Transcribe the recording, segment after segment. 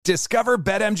Discover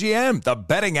BetMGM, the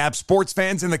betting app sports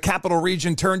fans in the capital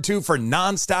region turn to for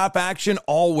nonstop action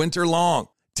all winter long.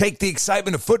 Take the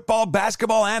excitement of football,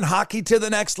 basketball, and hockey to the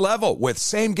next level with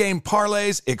same-game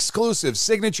parlays, exclusive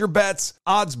signature bets,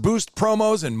 odds boost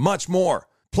promos, and much more.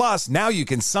 Plus, now you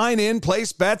can sign in,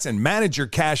 place bets, and manage your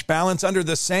cash balance under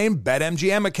the same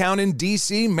BetMGM account in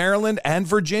D.C., Maryland, and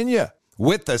Virginia.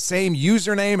 With the same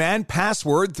username and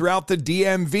password throughout the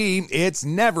DMV, it's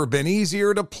never been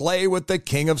easier to play with the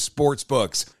king of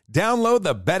sportsbooks. Download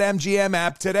the BetMGM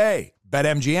app today.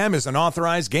 BetMGM is an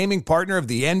authorized gaming partner of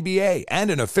the NBA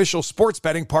and an official sports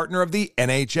betting partner of the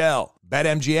NHL.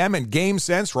 BetMGM and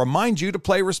GameSense remind you to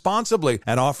play responsibly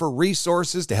and offer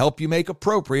resources to help you make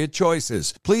appropriate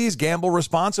choices. Please gamble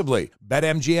responsibly.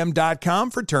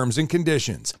 BetMGM.com for terms and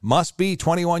conditions. Must be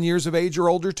 21 years of age or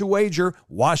older to wager.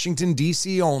 Washington,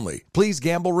 D.C. only. Please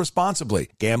gamble responsibly.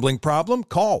 Gambling problem?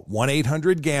 Call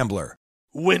 1-800-GAMBLER.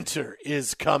 Winter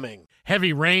is coming.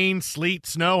 Heavy rain, sleet,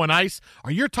 snow, and ice.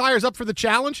 Are your tires up for the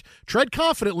challenge? Tread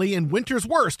confidently in winter's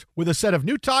worst with a set of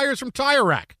new tires from Tire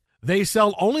Rack. They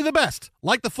sell only the best,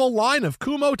 like the full line of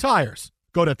Kumho tires.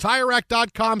 Go to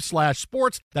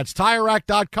TireRack.com/sports. That's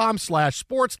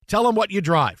TireRack.com/sports. Tell them what you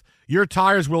drive. Your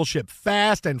tires will ship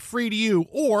fast and free to you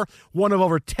or one of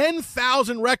over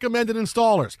 10,000 recommended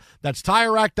installers. That's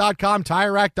TireRack.com,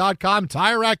 TireRack.com,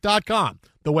 TireRack.com.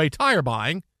 The way tire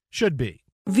buying should be.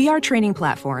 VR training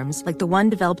platforms, like the one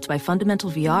developed by Fundamental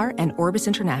VR and Orbis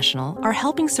International, are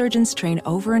helping surgeons train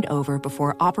over and over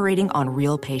before operating on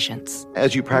real patients.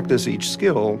 As you practice each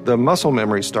skill, the muscle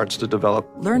memory starts to develop.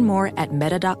 Learn more at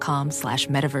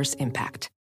meta.com/metaverse impact.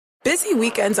 Busy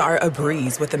weekends are a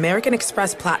breeze with American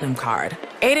Express Platinum Card.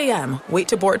 8 a.m., wait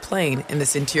to board plane in the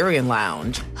Centurion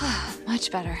Lounge.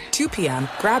 Much better. 2 p.m.,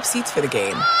 grab seats for the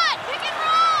game.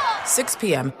 6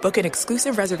 p.m., book an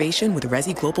exclusive reservation with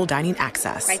Resy Global Dining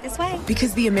Access. Right this way.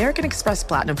 Because the American Express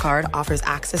Platinum Card offers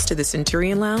access to the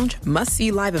Centurion Lounge,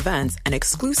 must-see live events, and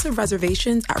exclusive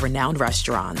reservations at renowned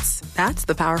restaurants. That's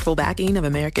the powerful backing of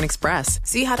American Express.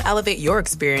 See how to elevate your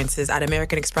experiences at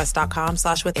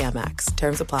americanexpress.com/withAmex.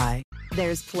 Terms apply.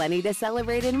 There's plenty to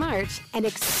celebrate in March and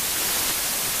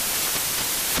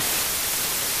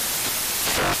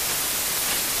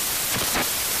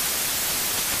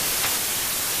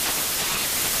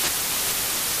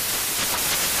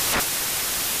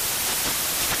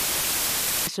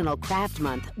National Craft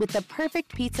Month with the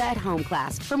perfect pizza at home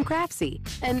class from Craftsy.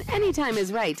 And anytime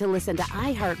is right to listen to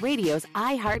iHeartRadio's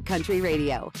iHeartCountry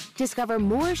Radio. Discover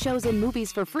more shows and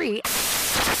movies for free.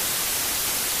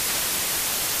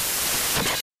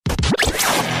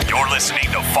 You're listening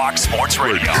to Fox Sports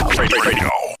Radio.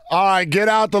 All right, get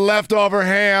out the leftover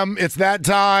ham. It's that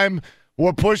time.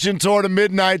 We're pushing toward a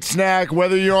midnight snack,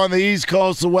 whether you're on the East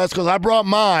Coast or West Coast. I brought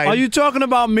mine. Are you talking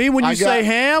about me when you say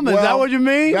ham? Is that what you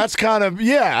mean? That's kind of,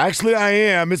 yeah, actually I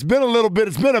am. It's been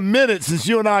a minute since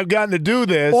you and I have gotten to do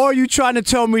this. Or are you trying to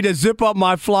tell me to zip up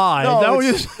my fly? No,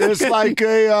 it's like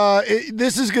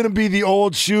this is going to be the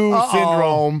old shoe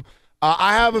syndrome.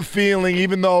 I have a feeling,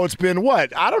 even though it's been,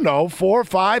 4,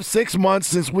 5, 6 months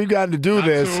since we've gotten to do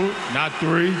this. Not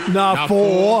 3. Not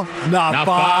 4. Not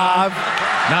 5.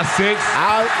 Not 6.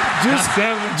 Not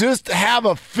 7. Just have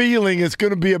a feeling it's going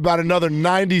to be about another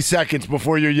 90 seconds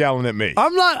before you're yelling at me.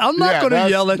 I'm not going to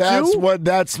yell at you.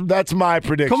 That's my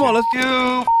prediction. Come on, let's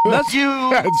That's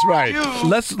right.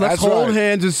 Let's hold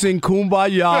hands and sing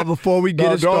Kumbaya before we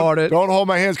get started. Don't hold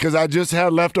my hands because I just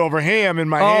had leftover ham in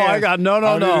my hand. Oh, I got no.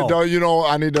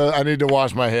 I need to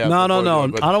wash my hands. No. I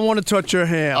don't want to touch your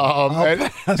hand.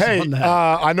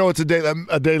 I know it's a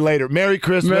day later. Merry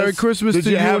Christmas. Merry Christmas to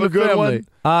you have and a good family. one?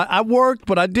 I worked,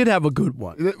 but I did have a good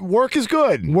one. Work is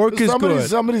good. Good.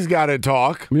 Somebody's got to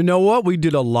talk. You know what? We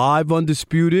did a live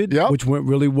Undisputed, which went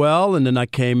really well, and then I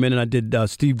came in and I did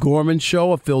Steve Gorman's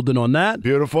show. I filled in on that.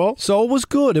 Beautiful. So it was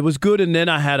good. And then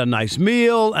I had a nice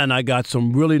meal, and I got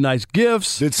some really nice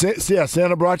gifts. Did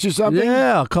Santa brought you something?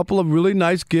 Yeah, a couple of really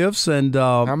nice gifts. And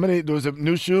how many? Was it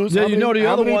new shoes? Yeah, the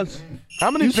other ones.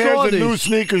 How many pairs of new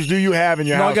sneakers do you have in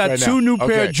your house right now? I got 2 new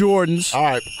pair of Jordans. All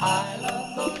right.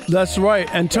 That's right.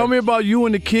 And tell me about you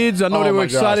and the kids. I know they were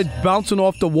excited, bouncing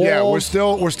off the walls. Yeah,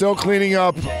 we're still cleaning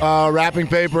up wrapping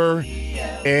paper,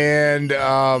 and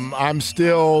I'm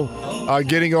still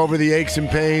getting over the aches and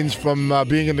pains from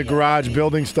being in the garage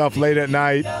building stuff late at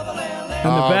night.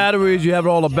 And the batteries, you have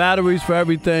all the batteries for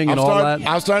everything and all that.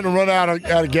 I'm starting to run out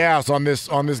of gas on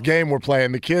this game we're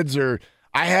playing. The kids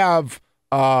I have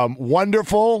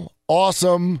wonderful,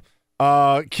 awesome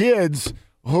kids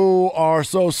who are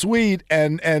so sweet,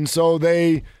 and so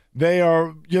they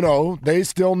are, they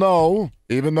still know,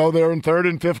 even though they're in 3rd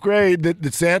and 5th grade,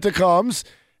 that Santa comes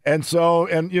And so,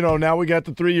 now we got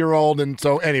the 3-year-old. And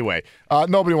so anyway,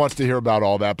 nobody wants to hear about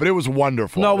all that, but it was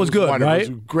wonderful. No, it was good, wonderful. right? It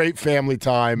was a great family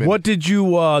time. And what did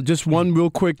you, just one real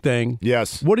quick thing.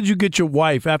 Yes. What did you get your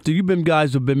wife after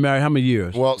guys have been married how many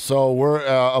years? Well, so we're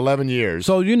 11 years.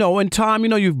 So, in time,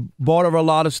 you've bought her a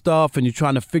lot of stuff and you're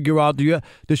trying to figure out,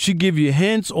 does she give you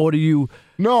hints or do you?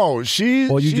 No, Or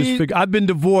you just figure. I've been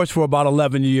divorced for about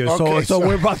 11 years, Okay, so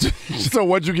we're about to. So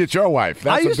what'd you get your wife?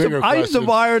 That's a bigger question. I used to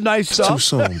buy her nice stuff. Too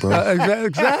soon, bro.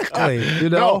 Exactly.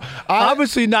 No,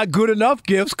 obviously not good enough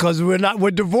gifts because we're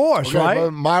divorced, Okay, right?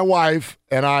 but my wife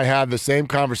and I had the same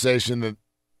conversation that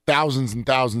thousands and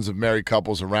thousands of married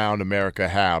couples around America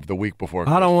have the week before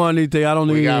Christmas. I don't want anything. I don't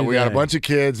need anything. We got a bunch of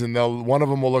kids, and one of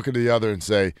them will look at the other and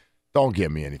say, "Don't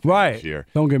give me anything this year."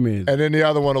 Don't give me anything. And then the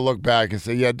other one will look back and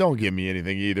say, "Yeah, don't give me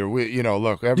anything either."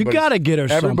 Look, you got to get her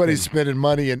everybody's something. spending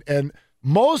money, and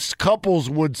most couples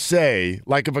would say,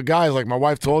 like if a guy's like, "My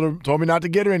wife told me not to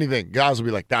get her anything," guys will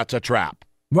be like, "That's a trap."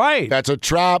 Right. That's a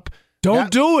trap.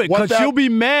 Don't do it because she'll be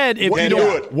mad if you do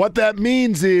it. What that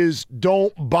means is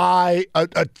don't buy a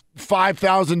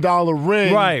 $5,000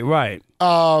 ring. Right.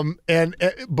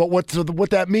 But what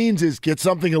that means is get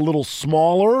something a little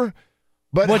smaller.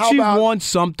 But she wants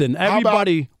something.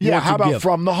 Everybody wants how a about gift.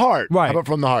 from the heart? Right. How about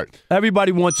from the heart?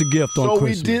 Everybody wants a gift on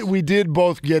Christmas. So we did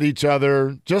both get each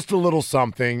other just a little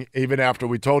something, even after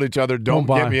we told each other, don't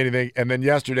buy. get me anything. And then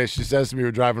yesterday she says to me, we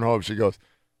were driving home, she goes,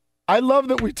 "I love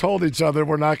that we told each other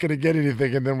we're not going to get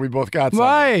anything, and then we both got something."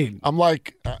 Right. I'm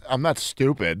like, I'm not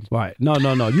stupid. Right. No.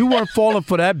 You weren't falling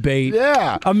for that bait.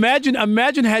 Yeah.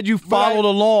 Imagine had you followed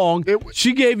along.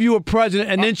 She gave you a present,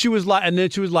 and then she was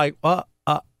like,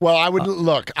 Well,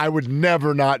 I would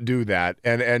never not do that.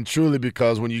 And truly,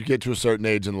 because when you get to a certain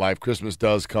age in life, Christmas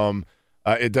does come.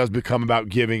 It does become about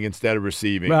giving instead of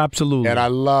receiving. Absolutely. And I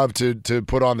love to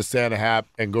put on the Santa hat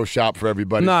and go shop for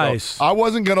everybody. Nice. So I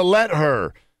wasn't going to let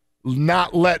her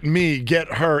not let me get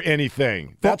her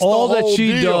anything. That's all the that whole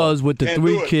she deal. does with the Can't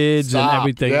 3 do it. kids Stop. and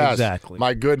everything. Yes. Exactly.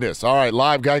 My goodness. All right,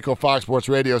 live Geico Fox Sports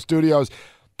Radio studios.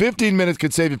 15 minutes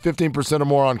could save you 15% or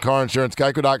more on car insurance.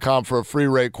 Geico.com for a free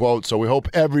rate quote. So we hope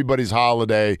everybody's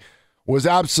holiday was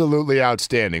absolutely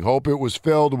outstanding. Hope it was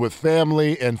filled with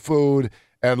family and food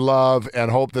and love,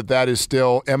 and hope that is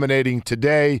still emanating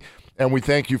today. And we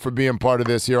thank you for being part of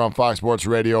this here on Fox Sports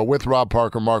Radio with Rob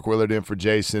Parker, Mark Willard, in for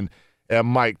Jason and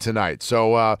Mike tonight.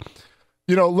 So,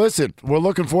 listen, we're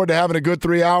looking forward to having a good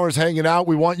 3 hours hanging out.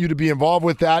 We want you to be involved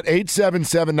with that.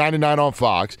 877-99 on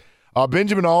Fox.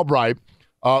 Benjamin Albright,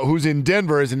 who's in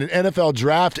Denver, is an NFL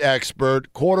draft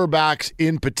expert, quarterbacks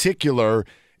in particular,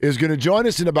 is going to join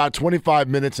us in about 25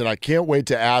 minutes, and I can't wait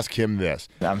to ask him this.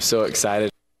 I'm so excited.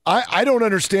 I don't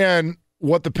understand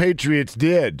what the Patriots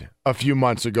did a few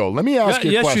months ago. Let me ask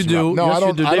you a question. Yes, you do. No, yes, I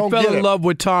don't. You do. I don't they fell get in love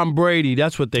with Tom Brady.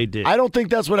 That's what they did. I don't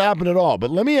think that's what happened at all. But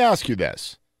let me ask you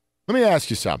this. Let me ask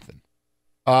you something.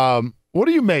 What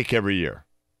do you make every year?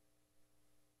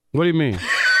 What do you mean?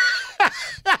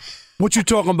 What you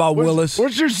talking about, Willis?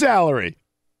 What's your salary?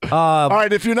 All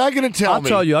right, if you're not going to tell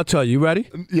me. I'll tell you. You ready?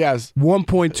 Yes.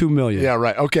 $1.2 million. Yeah,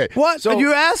 right. Okay. What? So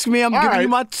you asked me. I'm giving you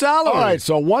my salary. All right,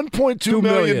 so $1.2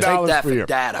 million per year.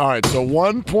 Data. All right, so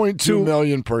 $1.2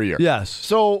 million per year. Yes.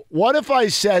 So what if I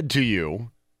said to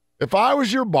you, if I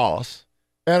was your boss,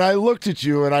 and I looked at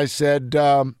you and I said,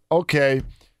 okay,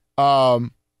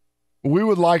 we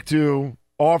would like to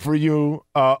offer you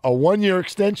a 1-year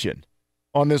extension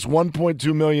on this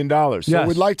 $1.2 million. So yes.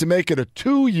 We'd like to make it a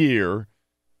 2-year,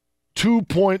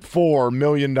 $2.4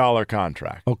 million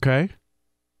contract. Okay.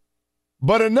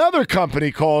 But another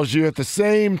company calls you at the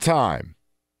same time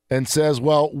and says,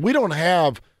 well, we don't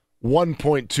have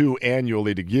 1.2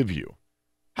 annually to give you.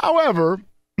 However,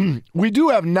 we do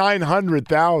have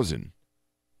 $900,000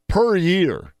 per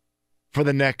year for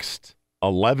the next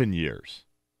 11 years.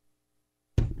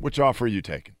 Which offer are you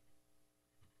taking?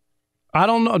 I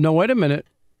don't know. No, wait a minute.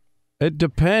 It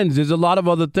depends. There's a lot of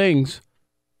other things.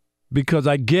 Because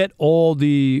I'm getting all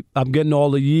the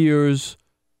years.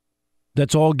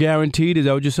 That's all guaranteed. Is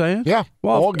that what you're saying? Yeah,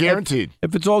 well, all guaranteed.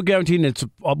 If it's all guaranteed, it's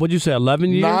what'd you say?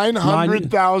 11 years.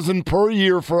 $900,000 per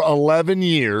year for 11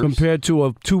 years, compared to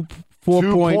a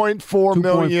 $2.4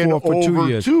 million for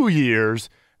over 2 years.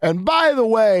 And by the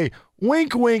way,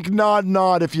 wink, wink, nod,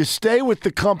 nod. If you stay with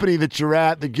the company that you're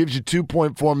at that gives you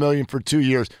 $2.4 million for 2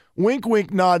 years, wink,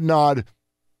 wink, nod, nod.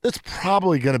 That's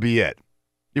probably going to be it.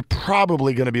 You're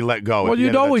probably going to be let go. Well,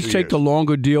 you'd always take the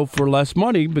longer deal for less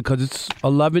money because it's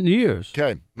 11 years.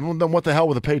 Okay. Well, then what the hell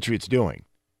were the Patriots doing?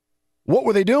 What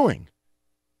were they doing?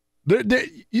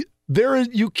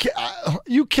 You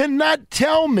cannot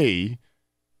tell me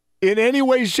in any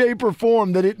way, shape, or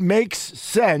form that it makes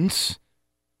sense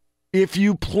if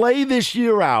you play this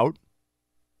year out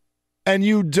and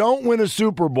you don't win a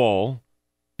Super Bowl,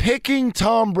 picking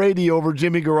Tom Brady over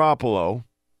Jimmy Garoppolo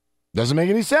doesn't make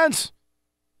any sense.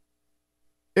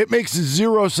 It makes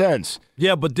 0 sense.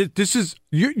 Yeah, but this is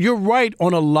you're right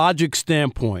on a logic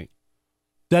standpoint.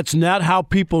 That's not how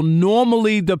people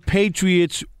normally, the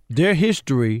Patriots, their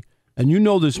history, and you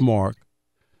know this, Mark,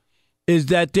 is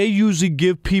that they usually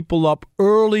give people up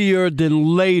earlier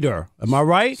than later. Am I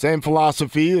right? Same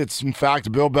philosophy. It's, in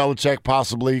fact, Bill Belichick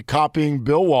possibly copying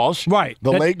Bill Walsh. Right.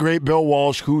 The late, great Bill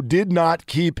Walsh, who did not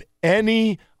keep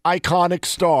any iconic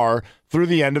star through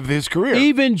the end of his career.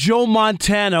 Even Joe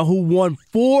Montana, who won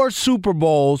 4 Super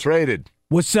Bowls, traded,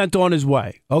 was sent on his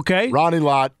way. Okay? Ronnie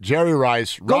Lott, Jerry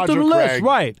Rice, Go Roger through the Craig, list,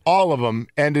 right. all of them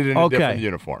ended in a different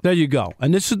uniform. There you go.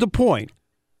 And this is the point.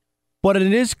 But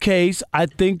in this case, I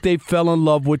think they fell in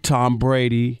love with Tom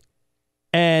Brady.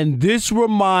 And this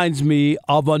reminds me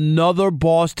of another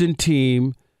Boston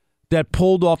team that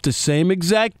pulled off the same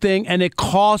exact thing, and it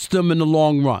cost them in the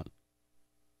long run.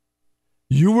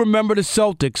 You remember the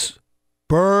Celtics,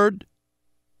 Bird,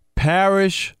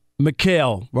 Parrish,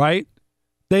 McHale, right?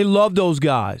 They loved those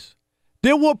guys.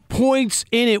 There were points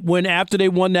in it when after they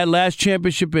won that last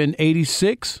championship in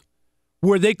 86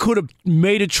 where they could have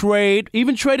made a trade,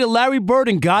 even traded Larry Bird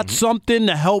and got something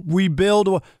to help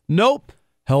rebuild. Nope.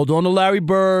 Held on to Larry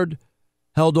Bird,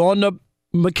 held on to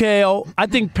McHale. I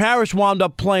think Parrish wound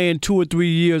up playing 2 or 3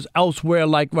 years elsewhere,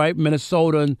 like, right,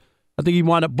 Minnesota, and I think he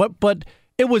wound up, but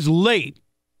it was late.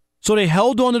 So they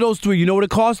held on to those 3. You know what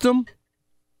it cost them?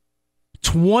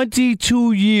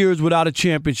 22 years without a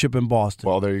championship in Boston.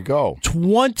 Well, there you go.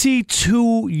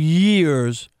 22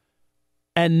 years,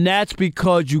 and that's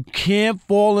because you can't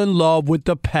fall in love with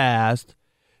the past.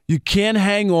 You can't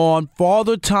hang on.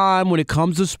 Father Time, when it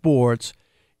comes to sports,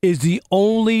 is the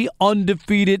only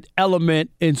undefeated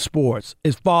element in sports,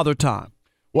 is Father Time.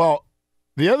 Well,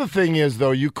 the other thing is,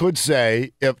 though, you could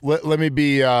say, let me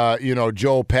be,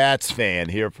 Joe Pats fan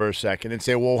here for a second and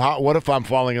say, well, what if I'm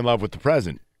falling in love with the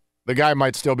present? The guy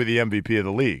might still be the MVP of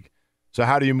the league. So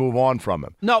how do you move on from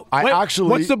him? No, what's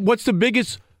the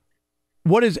biggest?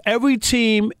 What is every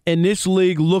team in this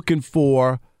league looking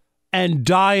for and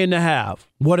dying to have?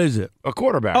 What is it? A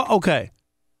quarterback. Okay,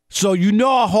 so you know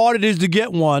how hard it is to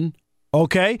get one.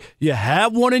 Okay, you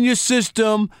have one in your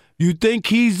system. You think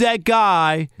he's that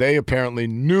guy. They apparently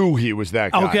knew he was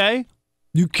that guy. Okay.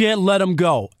 You can't let him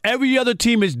go. Every other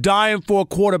team is dying for a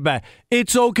quarterback.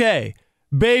 It's okay.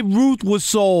 Babe Ruth was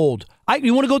sold.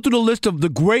 You want to go through the list of the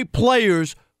great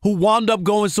players who wound up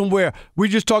going somewhere. We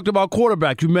just talked about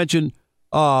quarterbacks. You mentioned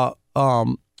Joe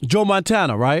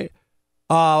Montana, right?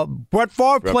 Brett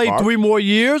Favre played 3 more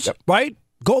years, right?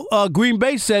 Green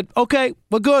Bay said, okay,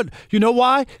 we're good. You know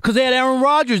why? Because they had Aaron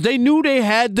Rodgers. They knew they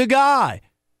had the guy.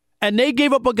 And they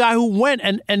gave up a guy who went,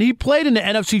 and he played in the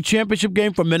NFC Championship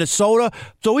game for Minnesota,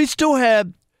 so he still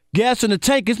had gas in the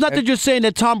tank. It's not that you're saying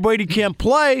that Tom Brady can't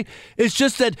play. It's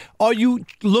just that are you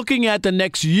looking at the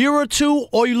next year or 2,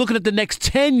 or are you looking at the next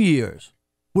 10 years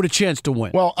with a chance to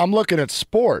win? Well, I'm looking at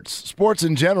sports. Sports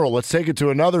in general. Let's take it to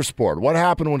another sport. What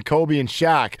happened when Kobe and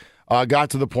Shaq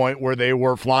got to the point where they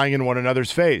were flying in one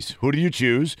another's face? Who do you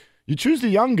choose? You choose the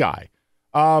young guy.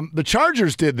 The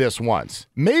Chargers did this once,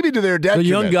 maybe to their detriment. The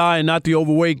young guy and not the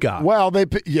overweight guy. Well,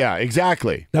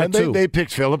 exactly. That and they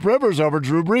picked Phillip Rivers over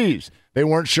Drew Brees. They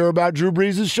weren't sure about Drew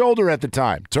Brees' shoulder at the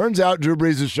time. Turns out Drew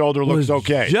Brees' shoulder looks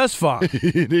okay. Just fine.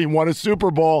 He won a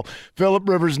Super Bowl. Phillip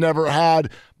Rivers never had,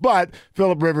 but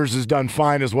Phillip Rivers has done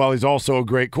fine as well. He's also a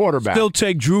great quarterback. Still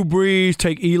take Drew Brees,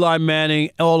 take Eli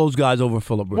Manning, all those guys over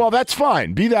Phillip Rivers. Well, that's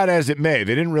fine. Be that as it may.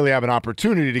 They didn't really have an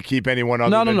opportunity to keep anyone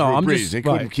other than Drew Brees. They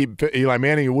couldn't keep Eli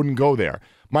Manning. He wouldn't go there.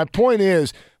 My point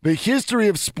is, the history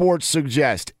of sports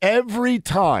suggests every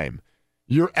time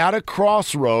you're at a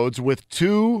crossroads with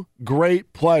 2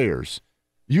 great players,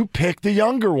 you pick the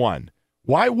younger one.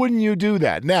 Why wouldn't you do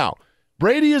that? Now,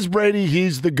 Brady is Brady.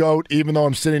 He's the GOAT, even though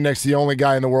I'm sitting next to the only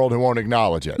guy in the world who won't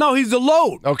acknowledge it. No, he's the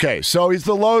LOAT. Okay, so he's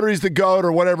the LOAT or he's the GOAT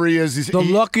or whatever he is. He's the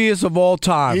luckiest of all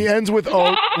time. He ends with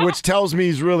OAT, which tells me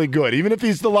he's really good. Even if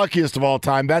he's the luckiest of all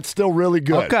time, that's still really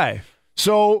good. Okay.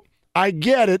 So I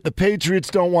get it. The Patriots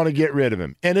don't want to get rid of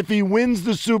him. And if he wins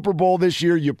the Super Bowl this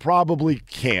year, you probably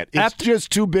can't. It's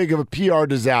just too big of a PR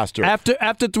disaster.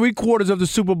 After 3 quarters of the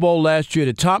Super Bowl last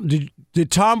year, did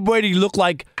Tom Brady look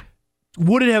like?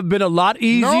 Would it have been a lot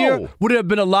easier? No. Would it have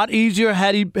been a lot easier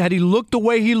had he looked the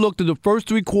way he looked in the first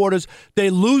 3 quarters? They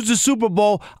lose the Super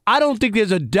Bowl. I don't think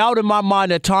there's a doubt in my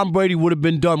mind that Tom Brady would have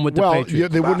been done with the Patriots. Well,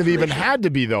 they wouldn't have even had to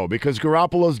be, though, because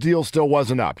Garoppolo's deal still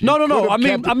wasn't up. No.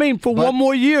 I mean, for one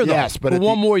more year, though. Yes, but for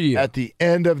one more year. At the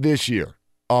end of this year,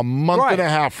 a month and a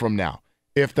half from now,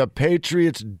 if the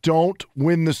Patriots don't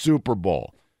win the Super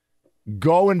Bowl,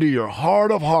 go into your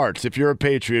heart of hearts if you're a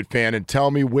Patriot fan and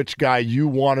tell me which guy you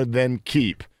want to then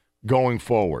keep going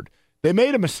forward. They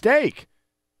made a mistake,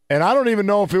 and I don't even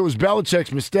know if it was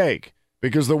Belichick's mistake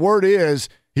because the word is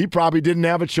he probably didn't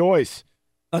have a choice.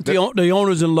 The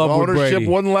owner's in love with Brady. Ownership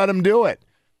wouldn't let him do it.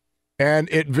 And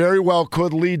it very well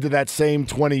could lead to that same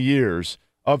 20 years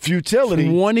of futility.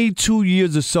 22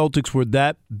 years the Celtics were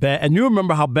that bad. And you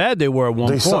remember how bad they were at one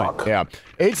point. Suck. Yeah.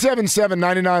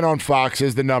 877-99 on Fox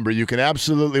is the number. You can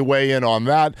absolutely weigh in on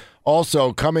that.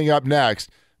 Also, coming up next,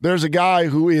 there's a guy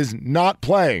who is not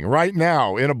playing right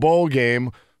now in a bowl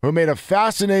game who made a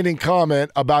fascinating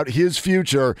comment about his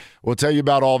future. We'll tell you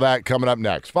about all that coming up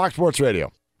next. Fox Sports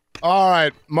Radio. All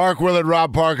right. Mark Willard,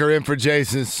 Rob Parker in for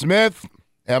Jason Smith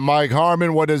and Mike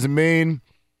Harmon. What does it mean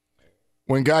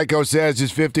when Geico says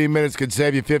just 15 minutes could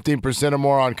save you 15% or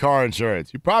more on car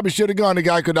insurance? You probably should have gone to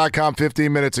Geico.com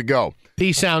 15 minutes ago.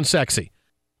 He sounds sexy.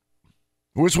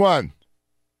 Which one?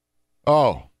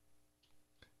 Oh.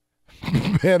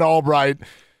 Ben Albright.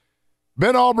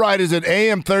 Ben Albright is at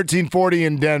AM 1340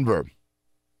 in Denver.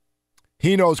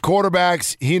 He knows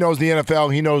quarterbacks. He knows the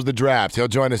NFL. He knows the draft. He'll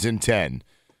join us in 10.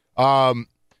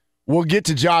 We'll get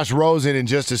to Josh Rosen in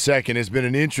just a second. It's been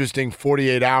an interesting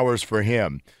 48 hours for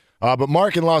him. But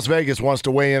Mark in Las Vegas wants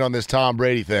to weigh in on this Tom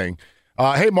Brady thing.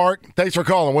 Hey, Mark, thanks for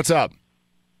calling. What's up?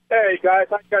 Hey, guys.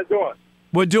 How you guys doing?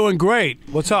 We're doing great.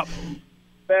 What's up?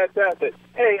 Fantastic.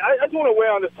 Hey, I just want to weigh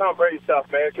on this Tom Brady stuff,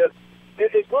 man, because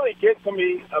it's really getting to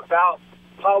me about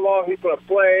how long he's going to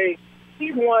play.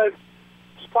 He's won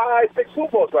 5, 6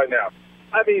 Super Bowls right now.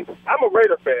 I mean, I'm a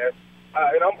Raider fan,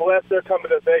 and I'm blessed they're coming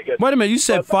to Vegas. Wait a minute. You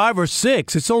said 5 or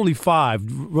 6. It's only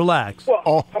 5. Relax.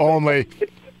 Well, only. Come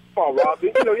on, Rob.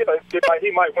 You know,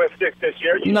 he might win 6 this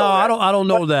year. No, I don't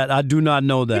know that. I do not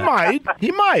know that.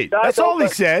 He might. That's all he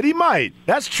said. He might.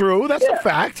 That's true. That's a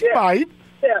fact. He might.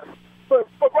 Yeah. But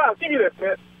Rob, give me this,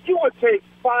 man. You would take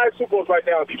 5 Super Bowls right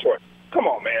now in Detroit. Come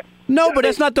on, man. No, but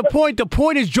that's not the point. The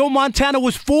point is Joe Montana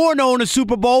was 4-0 in a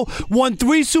Super Bowl, won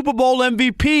 3 Super Bowl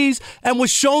MVPs, and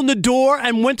was shown the door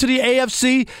and went to the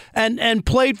AFC and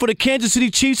played for the Kansas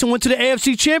City Chiefs and went to the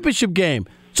AFC Championship game.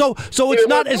 So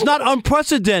it's not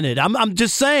unprecedented. I'm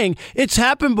just saying it's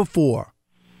happened before.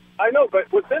 I know,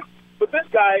 but with this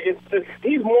guy,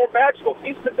 he's more magical.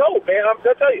 He's the GOAT, man. I'm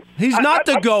gonna tell you. He's not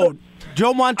the GOAT.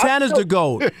 Joe Montana's the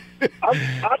GOAT.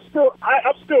 I'm still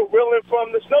reeling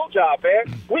from the snow job,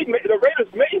 man. The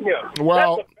Raiders made him.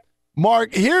 Well,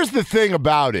 Mark, here's the thing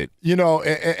about it. You know,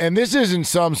 and this isn't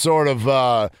some sort of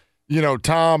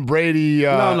Tom Brady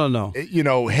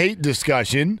no. Hate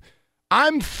discussion.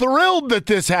 I'm thrilled that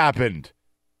this happened.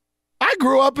 I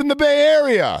grew up in the Bay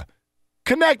Area.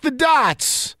 Connect the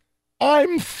dots.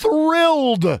 I'm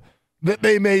thrilled that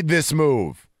they made this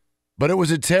move. But it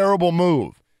was a terrible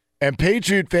move. And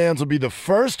Patriot fans will be the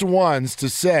first ones to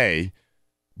say,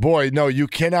 boy, no, you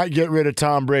cannot get rid of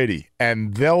Tom Brady.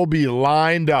 And they'll be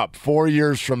lined up 4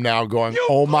 years from now going,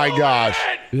 oh, my gosh,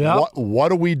 what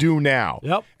do we do now?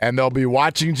 Yep. And they'll be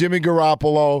watching Jimmy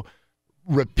Garoppolo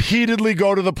repeatedly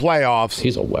go to the playoffs.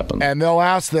 He's a weapon. And they'll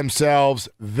ask themselves,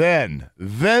 then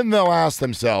they'll ask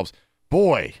themselves,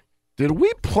 boy, did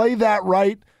we play that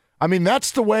right? I mean,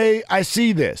 that's the way I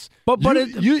see this. But one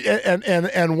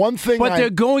thing. But they're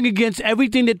going against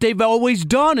everything that they've always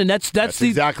done, and that's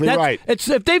exactly right. It's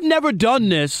if they've never done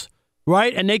this,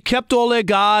 right, and they kept all their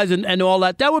guys and all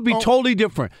that would be totally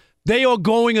different. They are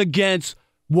going against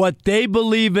what they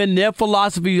believe in, their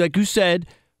philosophy. Like you said,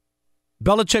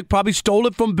 Belichick probably stole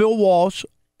it from Bill Walsh,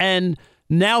 and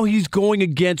now he's going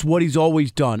against what he's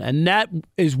always done. And that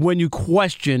is when you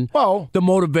question the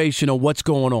motivation of what's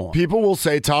going on. People will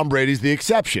say Tom Brady's the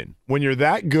exception. When you're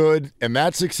that good and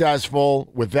that successful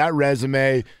with that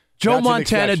resume, Joe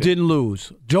Montana didn't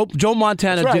lose. Joe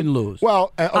Montana didn't lose.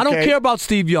 Well, okay. I don't care about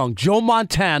Steve Young. Joe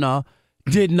Montana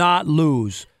did not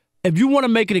lose. If you want to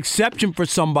make an exception for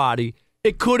somebody,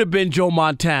 it could have been Joe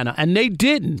Montana, and they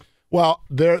didn't. Well,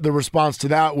 the response to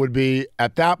that would be,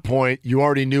 at that point, you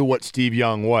already knew what Steve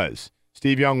Young was.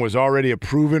 Steve Young was already a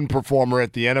proven performer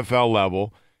at the NFL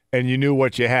level, and you knew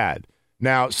what you had.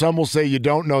 Now, some will say you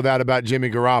don't know that about Jimmy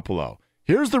Garoppolo.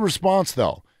 Here's the response,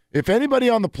 though. If anybody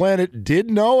on the planet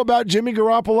did know about Jimmy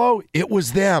Garoppolo, it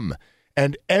was them.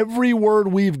 And every word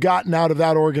we've gotten out of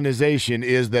that organization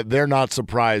is that they're not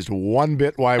surprised one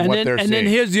bit by what they're seeing. And then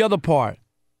here's the other part.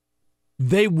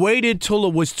 They waited till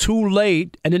it was too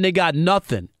late, and then they got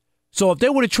nothing. So if they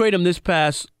would have traded him this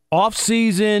past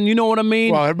offseason, you know what I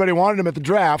mean? Well, everybody wanted him at the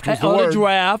draft. Was the word. The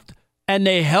draft, and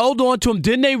they held on to him.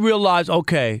 Then they realized,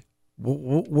 okay,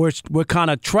 we're kind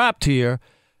of trapped here,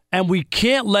 and we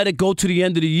can't let it go to the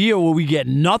end of the year where we get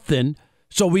nothing.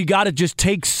 So we got to just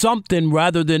take something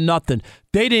rather than nothing.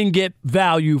 They didn't get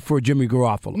value for Jimmy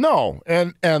Garoppolo. No,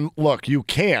 and look, you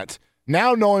can't.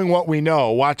 Now knowing what we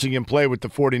know, watching him play with the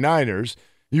 49ers,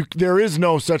 there is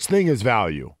no such thing as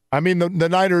value. I mean, the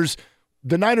Niners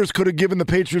could have given the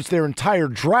Patriots their entire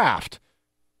draft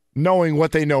knowing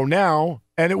what they know now,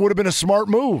 and it would have been a smart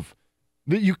move.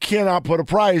 You cannot put a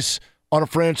price on a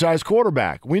franchise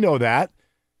quarterback. We know that.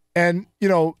 And,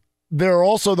 there are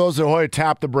also those that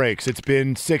tap the brakes. It's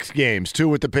been 6 games, 2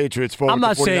 with the Patriots, 4 with the 49ers.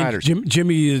 I'm not saying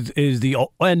Jimmy is the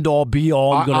end-all,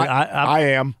 be-all. I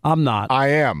am. I'm not. I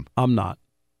am. I'm not.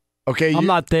 Okay, I'm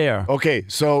not there. Okay,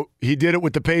 so he did it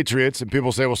with the Patriots, and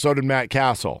people say, well, so did Matt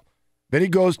Castle. Then he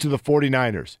goes to the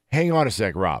 49ers. Hang on a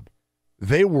sec, Rob.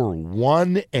 They were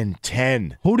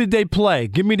 1-10. Who did they play?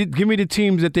 Give me the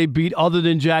teams that they beat other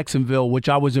than Jacksonville, which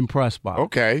I was impressed by.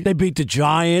 Okay. They beat the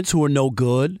Giants, who are no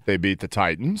good. They beat the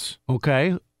Titans.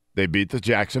 Okay. They beat the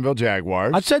Jacksonville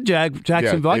Jaguars. I said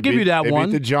Jacksonville. I'll give you that one. They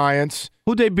beat the Giants.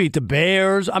 Who they beat? The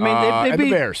Bears. I mean, they beat the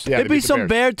Bears. Yeah, they beat some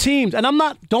Bear teams, and I'm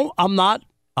not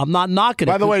knocking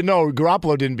it. By the way, no,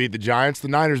 Garoppolo didn't beat the Giants. The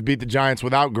Niners beat the Giants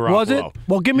without Garoppolo. Was it?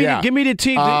 Well, give me the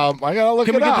team. I gotta look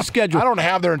it up. Get the schedule. I don't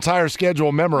have their entire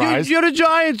schedule memorized. You're the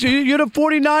Giants. You're the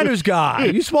 49ers guy.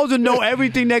 You're supposed to know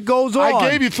everything that goes on. I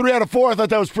gave you 3 out of 4. I thought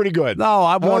that was pretty good. No,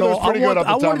 I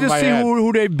wanted to see head.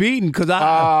 who they beaten because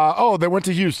they went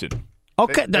to Houston.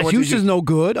 Okay, Houston's no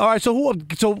good. All right, so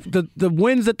the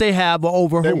wins that they have are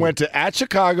over. They went to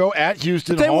Chicago, at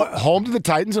Houston, home to the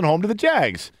Titans, and home to the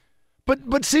Jags.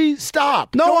 But see,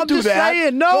 stop. No, don't I'm do just that.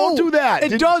 saying. No, don't do that.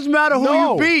 It does matter who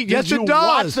you beat. Yes, it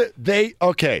does.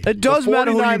 It does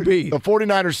matter who you beat. The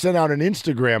 49ers sent out an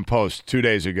Instagram post 2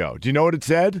 days ago. Do you know what it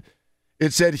said?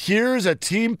 It said, here's a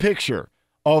team picture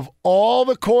of all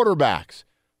the quarterbacks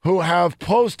who have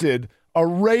posted a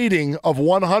rating of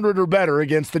 100 or better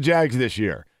against the Jags this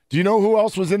year. Do you know who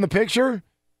else was in the picture?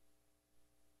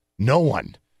 No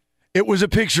one. It was a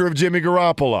picture of Jimmy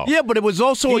Garoppolo. Yeah, but it was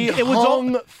also he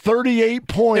hung 38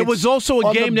 points. It was also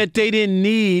a game that they didn't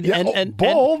need. Yeah,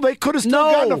 they could have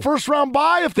still gotten a first-round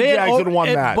bye if the Jags had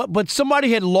won that. But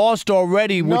somebody had lost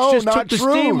already, which just took the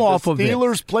steam off of it. The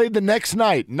Steelers played the next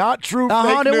night. Not true.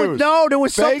 Fake news. There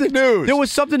was fake something. News. There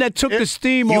was something that took the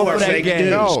steam off of that game.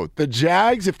 No, the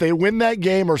Jags, if they win that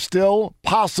game, are still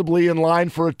possibly in line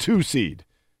for a 2 seed.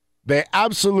 They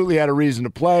absolutely had a reason to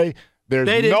play. There's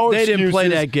no excuses. They didn't play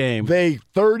that game. They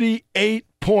 38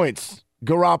 points.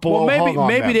 Garoppolo hung on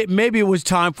them. Maybe it was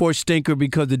time for a stinker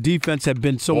because the defense had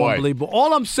been so unbelievable.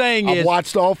 All I'm saying is, I've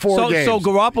watched all 4 games. So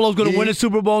Garoppolo's going to win a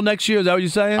Super Bowl next year. Is that what you're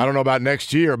saying? I don't know about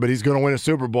next year, but he's going to win a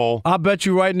Super Bowl. I'll bet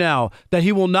you right now that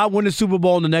he will not win a Super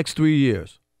Bowl in the next 3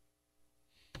 years.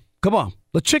 Come on,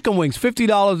 the chicken wings,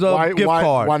 $50 gift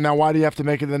card. Why do you have to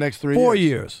make it the next 3 years? 4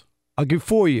 years. I'll give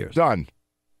 4 years. Done.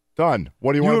 What do you want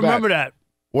to bet? You remember that?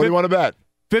 What do you want to bet?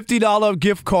 $50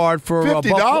 gift card for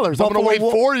 $50. I'm going to wait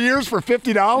 4 years for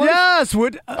 $50. Yes.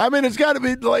 I mean, it's got to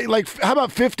be like how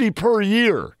about 50 per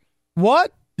year?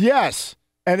 What? Yes,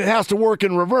 and it has to work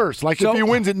in reverse. Like if he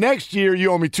wins it next year, you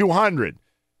owe me 200,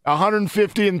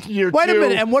 150 in year 2. Wait a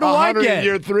minute, and what do I get? In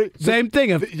year 3. Same thing.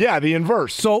 The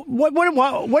inverse. So wait a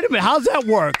minute. How's that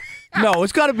work? No,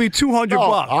 it's got to be $200.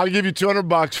 I'll give you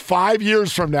 $200 5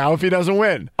 years from now if he doesn't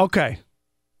win. Okay?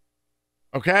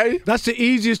 That's the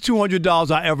easiest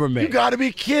 $200 I ever made. You got to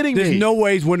be kidding me. There's no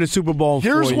way he's winning the Super Bowl in 4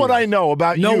 years. Here's what I know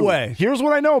about you. No way. Here's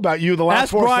what I know about you the last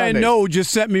Ask 4 Brian Sundays. No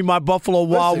just sent me my Buffalo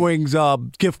Wild Wings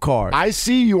gift card. I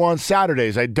see you on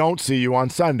Saturdays. I don't see you on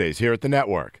Sundays here at the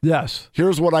network. Yes.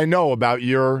 Here's what I know about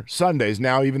your Sundays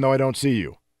now, even though I don't see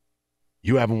you.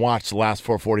 You haven't watched the last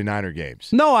 4 49er games.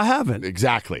 No, I haven't.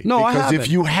 Exactly. No, I haven't. Because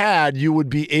if you had, you would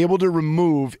be able to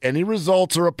remove any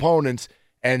results or opponents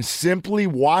and simply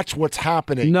watch what's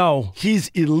happening. No. He's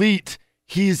elite.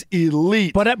 He's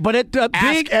elite. But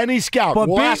ask any scout.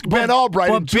 We'll ask Ben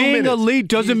Albright in 2 minutes. But being elite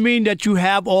doesn't mean that you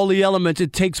have all the elements.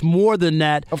 It takes more than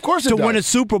that to win a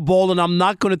Super Bowl, and I'm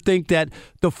not going to think that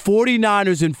the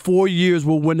 49ers in 4 years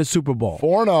will win the Super Bowl.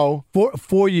 4-0.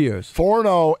 4 years.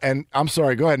 4-0, and I'm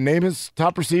sorry, go ahead. Name his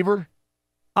top receiver.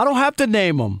 I don't have to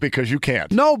name him. Because you can't.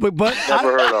 No, but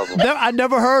never heard of him. I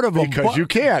never heard of him. Because you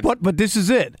can't. But this is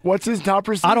it. What's his top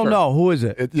receiver? I don't know. Who is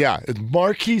it? It's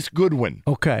Marquise Goodwin.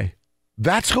 Okay.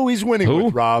 That's who he's winning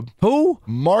with, Rob. Who?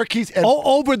 Marquise.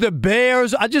 Over the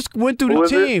Bears. I just went through the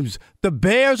teams. The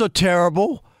Bears are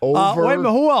terrible. Wait a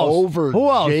minute, who else? Over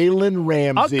Jalen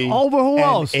Ramsey. Over who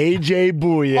else? A.J.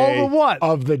 Bouye. Over what?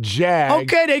 Of the Jags.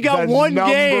 Okay, they got one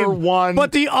game.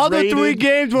 But the other 3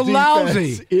 games were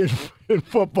lousy. In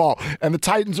football. And the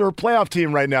Titans are a playoff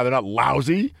team right now. They're not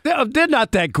lousy. They're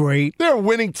not that great. They're a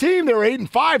winning team. They were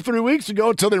 8-5 3 weeks ago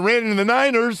until they ran into the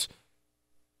Niners.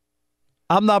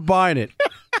 I'm not buying it.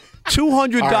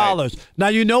 $200. Right. Now,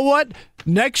 you know what?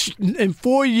 In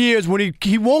 4 years, when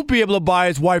he won't be able to buy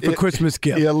his wife a Christmas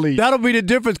gift. Elite. That'll be the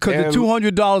difference because the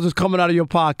 $200 is coming out of your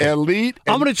pocket. Elite.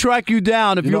 I'm going to track you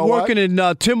down if you're working in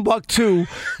Timbuktu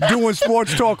doing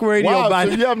sports talk radio. Wow,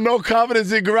 so you have no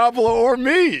confidence in Garoppolo or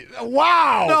me.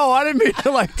 Wow. No, I didn't mean it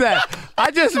like that. I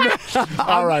just meant.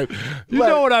 All right. You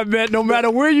know what I meant. No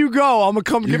matter where you go, I'm going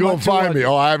to come get my $200. You're going to find me.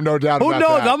 Oh, I have no doubt about that. Who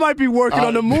knows? I might be working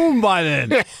on the moon by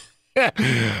then.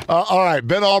 All right,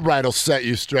 Ben Albright will set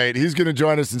you straight. He's going to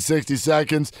join us in 60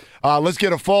 seconds. Let's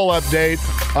get a full update.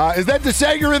 Is that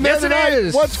DeSager in there tonight? It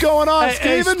is. What's going on,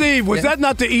 Hey, Steve, was that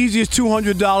not the easiest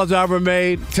 $200 I ever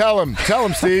made? Tell him,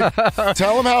 Steve.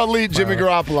 Tell him how elite Jimmy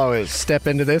Garoppolo is. Step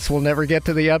into this. We'll never get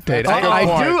to the update.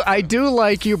 I do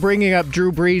like you bringing up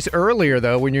Drew Brees earlier,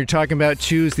 though, when you're talking about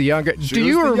choose the younger. Do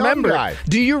you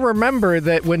remember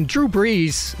that when Drew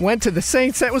Brees went to the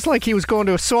Saints, that was like he was going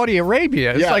to Saudi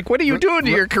Arabia? It's like, what are you doing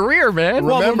to your career, man?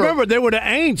 Remember, they were the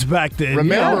Aints back then.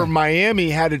 Remember,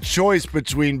 Miami had a choice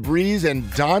between Brees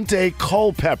and Dante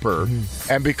Culpepper,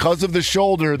 and because of the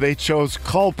shoulder, they chose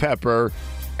Culpepper,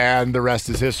 and the rest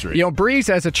is history. You know, Brees,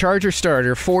 as a Charger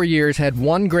starter, 4 years, had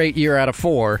 1 great year out of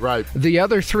 4. Right. The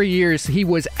other 3 years, he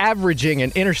was averaging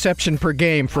an interception per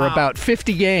game for about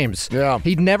 50 games. Yeah.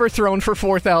 He'd never thrown for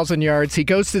 4,000 yards. He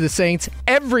goes to the Saints.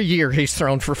 Every year he's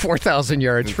thrown for 4,000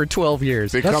 yards for 12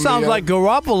 years. That sounds like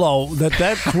Garoppolo,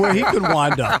 that's where he could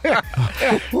wind up.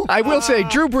 I will say,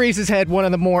 Drew Brees has had one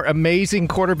of the more amazing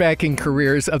quarterbacking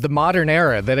careers of the modern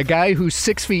era, that a guy who's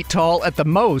 6 feet tall at the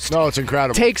most it's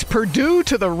incredible. Takes Purdue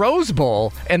to the Rose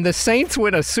Bowl, and the Saints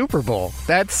win a Super Bowl.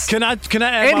 Can I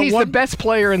add and he's the best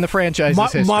player in the franchise's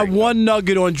history. My one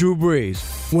nugget on Drew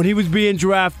Brees. When he was being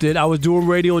drafted, I was doing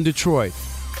radio in Detroit.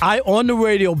 I, on the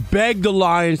radio, begged the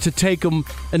Lions to take him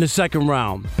in the second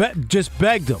round. Just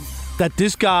begged them that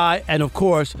this guy, and of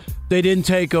course, they didn't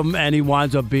take him, and he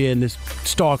winds up being this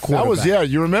star quarterback.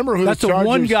 You remember who That's the Chargers... the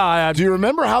one guy... Do you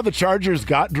remember how the Chargers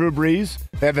got Drew Brees?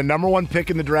 They had the number 1 pick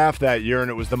in the draft that year, and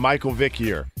it was the Michael Vick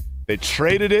year. They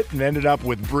traded it and ended up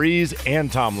with Brees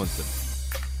and Tomlinson.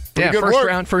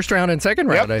 First round and second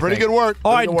round. Pretty good work.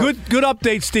 All right, good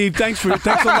update, Steve. Thanks a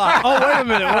lot. Oh, wait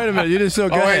a minute. You did so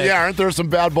good. Aren't there some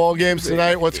bad ball games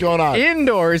tonight? What's going on?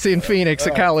 Indoors in Phoenix,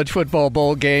 a college football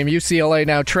bowl game. UCLA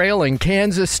now trailing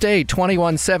Kansas State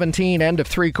 21-17, end of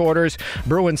 3 quarters.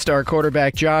 Bruin star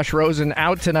quarterback Josh Rosen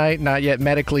out tonight, not yet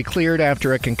medically cleared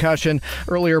after a concussion.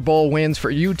 Earlier bowl wins for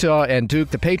Utah and Duke.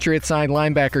 The Patriots signed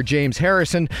linebacker James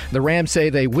Harrison. The Rams say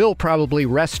they will probably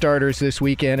rest starters this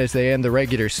weekend as they end the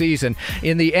regular season.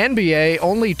 In the NBA,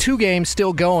 only 2 games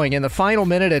still going. In the final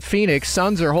minute at Phoenix,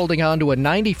 Suns are holding on to a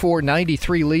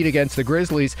 94-93 lead against the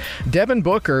Grizzlies. Devin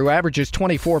Booker, who averages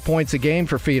 24 points a game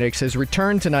for Phoenix, has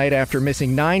returned tonight after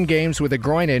missing 9 games with a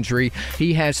groin injury.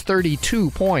 He has 32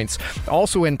 points.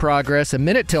 Also in progress, a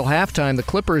minute till halftime, the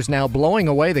Clippers now blowing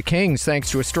away the Kings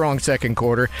thanks to a strong second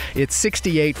quarter. It's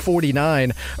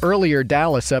 68-49. Earlier,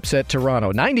 Dallas upset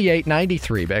Toronto.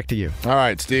 98-93. Back to you. All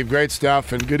right, Steve, great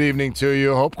stuff, and good evening to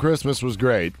you. Hope Christmas was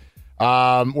great.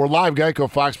 We're live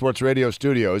Geico Fox Sports Radio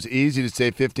studios. Easy to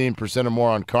save 15% or more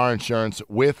on car insurance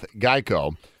with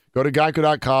Geico. Go to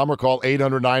geico.com or call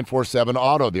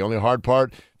 800-947-AUTO. The only hard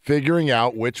part, figuring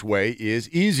out which way is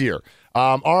easier.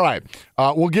 All right.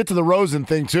 We'll get to the Rosen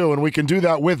thing, too, and we can do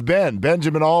that with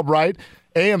Benjamin Albright,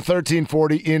 AM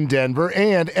 1340 in Denver,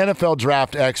 and NFL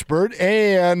draft expert,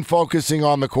 and focusing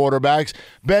on the quarterbacks.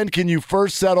 Ben, can you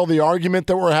first settle the argument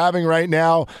that we're having right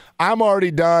now? I'm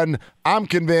already done. I'm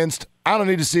convinced. I don't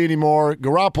need to see any more.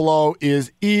 Garoppolo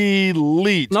is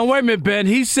elite. Now, wait a minute, Ben.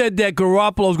 He said that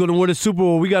Garoppolo's going to win a Super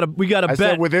Bowl. We got to bet. I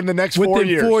said within the next 4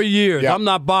 years. Within 4 years. Yep. I'm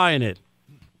not buying it.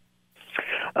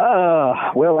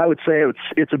 Well, I would say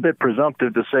it's a bit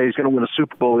presumptive to say he's going to win a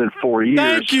Super Bowl in 4 years.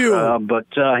 Thank you. But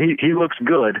he looks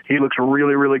good. He looks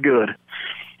really, really good.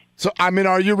 So, I mean,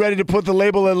 are you ready to put the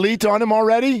label elite on him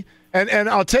already? And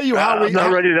I'll tell you how I'm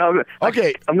not ready to.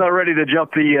 Okay, I'm not ready to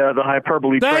jump the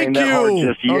hyperbole train that hard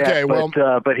just yet. Okay,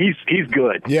 but he's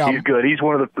good. Yeah, he's good. He's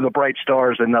one of the bright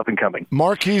stars, and nothing coming.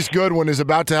 Marquise Goodwin is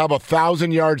about to have a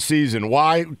 1,000-yard season.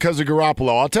 Why? Because of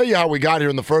Garoppolo. I'll tell you how we got here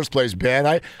in the first place, Ben.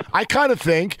 I kind of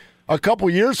think a couple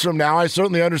years from now, I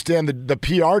certainly understand the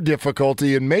PR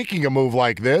difficulty in making a move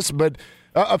like this, but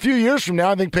a few years from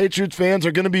now, I think Patriots fans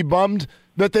are going to be bummed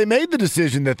that they made the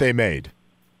decision that they made.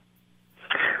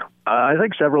 I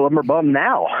think several of them are bummed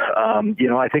now.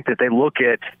 I think that they look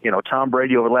at, Tom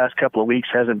Brady over the last couple of weeks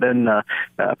hasn't been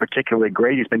particularly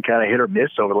great. He's been kind of hit or miss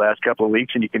over the last couple of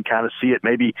weeks, and you can kind of see it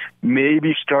maybe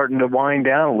starting to wind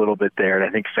down a little bit there. And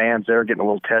I think fans there are getting a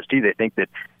little testy. They think that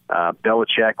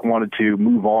Belichick wanted to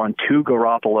move on to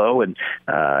Garoppolo,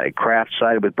 and Kraft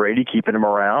sided with Brady, keeping him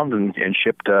around, and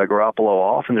shipped Garoppolo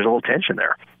off, and there's a little tension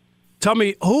there. Tell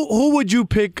me, who would you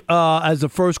pick as the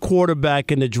first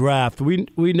quarterback in the draft? We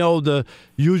know the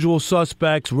usual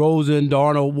suspects, Rosen,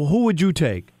 Darnold. Who would you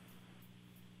take?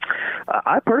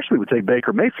 I personally would take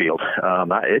Baker Mayfield.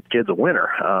 Kid's a winner.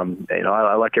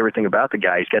 I like everything about the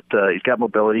guy. He's got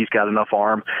mobility. He's got enough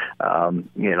arm.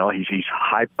 He's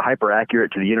hyper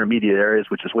accurate to the intermediate areas,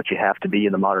 which is what you have to be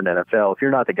in the modern NFL. If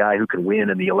you're not the guy who can win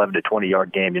in the 11 to 20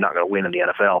 yard game, you're not going to win in the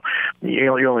NFL.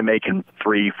 You're only making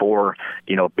 3, 4,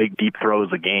 big deep throws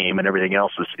a game, and everything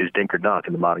else is dink or dunk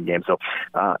in the modern game. So,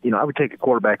 I would take a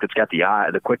quarterback that's got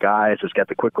the quick eyes, it's got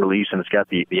the quick release, and it's got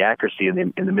the accuracy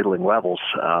in the middling levels.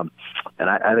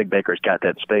 And I think Baker's got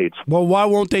that in spades. Well, why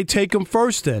won't they take him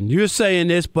first then? You're saying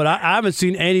this, but I haven't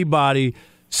seen anybody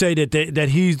say that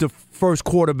he's the first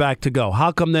quarterback to go.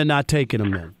 How come they're not taking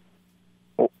him then?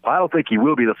 Well, I don't think he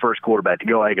will be the first quarterback to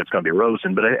go. I think it's going to be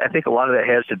Rosen, but I think a lot of that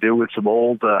has to do with some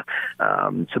old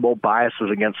biases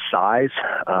against size.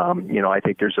 I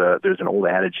think there's an old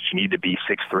adage that you need to be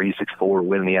 6'3", 6'4" to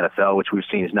win in the NFL, which we've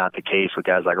seen is not the case with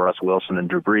guys like Russell Wilson and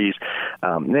Drew Brees.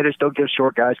 They just don't give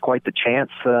short guys quite the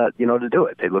chance, to do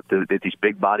it. They look at these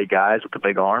big body guys with the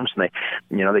big arms, and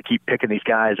they keep picking these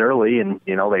guys early, and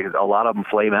a lot of them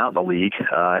flame out in the league.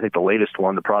 I think the latest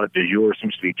one, the product du jour,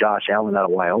 seems to be Josh Allen out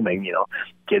of Wyoming.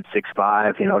 Kid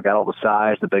 6'5", got all the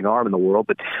size, the big arm in the world,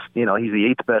 but he's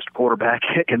the 8th best quarterback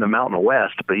in the Mountain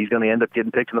West, but he's going to end up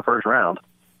getting picked in the first round.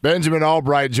 Benjamin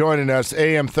Albright joining us,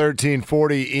 AM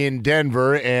 1340 in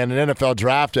Denver, and an NFL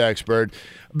draft expert.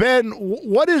 Ben,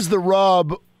 what is the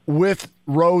rub with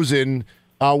Rosen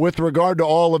with regard to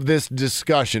all of this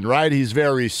discussion, right? He's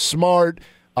very smart.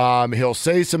 He'll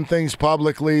say some things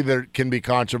publicly that can be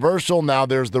controversial. Now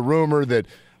there's the rumor that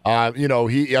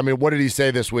what did he say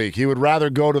this week? He would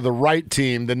rather go to the right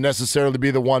team than necessarily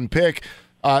be the one pick.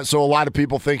 So a lot of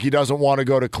people think he doesn't want to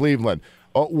go to Cleveland.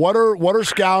 What are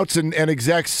scouts and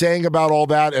execs saying about all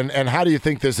that, and how do you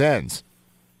think this ends?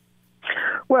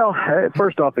 Well,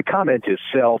 first off, the comment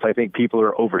itself, I think people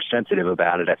are oversensitive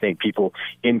about it. I think people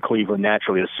in Cleveland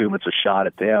naturally assume it's a shot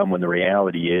at them when the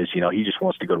reality is, he just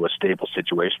wants to go to a stable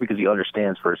situation because he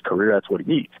understands for his career that's what he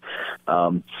needs.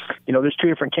 There's two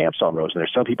different camps on Rosen.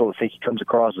 There's some people that think he comes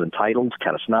across as entitled,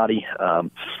 kind of snotty,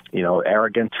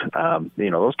 arrogant,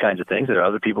 those kinds of things. There are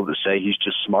other people that say he's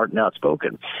just smart and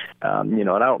outspoken. And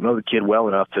I don't know the kid well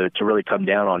enough to really come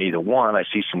down on either one. I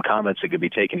see some comments that could be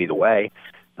taken either way.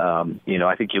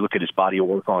 I think you look at his body of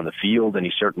work on the field, and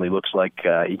he certainly looks like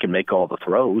he can make all the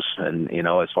throws. And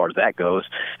as far as that goes,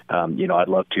 I'd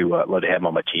love to have him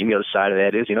on my team. The other side of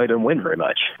that is, he doesn't win very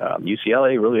much.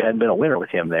 UCLA really hadn't been a winner with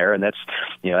him there, and that's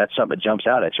something that jumps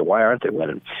out at you. Why aren't they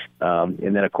winning?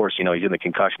 And then of course, he's in the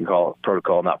concussion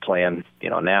protocol, not playing,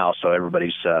 now. So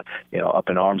everybody's up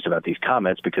in arms about these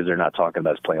comments because they're not talking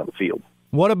about his play on the field.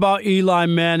 What about Eli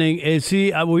Manning? Is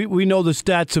he? We know the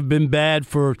stats have been bad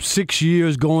for 6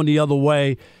 years going the other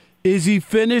way. Is he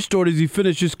finished, or does he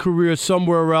finish his career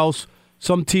somewhere else?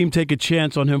 Some team take a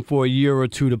chance on him for a year or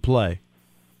two to play.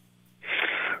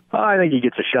 I think he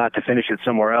gets a shot to finish it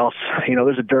somewhere else.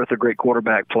 There's a dearth of great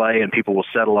quarterback play, and people will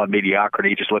settle on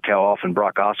mediocrity. Just look how often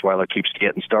Brock Osweiler keeps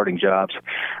getting starting jobs.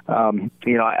 I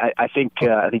think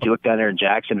you look down there in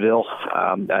Jacksonville.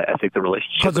 I think the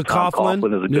relationship with Tom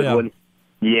Coughlin is a good one.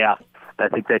 Yeah, I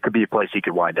think that could be a place he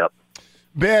could wind up.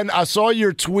 Ben, I saw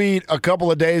your tweet a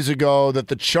couple of days ago that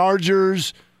the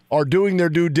Chargers are doing their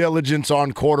due diligence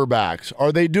on quarterbacks.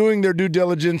 Are they doing their due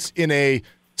diligence in a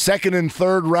second and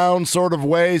third round sort of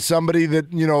way, somebody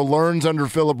that, learns under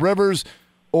Phillip Rivers,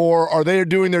 or are they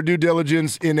doing their due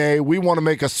diligence in a we want to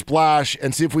make a splash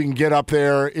and see if we can get up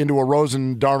there into a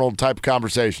Rosen-Darnold type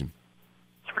conversation?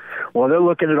 Well, they're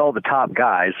looking at all the top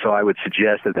guys, so I would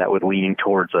suggest that would lean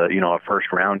towards a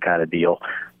first round kind of deal.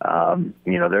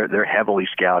 They're heavily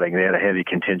scouting. They had a heavy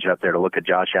contingent up there to look at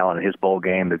Josh Allen and his bowl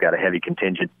game. They've got a heavy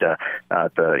contingent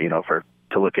for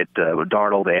to look at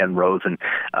Darnold and Rosen.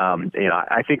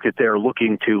 I think that they're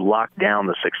looking to lock down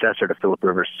the successor to Phillip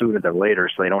Rivers sooner than later,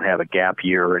 so they don't have a gap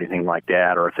year or anything like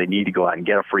that. Or if they need to go out and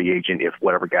get a free agent, if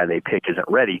whatever guy they pick isn't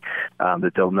ready,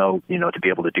 that they'll know, to be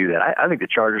able to do that. I think the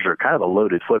Chargers are kind of a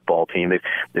loaded football team.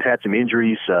 They've had some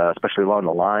injuries, especially along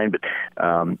the line, but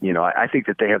I think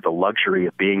that they have the luxury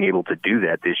of being able to do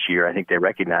that this year. I think they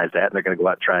recognize that, and they're going to go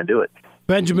out and try and do it.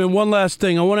 Benjamin, one last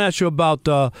thing. I want to ask you about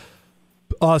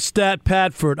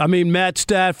Matt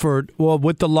Stafford,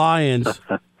 with the Lions.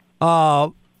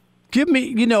 Give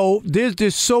me,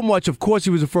 there's so much. Of course, he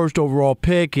was the first overall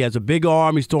pick. He has a big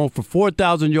arm. He's thrown for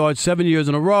 4,000 yards 7 years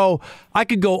in a row. I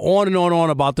could go on and on and on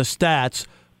about the stats,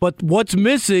 but what's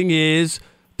missing is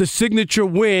the signature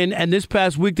win. And this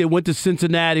past week, they went to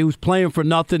Cincinnati, who's playing for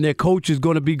nothing. Their coach is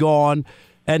going to be gone,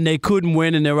 and they couldn't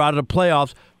win, and they're out of the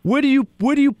playoffs. Where do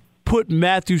you put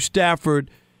Matthew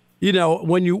Stafford,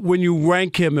 when you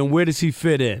rank him, and where does he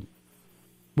fit in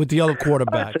with the other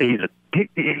quarterbacks? I'd say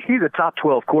he's a top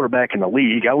 12 quarterback in the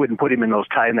league. I wouldn't put him in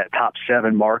that top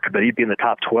 7 mark, but he'd be in the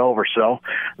top 12 or so.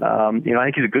 I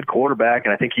think he's a good quarterback,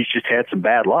 and I think he's just had some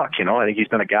bad luck. I think he's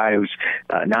been a guy who's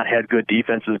not had good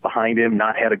defenses behind him,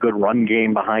 not had a good run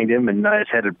game behind him, and has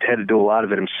had to do a lot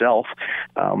of it himself.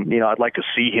 I'd like to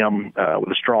see him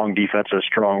with a strong defense and a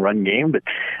strong run game, but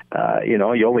you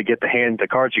only get the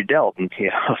cards you're dealt, and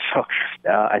so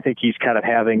I think he's kind of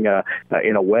having,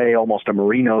 in a way, almost a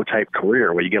Marino type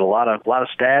career where you get a lot of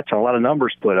stats and a lot of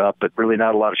numbers put up, but really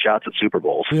not a lot of shots at Super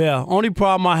Bowls. Yeah, only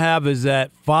problem I have is that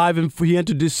he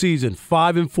entered this season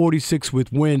 5-46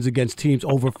 with wins against teams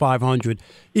over 500.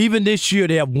 Even this year,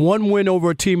 they have one win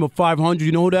over a team of 500.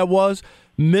 You know who that was?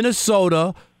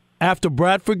 Minnesota. After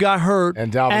Bradford got hurt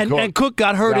and Cook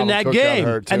got hurt in that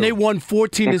game, and they won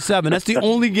 14-7. That's the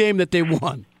only game that they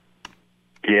won.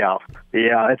 Yeah, it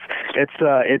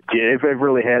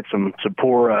really had some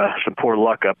poor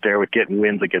luck up there with getting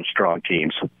wins against strong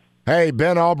teams. Hey,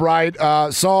 Ben Albright,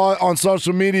 saw on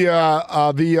social media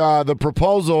the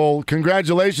proposal.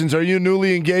 Congratulations! Are you a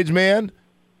newly engaged man?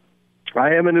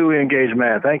 I am a newly engaged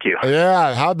man. Thank you.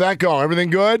 Yeah, how'd that go? Everything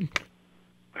good?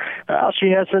 She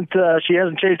hasn't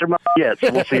changed her mind yet,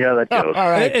 so we'll see how that goes. All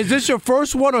right. Is this your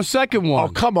first one or second one? Oh,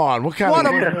 come on. What kind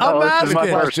of I'm asking.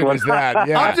 question is that?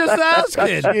 Yeah. I'm just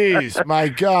asking. Jeez, my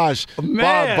gosh.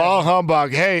 Man. Ball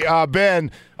humbug. Hey,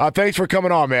 Ben, thanks for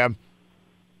coming on, man.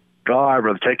 All right,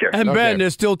 brother. Take care. And Ben,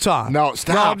 there's still time. No,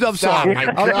 stop. No, I'm sorry.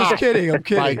 I'm just kidding. I'm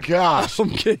kidding. My gosh.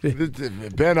 I'm kidding.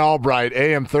 Ben Albright,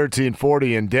 AM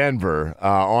 1340 in Denver,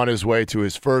 on his way to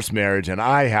his first marriage, and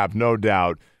I have no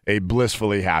doubt a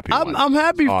blissfully happy one. I'm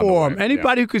happy for him.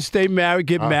 Anybody who could stay married,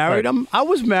 get married. I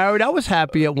was married. I was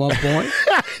happy at one point.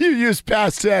 You used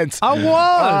past tense. I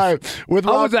was. I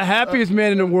was the happiest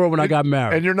man in the world when I got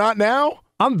married. And you're not now?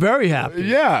 I'm very happy.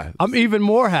 Yeah. I'm even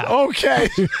more happy. Okay.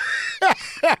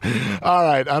 All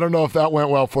right. I don't know if that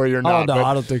went well for you or not. Oh, no,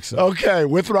 I don't think so. Okay.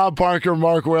 With Rob Parker,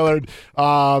 Mark Willard.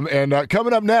 And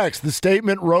coming up next, the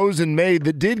statement Rosen made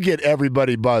that did get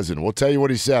everybody buzzing. We'll tell you what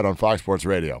he said on Fox Sports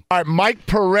Radio. All right. Mike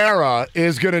Pereira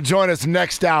is going to join us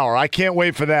next hour. I can't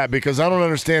wait for that because I don't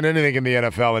understand anything in the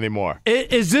NFL anymore.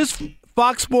 Is this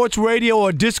Fox Sports Radio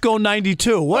or Disco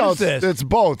 92? What is this? It's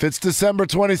both. It's December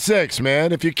 26th,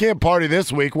 man. If you can't party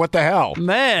this week, what the hell?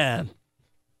 Man.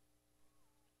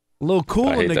 A little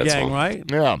Cool in the Gang, right?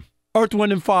 Yeah. Earth,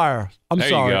 Wind, and Fire. There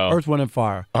you go. Earth, Wind, and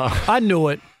Fire. I knew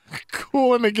it.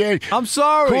 Cool in the Gang. I'm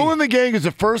sorry. Cool in the Gang is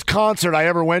the first concert I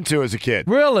ever went to as a kid.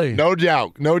 Really? No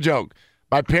joke. No joke.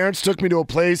 My parents took me to a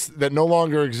place that no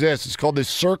longer exists. It's called the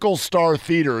Circle Star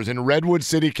Theaters in Redwood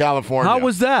City, California. How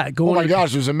was that? Oh, my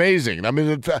gosh. It was amazing. I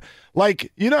mean,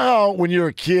 you know how when you're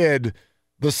a kid,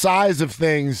 the size of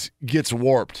things gets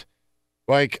warped?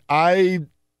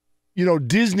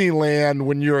 Disneyland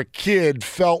when you're a kid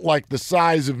felt like the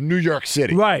size of New York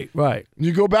City. Right.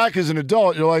 You go back as an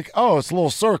adult, you're like, oh, it's a little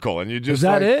circle. And you just Is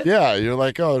that it? Yeah. You're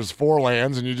like, oh, there's 4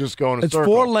 lands, and you just go in a circle. It's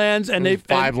 4 lands, and there's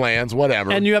 5 lands,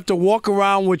 whatever. And you have to walk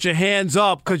around with your hands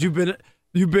up because you've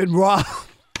been robbed.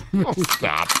 Oh,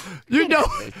 stop.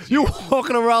 You're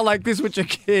walking around like this with your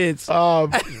kids.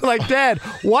 Like, Dad,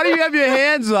 why do you have your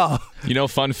hands up?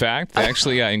 Fun fact, they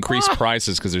actually increased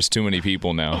prices because there's too many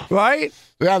people now. Right?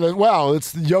 Yeah, well,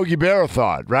 it's the Yogi Berra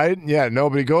thought, right? Yeah,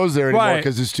 nobody goes there anymore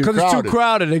because it's too crowded. Because it's too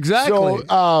crowded, exactly.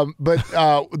 So, but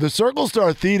the Circle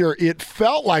Star Theater, it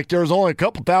felt like there was only a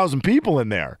couple thousand people in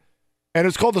there. And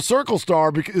it's called the Circle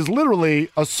Star because it's literally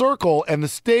a circle and the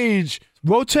stage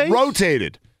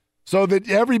rotated so that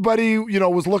everybody,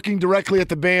 was looking directly at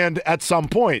the band at some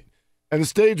point. and the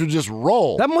stage would just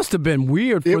roll. That must have been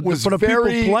weird for the people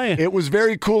playing. It was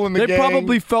very cool in the game. They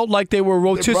probably felt like they were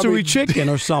rotisserie chicken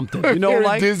or something. You know,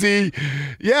 like dizzy.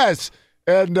 Yes.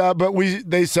 And but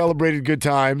they celebrated good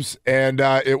times, and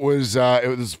it was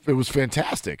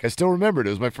fantastic. I still remember it. It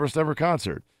was my first ever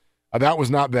concert. That was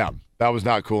not them. That was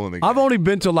not cool in the game. I've only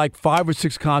been to like 5 or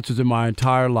 6 concerts in my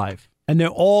entire life, and they're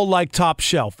all like top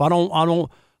shelf. I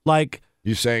don't like.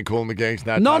 You saying Cool in the Gang's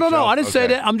not? No, top shelf? I didn't say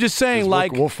that. I'm just saying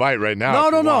like we'll fight right now.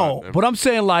 No. But I'm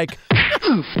saying like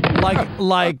the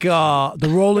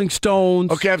Rolling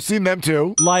Stones. Okay, I've seen them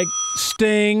too. Like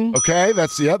Sting. Okay,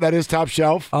 that is top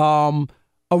shelf.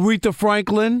 Aretha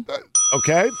Franklin.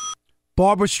 Okay.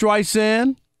 Barbara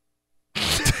Streisand.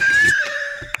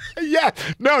 Yeah.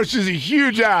 No, she's a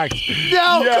huge act.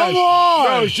 No, come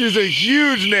on. No, she's a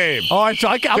huge name. All right, so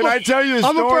I tell you the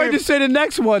story? I'm afraid to say the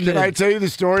next one. Can I tell you the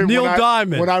story? Neil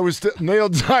Diamond. When I was Neil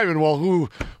Diamond. Well,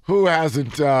 who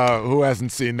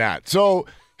hasn't seen that? So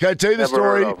can I tell you the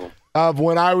story of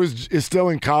when I was still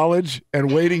in college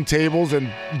and waiting tables and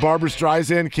Barbara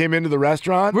Streisand came into the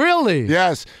restaurant? Really?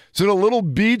 Yes. So the little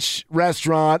beach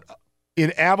restaurant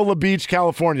in Avila Beach,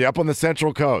 California, up on the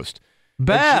Central Coast.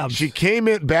 Babs. She came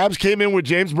in. Babs came in with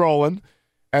James Brolin,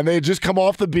 and they had just come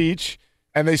off the beach,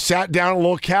 and they sat down at a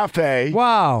little cafe.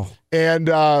 Wow. And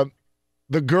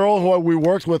the girl who we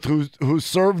worked with who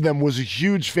served them was a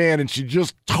huge fan, and she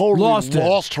just totally lost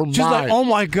her mind. She's like, oh,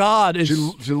 my God.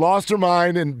 She lost her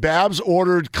mind, and Babs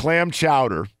ordered clam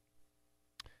chowder.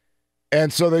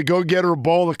 And so they go get her a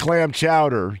bowl of clam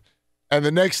chowder, and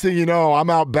the next thing you know,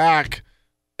 I'm out back,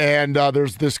 and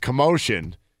there's this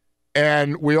commotion.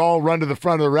 And we all run to the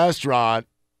front of the restaurant.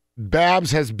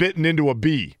 Babs has bitten into a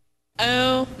bee.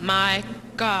 Oh my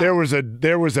God! There was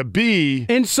a bee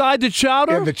inside the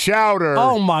chowder. In the chowder.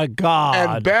 Oh my God!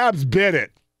 And Babs bit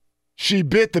it. She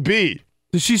bit the bee.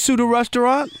 Did she sue the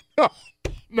restaurant?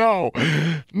 No.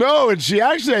 And she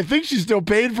actually, I think she still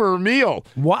paid for her meal.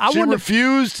 Well, she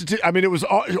refused to. I mean, it was.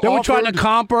 They were trying to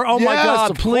comp her. Oh my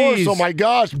God! Please. Course. Oh my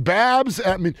gosh, Babs.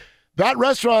 I mean. That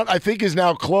restaurant, I think, is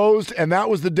now closed, and that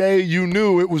was the day you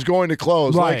knew it was going to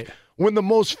close. Right. Like, when the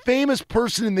most famous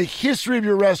person in the history of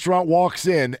your restaurant walks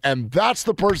in, and that's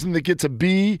the person that gets a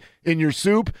bee in your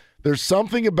soup, there's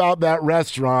something about that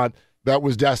restaurant that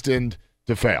was destined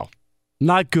to fail.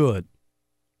 Not good.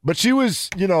 But she was,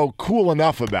 cool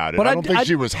enough about it. But I don't think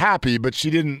she was happy, but she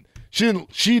didn't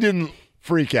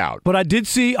freak out. But I did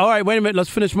see, all right, wait a minute, let's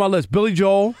finish my list. Billy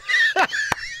Joel.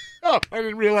 Oh, I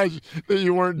didn't realize that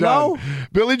you weren't done. No?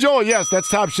 Billy Joel, yes, that's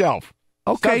top shelf.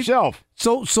 Okay. Top shelf.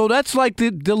 So that's like the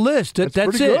list. That's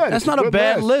it. Good. That's not a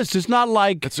bad list. It's not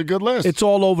like it's a good list. It's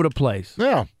all over the place.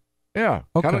 Yeah. Okay.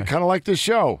 Kind of like this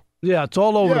show. Yeah, it's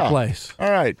all over the place.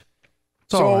 All right.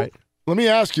 It's all right. Let me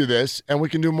ask you this, and we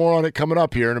can do more on it coming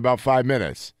up here in about 5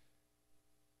 minutes.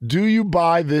 Do you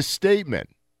buy this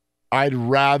statement? I'd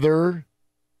rather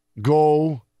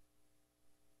go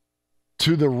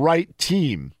to the right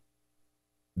team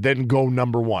than go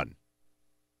number one.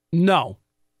 No.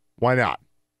 Why not?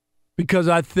 Because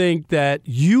I think that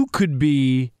you could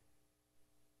be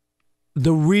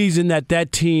the reason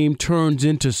that team turns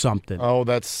into something. Oh,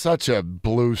 that's such a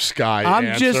blue sky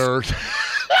answer.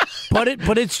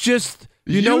 But it's just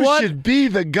you know what? You should be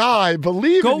the guy.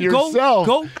 Believe in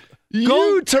yourself.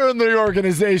 You turn the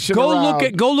organization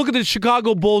around. Go look at the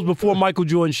Chicago Bulls before Michael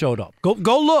Jordan showed up. Go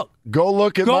look. Go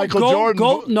look at Michael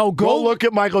Jordan. Go look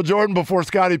at Michael Jordan before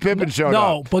Scottie Pippen showed up.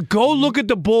 No, but go look at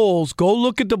the Bulls. Go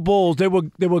look at the Bulls. They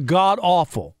were god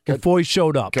awful before he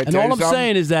showed up. And all I'm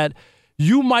saying is that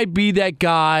you might be that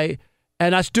guy,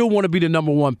 and I still want to be the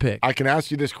number one pick. I can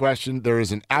ask you this question. There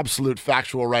is an absolute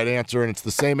factual right answer, and it's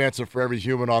the same answer for every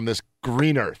human on this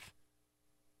green earth.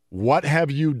 What have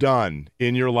you done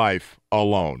in your life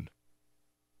alone?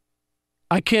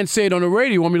 I can't say it on the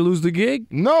radio. You want me to lose the gig?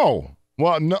 No.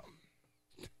 Well, no.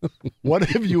 What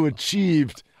have you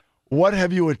achieved? What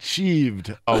have you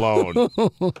achieved alone?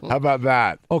 How about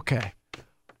that? Okay.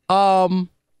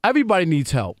 Everybody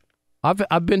needs help.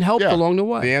 I've been helped along the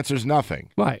way. The answer's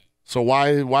nothing. Right. So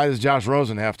why does Josh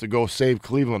Rosen have to go save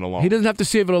Cleveland alone? He doesn't have to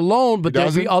save it alone, but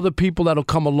there'll be other people that'll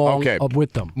come along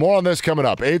with them. More on this coming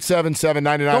up.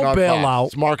 877-99 on Don't bail out.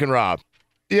 It's Mark and Rob.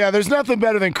 Yeah, there's nothing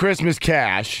better than Christmas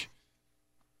cash.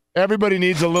 Everybody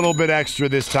needs a little bit extra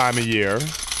this time of year.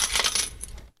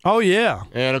 Oh, yeah.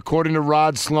 And according to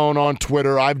Rod Sloan on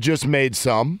Twitter, I've just made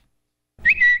some.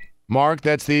 Mark,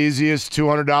 that's the easiest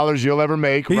 $200 you'll ever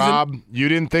make. Rob, you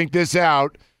didn't think this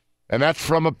out. And that's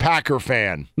from a Packer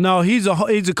fan. No, he's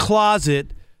a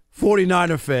closet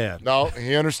 49er fan. No,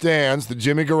 he understands that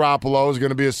Jimmy Garoppolo is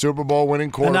going to be a Super Bowl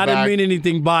winning quarterback. And I didn't mean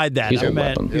anything by that.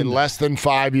 In less than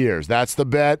 5 years. That's the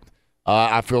bet.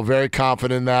 I feel very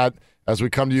confident in that as we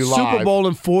come to you live. Super Bowl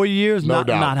in 4 years, no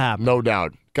doubt. Not happening. No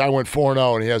doubt. Guy went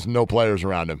 4-0, and he has no players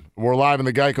around him. We're live in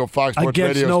the Geico Fox Sports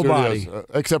Radio studios,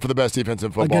 except for the best defense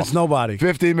in football. Against nobody.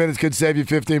 15 minutes could save you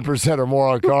 15% or more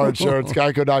on car insurance.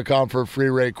 Geico.com for a free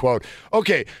rate quote.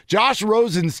 Okay, Josh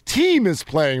Rosen's team is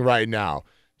playing right now.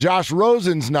 Josh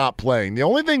Rosen's not playing. The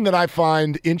only thing that I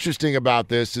find interesting about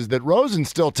this is that Rosen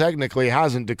still technically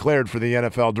hasn't declared for the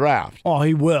NFL draft. Oh,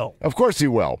 he will. Of course he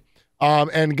will.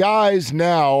 And guys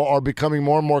now are becoming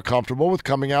more and more comfortable with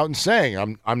coming out and saying,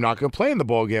 I'm not going to play in the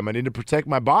bowl game. I need to protect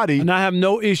my body. And I have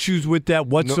no issues with that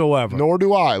whatsoever. Nor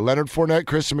do I. Leonard Fournette,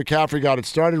 Christian McCaffrey got it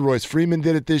started. Royce Freeman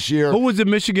did it this year. Who was the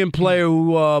Michigan player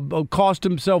who cost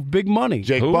himself big money?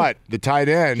 Jake Butt, the tight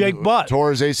end. Jake Butt.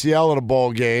 Tore his ACL in a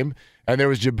bowl game. And there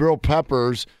was Jabril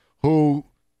Peppers, who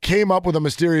came up with a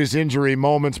mysterious injury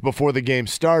moments before the game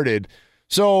started.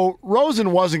 So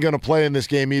Rosen wasn't going to play in this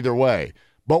game either way.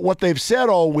 But what they've said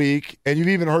all week, and you've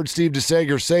even heard Steve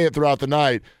DeSager say it throughout the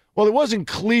night, well, it wasn't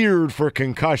cleared for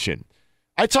concussion.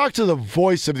 I talked to the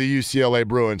voice of the UCLA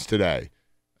Bruins today.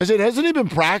 I said, hasn't he been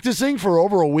practicing for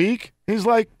over a week? He's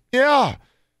like, yeah.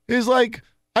 He's like,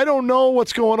 I don't know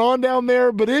what's going on down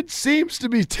there, but it seems to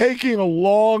be taking a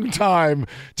long time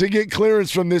to get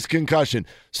clearance from this concussion.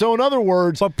 So in other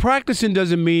words, but practicing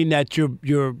doesn't mean that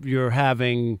you're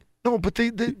having. No, but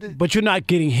but you're not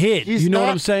getting hit. You know what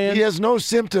I'm saying? He has no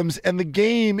symptoms, and the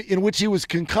game in which he was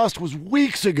concussed was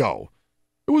weeks ago.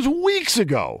 It was weeks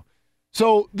ago.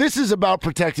 So this is about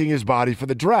protecting his body for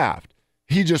the draft.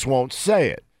 He just won't say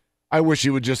it. I wish he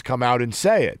would just come out and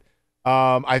say it.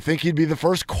 I think he'd be the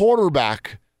first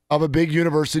quarterback of a big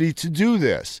university to do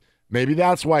this. Maybe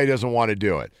that's why he doesn't want to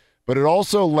do it. But it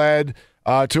also led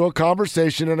to a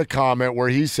conversation and a comment where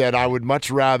he said, I would much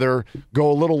rather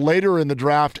go a little later in the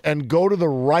draft and go to the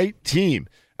right team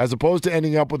as opposed to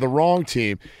ending up with the wrong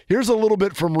team. Here's a little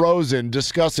bit from Rosen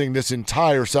discussing this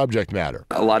entire subject matter.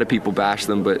 A lot of people bash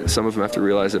them, but some of them have to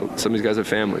realize that some of these guys have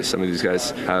families. Some of these guys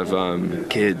have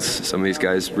kids. Some of these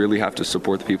guys really have to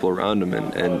support the people around them.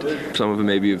 And some of them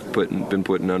maybe have been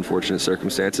put in unfortunate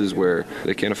circumstances where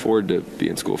they can't afford to be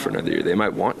in school for another year. They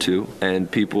might want to,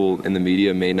 and people in the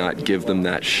media may not give them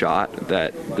that shot,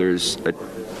 that there's a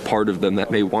part of them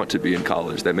that may want to be in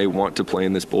college, that may want to play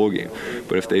in this bowl game.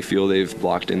 But if they feel they've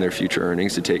blocked in their future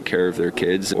earnings to take care of their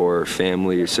kids or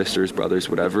family or sisters, brothers,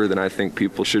 whatever, then I think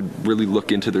people should really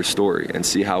look into their story and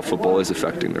see how football is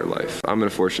affecting their life. I'm in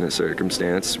a fortunate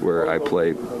circumstance where I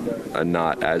play a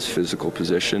not as physical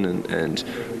position,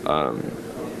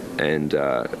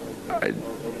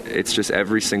 it's just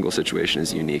every single situation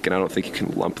is unique, and I don't think you can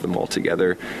lump them all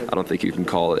together. I don't think you can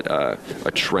call it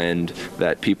a trend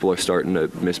that people are starting to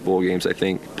miss bowl games. I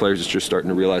think players are just starting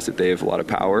to realize that they have a lot of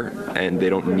power and they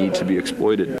don't need to be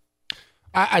exploited.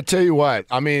 I tell you what,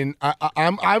 I mean,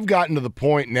 I've gotten to the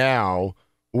point now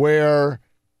where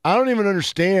I don't even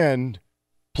understand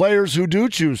players who do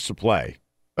choose to play.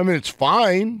 I mean, it's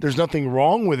fine. There's nothing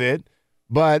wrong with it,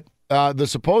 but the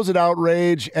supposed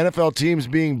outrage, NFL teams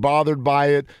being bothered by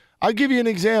it. I'll give you an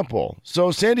example.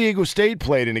 So San Diego State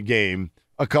played in a game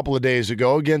a couple of days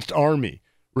ago against Army.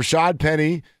 Rashad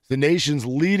Penny is the nation's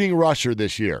leading rusher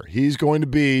this year. He's going to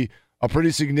be a pretty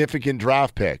significant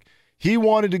draft pick. He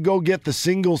wanted to go get the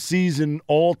single-season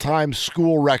all-time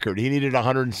school record. He needed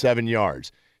 107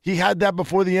 yards. He had that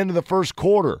before the end of the first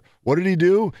quarter. What did he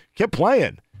do? Kept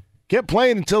playing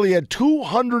until he had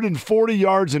 240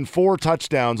 yards and 4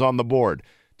 touchdowns on the board.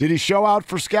 Did he show out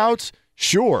for scouts?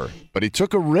 Sure, but he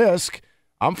took a risk.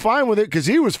 I'm fine with it because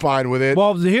he was fine with it.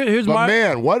 Well, here's but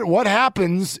man, what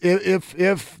happens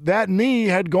if that knee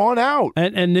had gone out?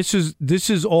 And this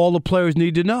is all the players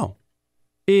need to know.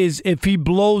 Is if he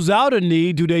blows out a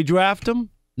knee, do they draft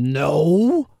him?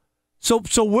 No. So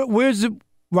where's it?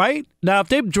 Right now, if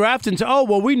they draft and say, "Oh,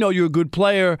 well, we know you're a good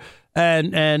player,"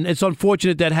 and it's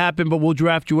unfortunate that happened, but we'll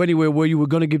draft you anyway where you were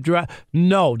going to get drafted.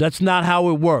 No, that's not how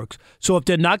it works. So if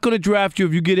they're not going to draft you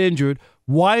if you get injured,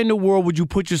 why in the world would you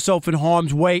put yourself in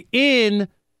harm's way in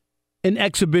an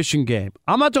exhibition game?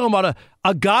 I'm not talking about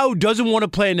a guy who doesn't want to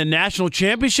play in the national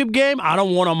championship game. I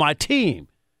don't want on my team.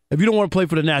 If you don't want to play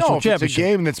for the national championship. It's a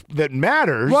game that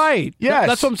matters. Right. Yes.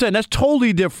 That's what I'm saying. That's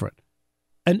totally different.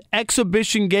 An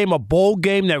exhibition game, a bowl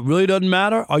game that really doesn't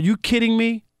matter? Are you kidding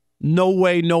me? No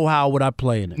way, no how would I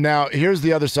play in it. Now, here's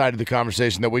the other side of the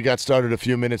conversation that we got started a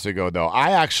few minutes ago, though.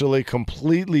 I actually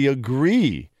completely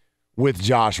agree with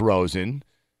Josh Rosen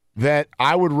that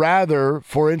I would rather,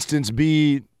 for instance,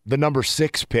 be the number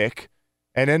 6 pick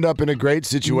and end up in a great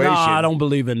situation. No, I don't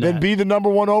believe in that. Than be the number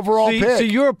 1 overall pick. So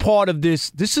you're a part of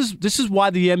this. This is why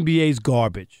the NBA is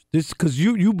garbage. Because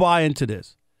you buy into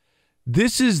this.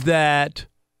 This is that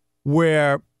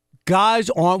where guys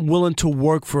aren't willing to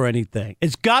work for anything.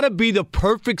 It's got to be the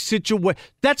perfect situation.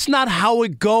 That's not how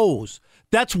it goes.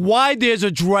 That's why there's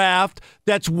a draft.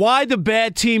 That's why the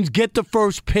bad teams get the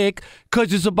first pick,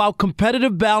 because it's about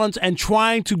competitive balance and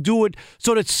trying to do it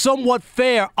so that it's somewhat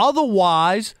fair.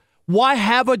 Otherwise, why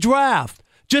have a draft?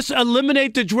 Just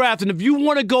eliminate the draft. And if you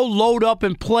want to go load up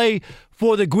and play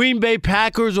for the Green Bay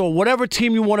Packers or whatever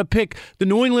team you want to pick, the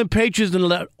New England Patriots, and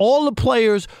let all the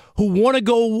players who want to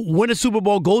go win a Super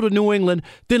Bowl go to New England,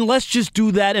 then let's just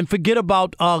do that and forget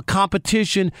about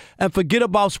competition and forget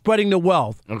about spreading the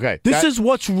wealth. Okay. This is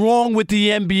what's wrong with the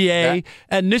NBA,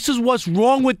 and this is what's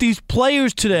wrong with these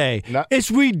players today.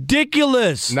 It's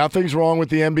ridiculous. Nothing's wrong with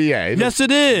the NBA. Yes,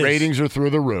 it is. Ratings are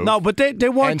through the roof. No, but they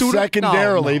weren't and through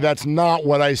secondarily, no. that's not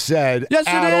what I said Yes,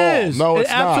 at it is. all. No, it's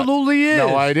it absolutely not. is.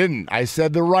 No, I didn't. I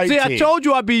said the right See, team. I told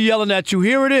you I'd be yelling at you.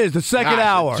 Here it is, the second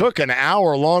hour. It took an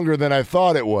hour longer than I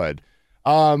thought it would.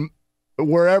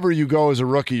 Wherever you go as a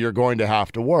rookie, you're going to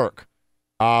have to work.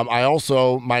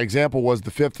 My example was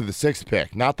the 5th or the 6th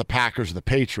pick, not the Packers or the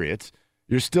Patriots.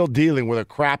 You're still dealing with a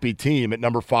crappy team at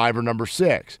number 5 or number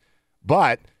 6.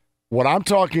 But what I'm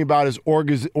talking about is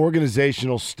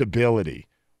organizational stability.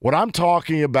 What I'm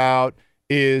talking about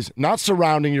is not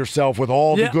surrounding yourself with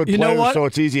all the good players so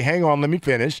it's easy. Hang on, let me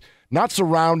finish. Not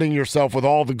surrounding yourself with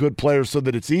all the good players so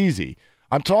that it's easy.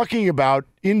 I'm talking about,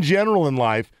 in general in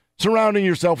life, surrounding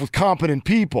yourself with competent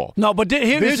people. No, but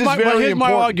here's my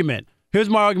argument. Here's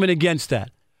my argument against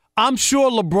that. I'm sure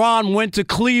LeBron went to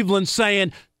Cleveland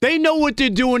saying they know what they're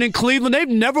doing in Cleveland. They've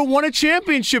never won a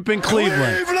championship in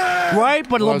Cleveland. Right?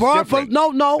 But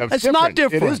LeBron, it's not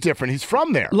different. It is different. He's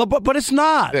from there. But it's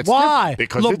not. Why?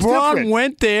 Because LeBron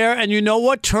went there and you know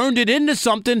what? Turned it into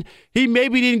something. He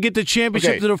maybe didn't get the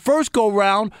championship to the first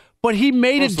go-round, but he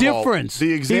made a difference.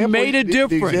 He made a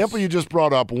difference. The example you just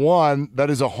brought up, one, that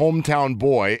is a hometown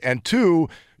boy, and two,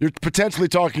 you're potentially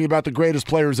talking about the greatest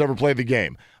player who's ever played the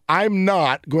game. I'm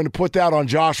not going to put that on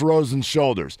Josh Rosen's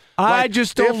shoulders. I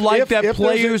just don't like that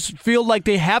players feel like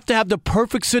they have to have the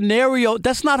perfect scenario.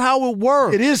 That's not how it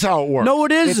works. It is how it works. No,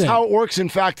 it isn't. It's how it works, in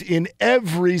fact, in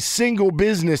every single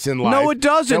business in life. No, it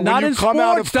doesn't. Not in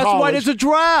sports. That's why there's a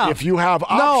draft. If you have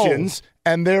options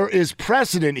and there is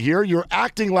precedent here, you're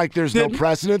acting like there's no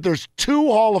precedent. There's 2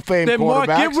 Hall of Fame quarterbacks. Mark,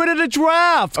 get rid of the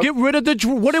draft. Get rid of the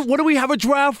what do we have a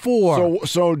draft for?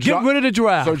 So get rid of the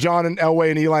draft. So John and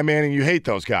Elway and Eli Manning, you hate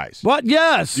those guys. What?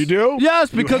 Yes. You do? Yes,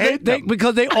 because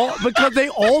they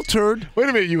altered. Wait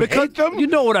a minute, hate them? You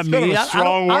know what I mean? That's a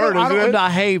strong word, isn't it? I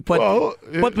hate,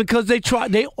 but because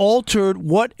they altered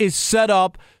what is set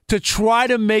up to try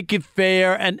to make it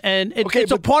fair, and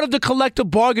it's a part of the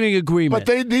collective bargaining agreement.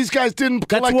 But these guys didn't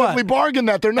collectively bargain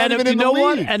that. They're not even in the league.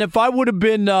 What? And if I would have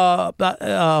been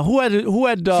who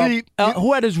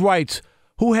had his rights?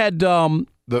 Who had the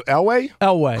Elway?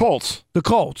 Elway. Colts. The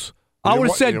Colts. I would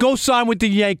have said, go sign with the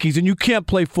Yankees, and you can't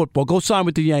play football. Go sign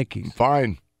with the Yankees.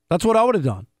 Fine. That's what I would have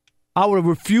done. I would have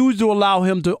refused to allow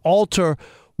him to alter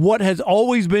what has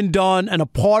always been done and a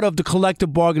part of the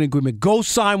collective bargaining agreement. Go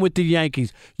sign with the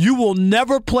Yankees. You will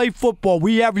never play football.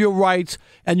 We have your rights,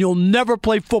 and you'll never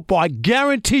play football. I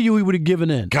guarantee you he would have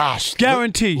given in. Gosh.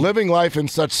 Guarantee. Living life in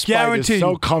such spite is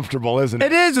so comfortable, isn't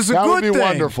it? It is. It's a good thing. That would be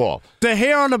wonderful. The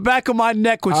hair on the back of my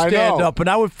neck would stand up, and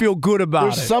I would feel good about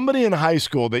it. There's somebody in high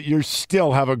school that you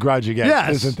still have a grudge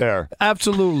against, isn't there?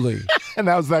 Absolutely. And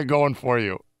how's that going for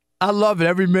you? I love it,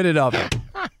 every minute of it.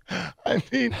 I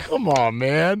mean, come on,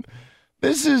 man.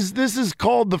 This is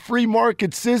called the free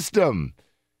market system.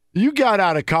 You got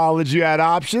out of college, you had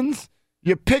options.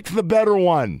 You picked the better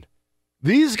one.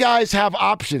 These guys have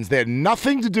options. They had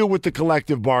nothing to do with the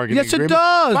collective bargaining agreement. Yes, it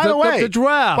does. By the way, the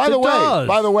draft.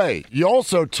 By the way, you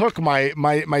also took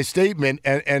my statement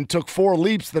and took 4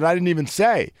 leaps that I didn't even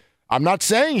say. I'm not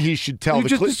saying he should tell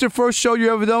This is your first show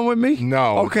you ever done with me?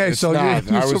 No. Okay, so I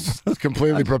was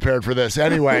completely prepared for this.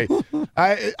 Anyway,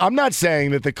 I'm not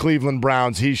saying that the Cleveland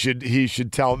Browns he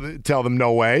should tell them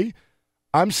no way.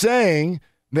 I'm saying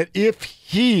that if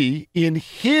he, in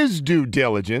his due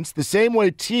diligence, the same way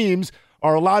teams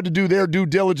are allowed to do their due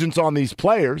diligence on these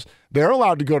players, they're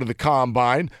allowed to go to the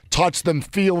combine, touch them,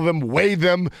 feel them, weigh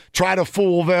them, try to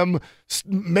fool them,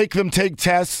 make them take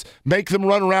tests, make them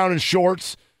run around in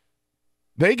shorts.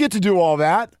 They get to do all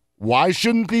that. Why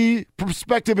shouldn't the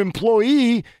prospective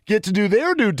employee get to do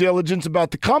their due diligence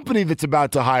about the company that's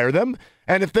about to hire them?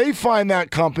 And if they find that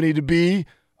company to be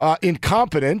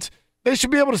incompetent, they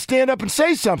should be able to stand up and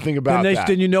say something about that.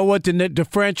 Then you know what? Then the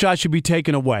franchise should be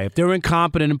taken away. If they're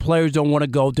incompetent and players don't want to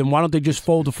go, then why don't they just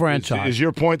fold the franchise? Is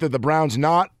your point that the Browns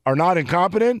are not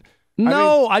incompetent?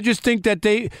 No, I just think that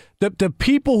the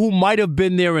people who might have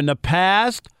been there in the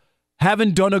past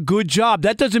haven't done a good job.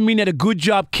 That doesn't mean that a good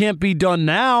job can't be done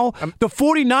now. The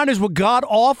 49ers were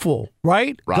god-awful,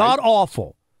 right?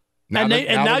 God-awful. Now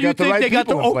Now you think they got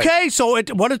the okay? So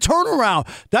what a turnaround!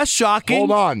 That's shocking.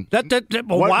 Hold on.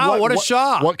 What a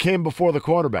shock! What came before the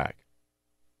quarterback?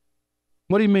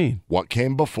 What do you mean? What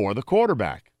came before the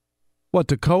quarterback? What,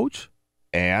 the coach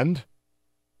and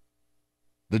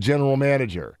the general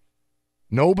manager?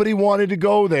 Nobody wanted to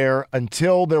go there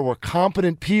until there were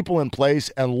competent people in place,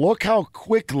 and look how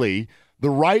quickly the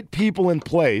right people in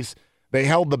place. They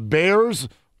held the Bears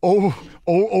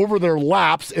over their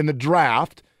laps in the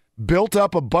draft. Built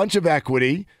up a bunch of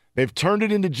equity. They've turned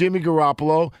it into Jimmy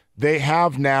Garoppolo. They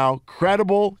have now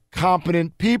credible,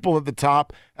 competent people at the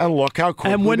top, and look how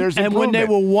quickly there's improvement. And when they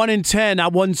were 1-10, I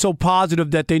wasn't so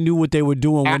positive that they knew what they were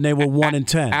doing when they were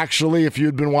 1-10. Actually, if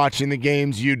you'd been watching the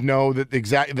games, you'd know that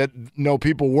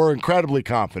people were incredibly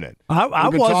confident. I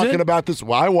wasn't talking about this.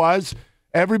 Well, I was.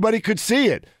 Everybody could see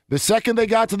it. The second they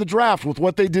got to the draft with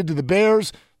what they did to the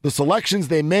Bears, the selections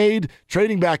they made,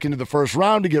 trading back into the first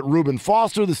round to get Reuben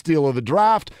Foster, the steal of the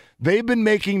draft, they've been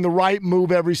making the right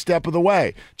move every step of the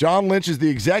way. John Lynch is the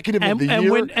executive of the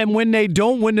year. When they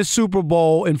don't win the Super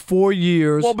Bowl in 4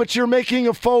 years. Well, but you're making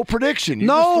a faux prediction. You're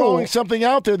just throwing something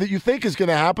out there that you think is going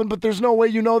to happen, but there's no way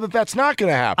you know that that's not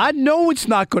going to happen. I know it's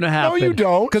not going to happen. No, you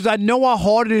don't. Because I know how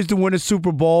hard it is to win a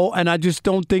Super Bowl, and I just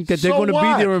don't think that they're going to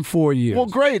be there in 4 years. Well,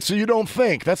 great. So you don't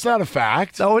think. That's not a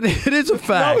fact. No, it is a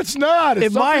fact. No, it's not.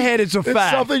 In my head, it's a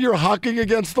fact. It's something you're hucking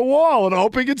against the wall and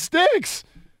hoping it sticks.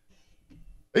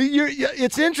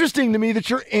 It's interesting to me that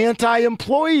you're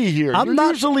anti-employee here. You're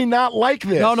usually not like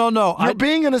this. No. You're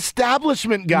being an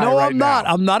establishment guy right now. No, I'm not.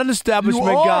 I'm not an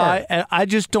establishment guy, and I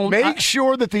just don't. Make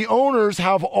sure that the owners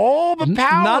have all the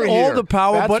power. Not here. all the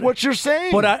power, That's but what you're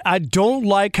saying. But I don't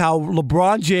like how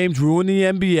LeBron James ruined the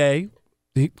NBA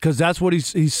because that's what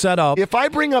he's set up. If I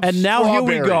bring up and now here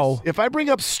we go. If I bring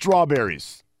up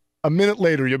strawberries. A minute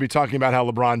later, you'll be talking about how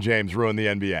LeBron James ruined the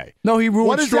NBA. No, he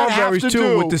ruined strawberries,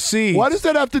 too, with the seeds. What does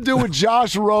that have to do with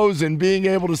Josh Rosen being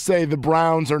able to say the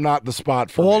Browns are not the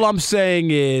spot for All I'm saying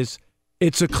is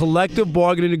it's a collective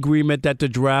bargaining agreement that the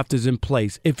draft is in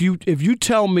place. If you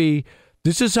tell me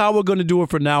this is how we're going to do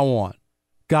it from now on,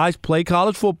 guys play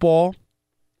college football,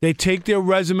 they take their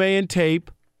resume and tape,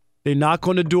 they knock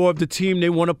on the door of the team they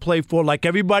want to play for like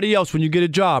everybody else when you get a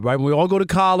job, right? When we all go to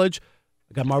college,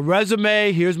 I got my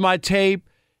resume, here's my tape.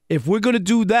 If we're going to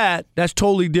do that, that's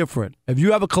totally different. If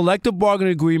you have a collective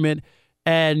bargaining agreement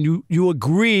and you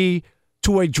agree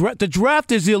to a draft, the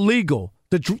draft is illegal.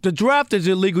 The draft is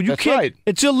illegal. You can't. Right.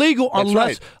 It's illegal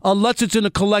unless it's in a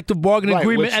collective bargaining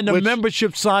agreement and the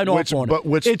membership sign off on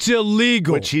it. It's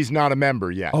illegal. Which he's not a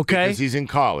member yet. Okay. Because he's in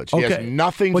college. He has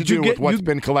nothing to do with what's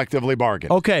been collectively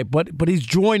bargained. Okay, but he's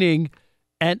joining,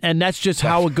 and that's just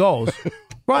how it goes.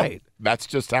 Right. That's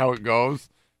just how it goes.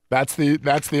 That's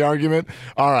the argument.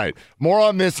 All right. More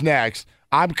on this next.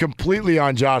 I'm completely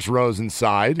on Josh Rosen's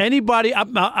side. Anybody,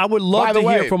 I would love to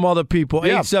hear from other people.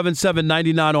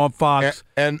 877-99 on Fox.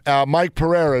 And Mike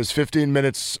Pereira is 15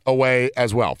 minutes away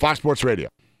as well. Fox Sports Radio.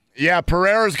 Yeah,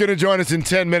 Pereira's going to join us in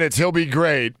 10 minutes. He'll be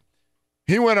great.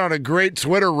 He went on a great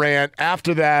Twitter rant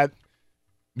after that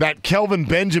Kelvin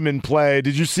Benjamin play.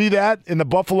 Did you see that in the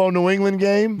Buffalo-New England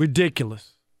game? Ridiculous.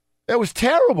 It was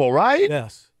terrible, right?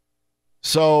 Yes.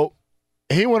 So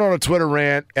he went on a Twitter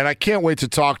rant, and I can't wait to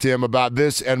talk to him about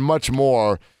this and much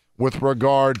more with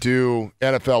regard to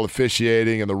NFL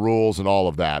officiating and the rules and all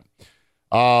of that.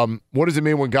 What does it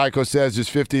mean when Geico says just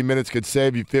 15 minutes could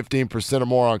save you 15% or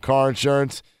more on car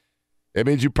insurance? It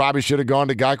means you probably should have gone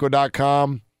to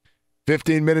Geico.com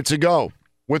 15 minutes ago.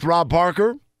 With Rob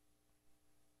Parker,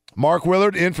 Mark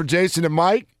Willard, in for Jason and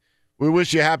Mike. We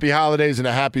wish you happy holidays and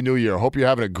a happy new year. Hope you're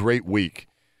having a great week.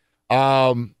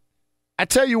 I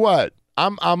tell you what,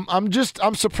 I'm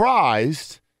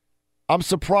surprised. I'm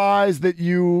surprised that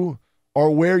you are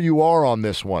where you are on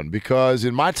this one, because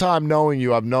in my time knowing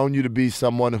you, I've known you to be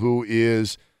someone who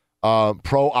is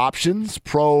pro options,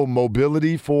 pro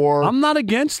mobility for. I'm not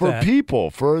against for that. People,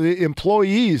 for the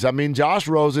employees. I mean, Josh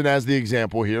Rosen, as the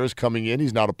example here, is coming in.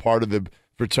 He's not a part of the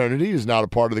fraternity, is not a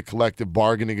part of the collective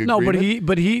bargaining agreement. No,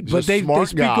 but they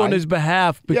speak on his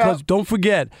behalf because don't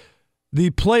forget, the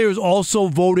players also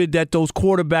voted that those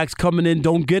quarterbacks coming in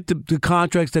don't get the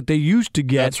contracts that they used to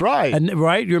get. That's right. And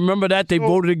right, you remember that they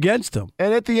voted against them.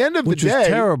 And at the end of the day, which is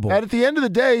terrible. At the end of the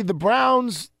day, the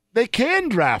Browns, they can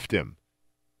draft him.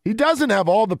 He doesn't have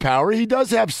all the power. He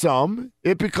does have some.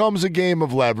 It becomes a game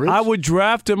of leverage. I would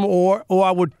draft him, or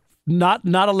I would not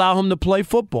allow him to play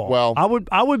football. Well,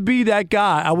 I would be that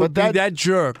guy. I would be that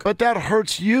jerk. But that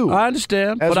hurts you. I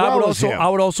understand. But I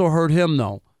would also hurt him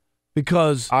though.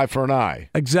 because eye for an eye.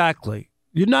 Exactly.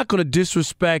 You're not going to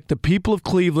disrespect the people of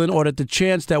Cleveland or the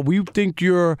chance that we think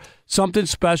you're something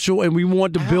special and we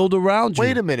want to build around you.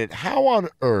 Wait a minute. How on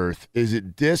earth is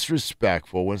it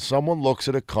disrespectful when someone looks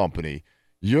at a company?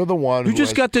 You're the one You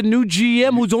just got the new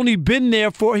GM who's only been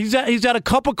there for he's had a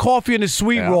cup of coffee and a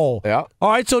sweet roll. Yeah.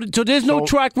 All right, so there's no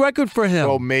track record for him.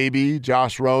 So maybe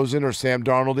Josh Rosen or Sam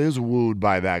Darnold is wooed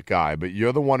by that guy, but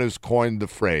you're the one who's coined the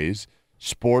phrase.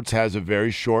 Sports has a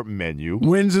very short menu.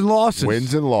 Wins and losses.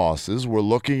 Wins and losses. We're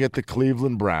looking at the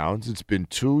Cleveland Browns. It's been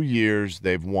 2 years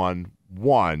they've won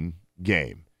one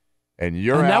game. And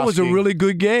that was a really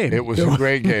good game. It was a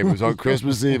great game. It was on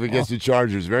Christmas Eve against the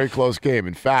Chargers. Very close game.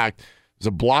 In fact, it was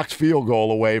a blocked field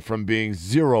goal away from being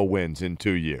 0 wins in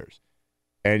 2 years.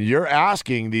 And you're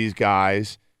asking these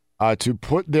guys to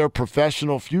put their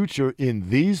professional future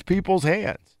in these people's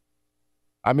hands.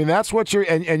 I mean, that's what you're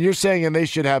and you're saying, and they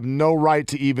should have no right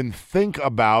to even think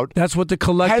about. That's what the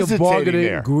collective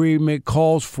bargaining agreement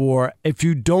calls for. If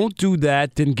you don't do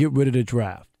that, then get rid of the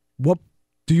draft. What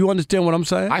do you understand what I'm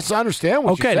saying? I understand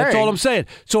what you're saying. Okay, that's all I'm saying.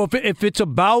 So if it's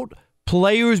about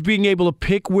players being able to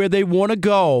pick where they want to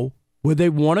go,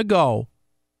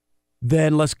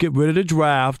 then let's get rid of the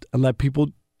draft and let people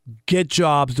get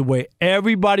jobs the way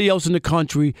everybody else in the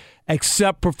country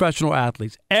except professional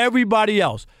athletes. Everybody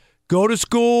else. Go to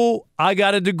school. I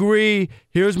got a degree.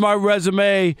 Here's my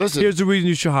resume. Listen, here's the reason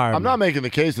you should hire me. I'm not making the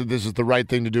case that this is the right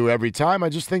thing to do every time. I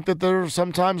just think that there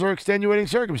sometimes are extenuating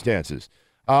circumstances.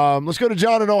 Let's go to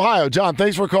John in Ohio. John,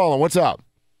 thanks for calling. What's up?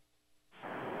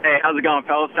 Hey, how's it going,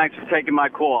 fellas? Thanks for taking my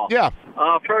call. Yeah.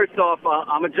 First off,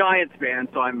 I'm a Giants fan,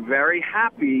 so I'm very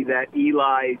happy that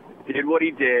Eli did what he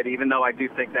did, even though I do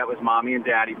think that was Mommy and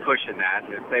Daddy pushing that.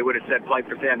 If they would have said play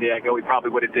for San Diego, we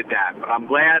probably would have did that. But I'm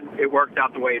glad it worked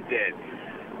out the way it did.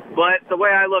 But the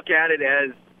way I look at it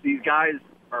is these guys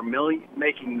are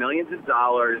making millions of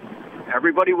dollars.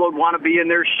 Everybody would want to be in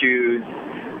their shoes,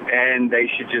 and they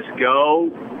should just go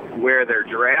where they're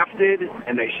drafted,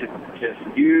 and they should just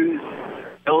use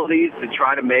abilities to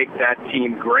try to make that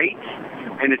team great,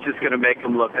 and it's just going to make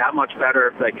them look that much better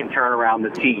if they can turn around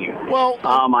the team. Well,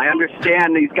 I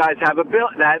understand these guys have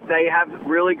that they have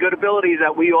really good abilities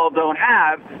that we all don't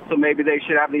have, so maybe they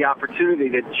should have the opportunity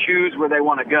to choose where they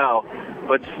want to go.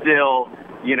 But still,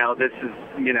 this is,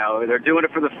 they're doing it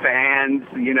for the fans.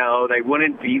 They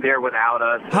wouldn't be there without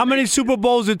us. How many Super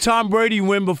Bowls did Tom Brady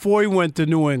win before he went to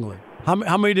New England? How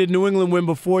many did New England win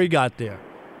before he got there?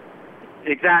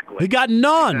 Exactly. He got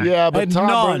none. Yeah, but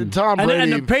Tom Brady,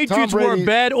 and the Patriots were a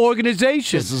bad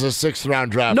organization. This is a 6th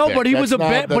round draft. No, pick. but he was a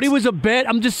bad.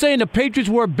 I'm just saying the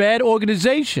Patriots were a bad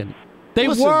organization. They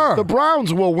were. The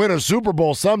Browns will win a Super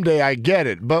Bowl someday. I get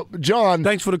it, but John,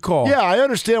 thanks for the call. Yeah, I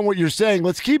understand what you're saying.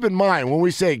 Let's keep in mind when we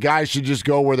say guys should just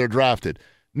go where they're drafted.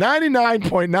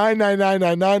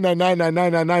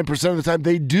 99.999999999% of the time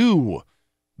they do.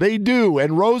 They do,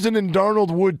 and Rosen and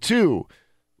Darnold would too.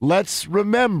 Let's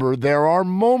remember there are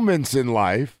moments in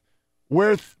life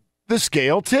where the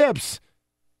scale tips.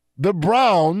 The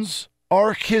Browns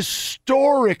are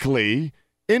historically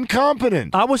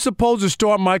incompetent. I was supposed to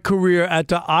start my career at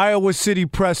the Iowa City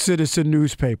Press-Citizen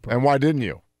newspaper. And why didn't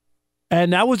you?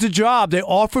 And that was the job. They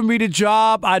offered me the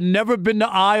job. I'd never been to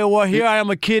Iowa. Here I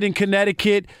am, a kid in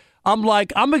Connecticut. I'm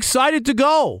like, I'm excited to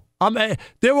go.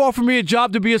 They were offering me a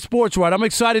job to be a sports writer. I'm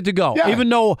excited to go. Yeah. Even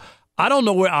though I don't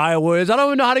know where Iowa is. I don't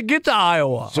even know how to get to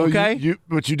Iowa. So okay?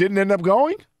 But you didn't end up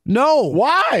going? No.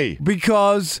 Why?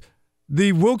 Because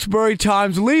the Wilkes-Barre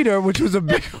Times Leader, which was a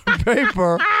bigger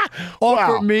paper,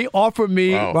 offered me,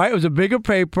 right? It was a bigger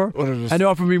paper, and they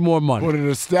offered me more money. What an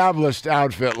established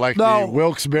outfit like the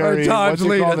Wilkes-Barre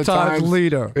Times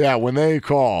Leader. Yeah, when they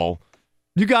call,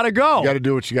 you got to go. You got to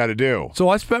do what you got to do. So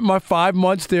I spent my 5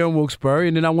 months there in Wilkes-Barre,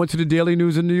 and then I went to the Daily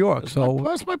News in New York.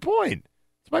 That's my point.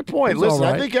 My point. Listen,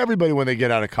 I think everybody when they get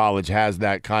out of college has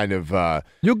that kind of.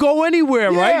 You'll go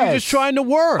anywhere, right? You're just trying to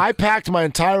work. I packed my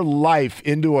entire life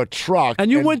into a truck,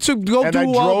 and you went to go and do. I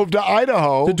drove to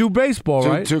Idaho to do baseball,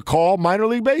 right? To call minor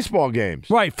league baseball games,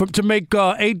 right? To make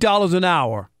 $8 an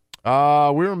hour.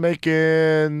 We were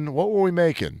making. What were we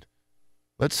making?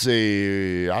 Let's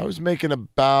see. I was making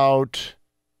about.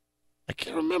 I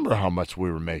can't remember how much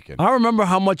we were making. I remember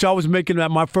how much I was making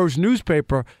at my first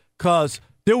newspaper because.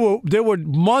 There were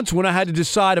months when I had to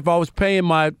decide if I was paying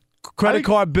my credit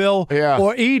card bill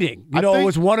or eating. It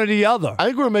was one or the other. I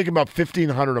think we were making about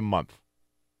 $1,500 a month.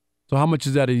 So how much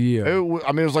is that a year? It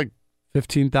was like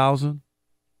 $15,000.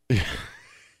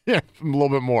 a little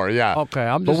bit more, yeah.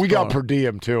 Okay, But we got per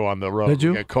diem, too, on the road. Did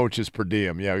you? We got coaches per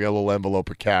diem. Yeah, we got a little envelope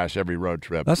of cash every road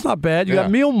trip. That's not bad. You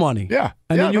got meal money. Yeah.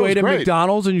 And then you that ate was at great.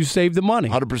 McDonald's and you saved the money.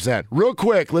 100%. Real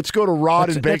quick, let's go to Rod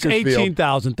in Bakersfield.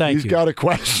 That's $18,000. Thank you. He's got a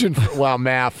question. Well,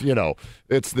 math,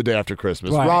 it's the day after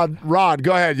Christmas. Right. Rod,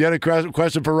 go ahead. You had a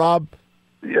question for Rob?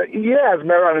 Yeah, as a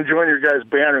matter, I'm enjoying your guys'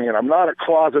 bantering, and I'm not a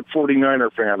closet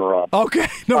 49er fan, Rob. Okay,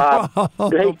 no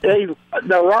problem. Hey,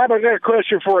 now, Rob, I got a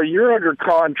question for you. You're under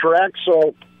contract,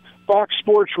 so Fox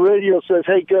Sports Radio says,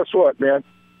 hey, guess what, man?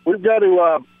 We've got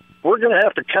to, we're going to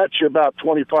have to cut you about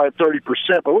 25-30%,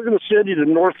 but we're going to send you to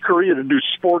North Korea to do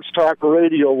sports talk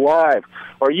radio live.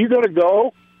 Are you going to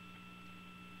go?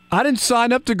 I didn't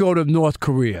sign up to go to North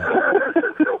Korea.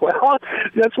 Well,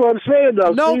 that's what I'm saying,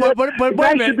 though. No, See, but the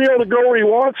guy should be able to go where he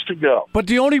wants to go. But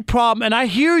the only problem, and I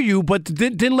hear you, but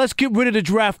then let's get rid of the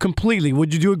draft completely.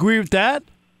 Would you agree with that?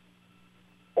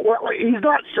 Well, he's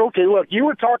not. Okay, look, you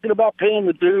were talking about paying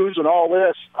the dues and all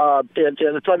this, and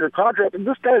it's under contract. And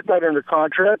this guy's not under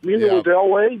contract. Neither was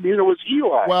Elway. Neither was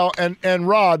Eli. Well, and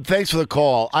Rod, thanks for the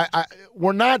call.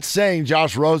 We're not saying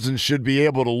Josh Rosen should be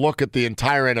able to look at the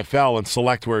entire NFL and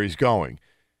select where he's going.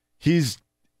 He's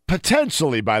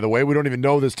potentially, by the way, we don't even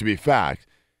know this to be fact,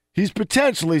 he's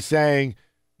potentially saying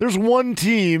there's one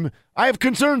team I have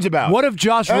concerns about. What if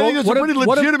Josh Rosen? I think that's a pretty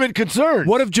legitimate concern.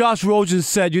 What if Josh Rosen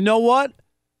said, you know what?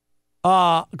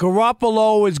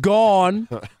 Garoppolo is gone.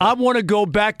 I want to go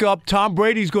back up. Tom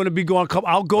Brady's going to be gone.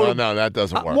 I'll go. No, that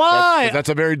doesn't work. Why? That's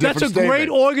a very different That's a statement. great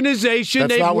organization.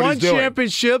 That's They've not what won he's doing.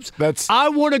 championships. I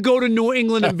want to go to New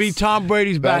England and be Tom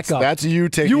Brady's backup. That's you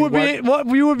taking. You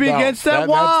would be against that.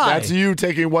 Why? That's you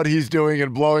taking what he's doing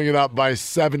and blowing it up by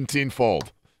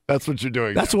 17-fold. That's what you're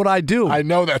doing. That's what I do. I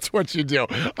know that's what you do.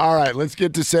 All right, let's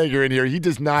get to Sager in here. He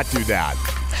does not do that.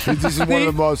 This is one of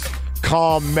the most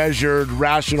calm, measured,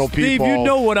 rational people. Steve, you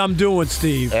know what I'm doing,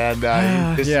 Steve. And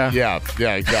yeah, exactly.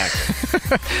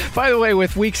 By the way,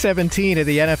 with Week 17 of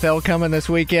the NFL coming this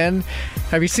weekend,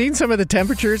 have you seen some of the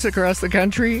temperatures across the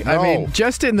country? No. I mean,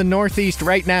 just in the Northeast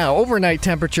right now, overnight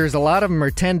temperatures, a lot of them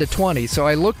are 10 to 20. So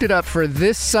I looked it up for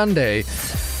this Sunday.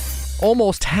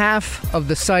 Almost half of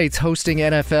the sites hosting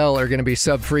NFL are going to be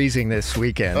sub-freezing this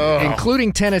weekend,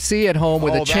 including Tennessee at home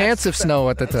with a chance of snow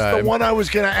at the time. That's the one I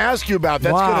was going to ask you about.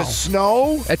 That's going to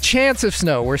snow? A chance of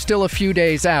snow. We're still a few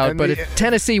days out, but a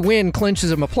Tennessee win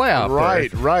clinches them a playoff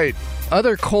berth. Right.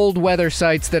 Other cold weather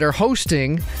sites that are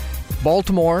hosting: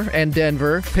 Baltimore and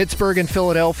Denver, Pittsburgh and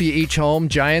Philadelphia each home,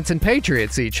 Giants and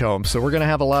Patriots each home. So we're going to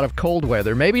have a lot of cold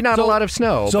weather. Maybe not a lot of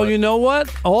snow. So but you know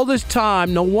what? All this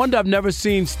time, no wonder I've never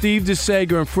seen Steve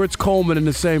DeSager and Fritz Coleman in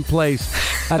the same place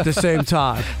at the same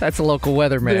time. That's a local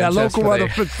weatherman. Yeah, local weather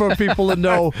for people to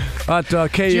know at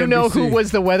KMBC. Do you know who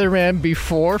was the weatherman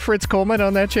before Fritz Coleman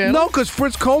on that channel? No, because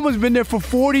Fritz Coleman's been there for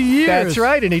 40 years. That's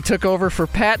right, and he took over for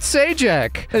Pat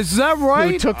Sajak. Is that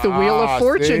right? Who took the Wheel of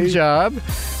Fortune job.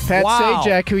 Pat Wow.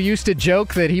 Sajak, who used to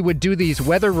joke that he would do these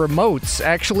weather remotes,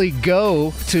 actually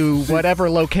go to whatever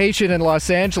location in Los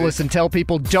Angeles and tell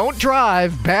people, don't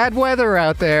drive, bad weather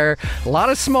out there, a lot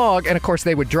of smog, and of course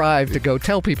they would drive to go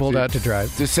tell people not to drive.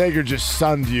 DeSager just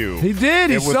sunned you. He did.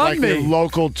 He with sunned me. Your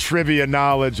local trivia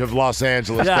knowledge of Los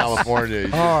Angeles, Yes. California.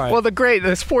 All right. Well,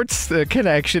 the sports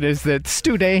connection is that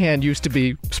Stu Dahan used to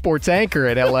be sports anchor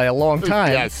at LA a long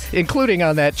time, Yes. including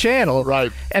on that channel.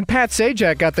 Right. And Pat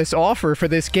Sajak got this offer for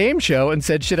this game show and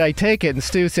said, should I take it? And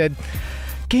Stu said,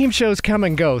 game shows come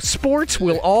and go. Sports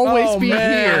will always be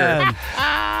here.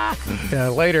 Yeah,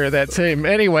 later that same.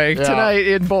 Anyway, tonight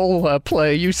in bowl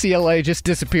play, UCLA just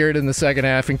disappeared in the second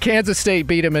half, and Kansas State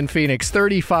beat them in Phoenix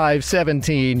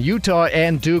 35-17. Utah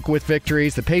and Duke with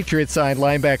victories. The Patriots signed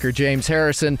linebacker James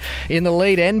Harrison. In the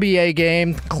late NBA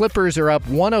game, Clippers are up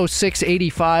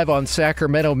 106-85 on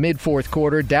Sacramento mid-fourth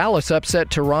quarter. Dallas upset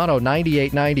Toronto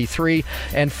 98-93,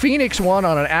 and Phoenix won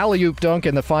on an alley-oop dunk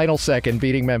in the final second,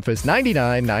 beating Memphis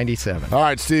 99-97. All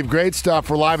right, Steve, great stuff.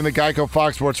 We're live in the Geico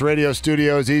Fox Sports Radio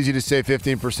studios. Easy to save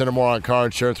 15% or more on car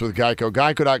insurance with Geico.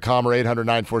 Geico.com or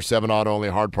 800-947-AUTO. Only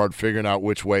hard part figuring out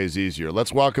which way is easier.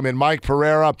 Let's welcome in Mike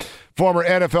Pereira, former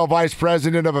NFL Vice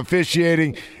President of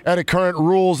Officiating and a current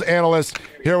rules analyst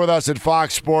here with us at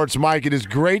Fox Sports. Mike, it is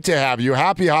great to have you.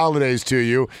 Happy holidays to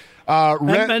you.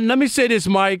 And let me say this,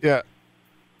 Mike. Yeah.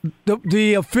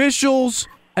 The officials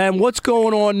and what's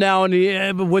going on now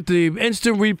with the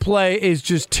instant replay is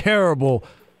just terrible.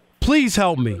 Please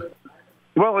help me.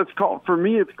 Well, for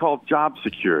me, it's called job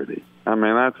security. I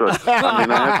mean, that's what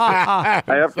I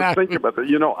have to think about that.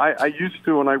 You know, I used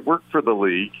to, when I worked for the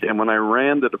league and when I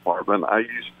ran the department, I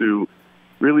used to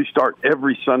really start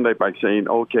every Sunday by saying,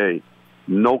 okay,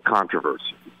 no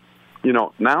controversy.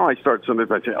 now I start something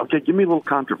by saying, okay, give me a little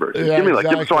controversy. Yeah, give me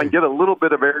exactly. so I can get a little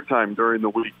bit of airtime during the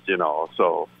week,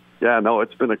 So,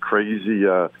 it's been a crazy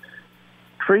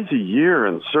year,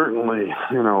 and certainly,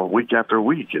 week after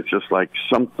week, it's just like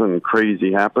something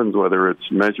crazy happens, whether it's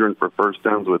measuring for first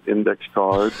downs with index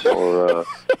cards or,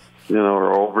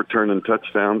 or overturning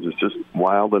touchdowns. It's just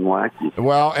wild and wacky.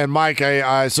 Well, and Mike,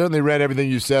 I certainly read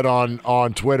everything you said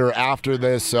on Twitter after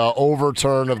this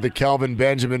overturn of the Kelvin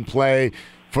Benjamin play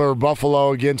for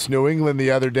Buffalo against New England the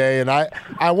other day, and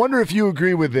I wonder if you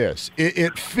agree with this.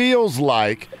 It feels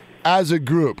like, as a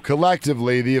group,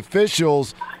 collectively, the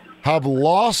officials have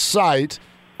lost sight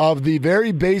of the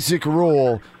very basic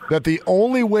rule that the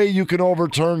only way you can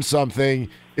overturn something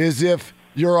is if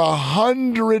you're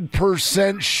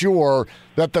 100% sure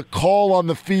that the call on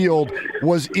the field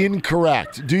was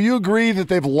incorrect. Do you agree that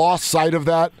they've lost sight of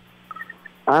that?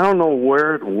 I don't know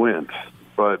where it went,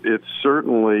 but it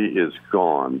certainly is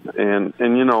gone. And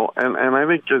I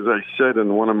think, as I said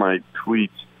in one of my tweets,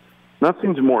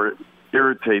 nothing's more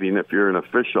irritating if you're an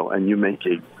official and you make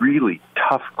a really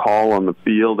tough call on the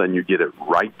field and you get it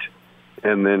right,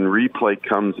 and then replay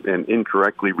comes and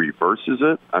incorrectly reverses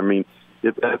it. I mean,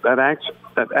 that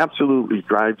absolutely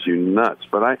drives you nuts.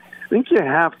 But I think you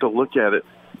have to look at it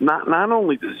not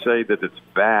only to say that it's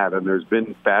bad and there's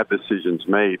been bad decisions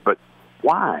made, but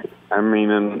why? I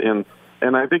mean, and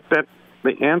I think that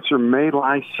the answer may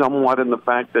lie somewhat in the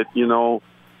fact that,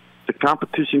 the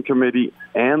competition committee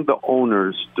and the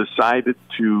owners decided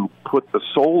to put the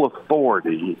sole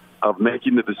authority of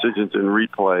making the decisions in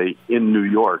replay in New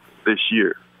York this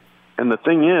year. And the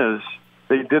thing is,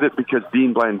 they did it because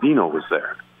Dean Blandino was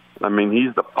there. I mean,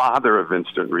 he's the father of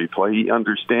instant replay. He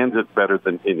understands it better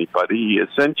than anybody. He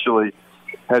essentially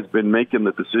has been making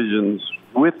the decisions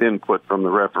with input from the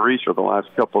referees for the last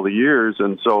couple of years,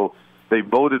 and so they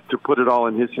voted to put it all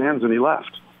in his hands, and he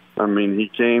left. I mean, he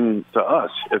came to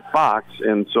us at Fox,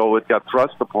 and so it got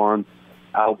thrust upon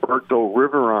Alberto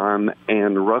Riveron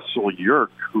and Russell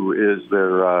Yerk, who is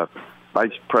their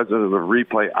vice president of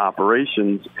replay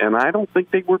operations, and I don't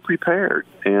think they were prepared.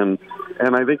 And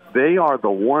I think they are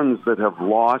the ones that have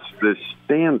lost this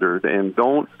standard and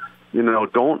don't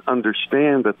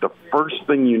understand that the first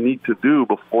thing you need to do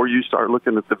before you start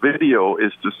looking at the video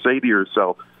is to say to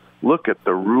yourself, look, at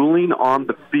the ruling on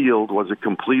the field was a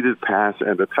completed pass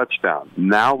and a touchdown.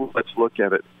 Now let's look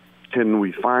at it. Can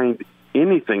we find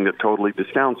anything that totally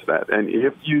discounts that? And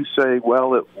if you say,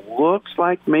 well, it looks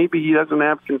like maybe he doesn't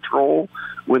have control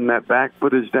when that back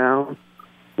foot is down,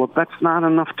 well, that's not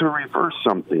enough to reverse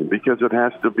something because it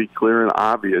has to be clear and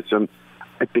obvious. And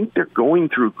I think they're going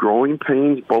through growing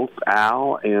pains, both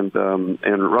Al and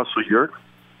Russell Yerk,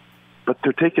 but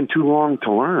they're taking too long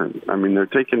to learn. I mean, they're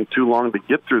taking too long to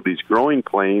get through these growing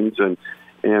pains, and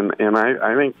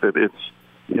I think that it's,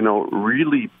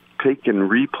 really taken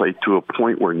replay to a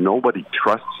point where nobody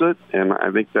trusts it, and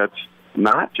I think that's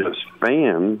not just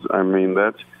fans. I mean,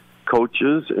 that's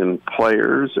coaches and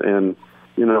players, and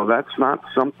that's not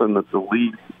something that the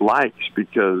league likes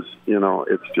because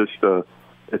it's just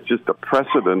a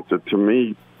precedent that, to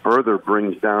me, further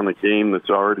brings down a game that's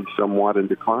already somewhat in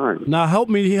decline. Now, help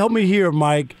me here,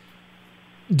 Mike.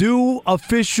 Do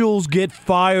officials get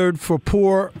fired for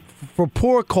poor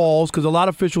calls? Because a lot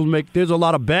of officials there's a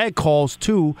lot of bad calls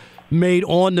too made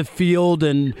on the field,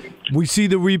 and we see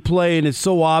the replay and it's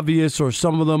so obvious, or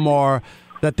some of them are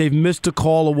that they've missed a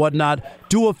call or whatnot.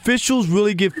 Do officials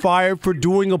really get fired for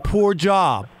doing a poor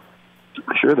job?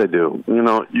 Sure they do.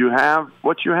 What you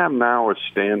have now is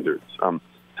standards.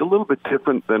 It's a little bit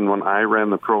different than when I ran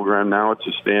the program. Now it's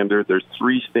a standard. There's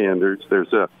 3 standards.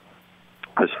 There's a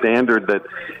standard that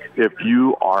if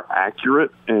you are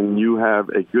accurate and you have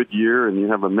a good year and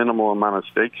you have a minimal amount of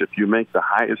stakes, if you make the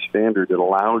highest standard, it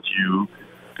allows you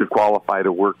to qualify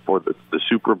to work for the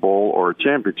Super Bowl or a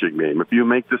championship game. If you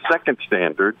make the second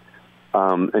standard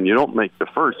and you don't make the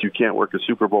first, you can't work a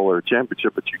Super Bowl or a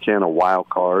championship, but you can a wild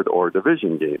card or a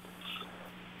division game.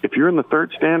 If you're in the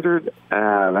third standard,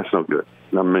 that's no good.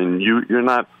 I mean, you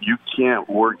can't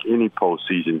work any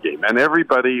postseason game. And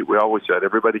we always said,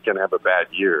 everybody can have a bad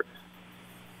year.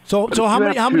 So how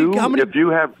many? If you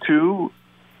have two,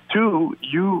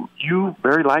 you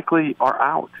very likely are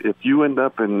out. If you end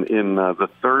up in the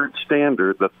third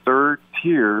standard, the third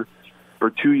tier, for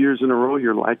 2 years in a row,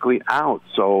 you're likely out.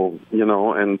 So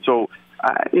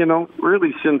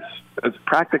really, since as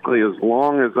practically as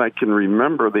long as I can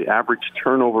remember, the average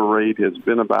turnover rate has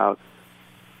been about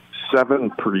 7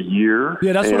 per year.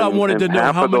 Yeah, that's what I wanted to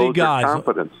know. How many guys?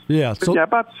 Yeah,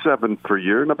 about 7 per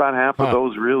year, and about half of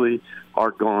those really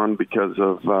are gone because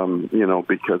of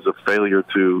failure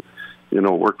to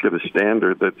work at a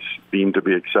standard that's deemed to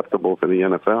be acceptable for the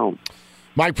NFL.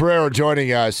 Mike Pereira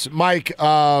joining us. Mike,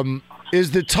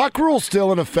 is the tuck rule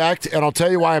still in effect? And I'll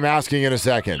tell you why I'm asking in a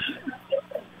second.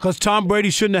 Because Tom Brady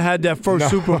shouldn't have had that first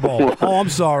Super Bowl. Oh, I'm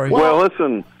sorry. Well,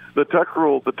 listen, the tuck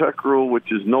rule,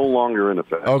 which is no longer in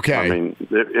effect. Okay. I mean,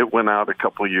 it went out a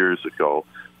couple years ago.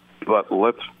 But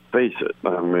let's face it.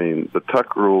 I mean, the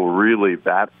tuck rule really,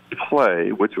 that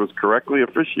play, which was correctly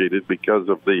officiated because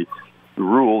of the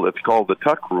rule that's called the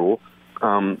tuck rule,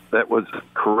 that was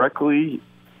correctly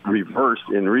reversed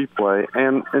in replay,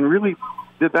 and really,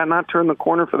 did that not turn the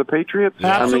corner for the Patriots?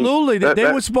 Absolutely. I mean,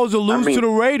 they were supposed to lose to the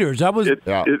Raiders. That was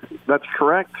that's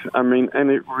correct. I mean, and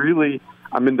it really,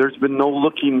 there's been no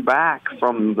looking back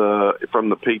from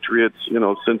the Patriots,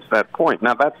 since that point.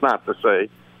 Now, that's not to say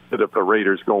that if the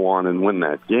Raiders go on and win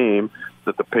that game,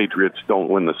 that the Patriots don't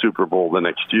win the Super Bowl the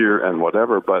next year and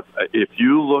whatever. But if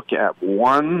you look at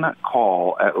one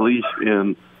call, at least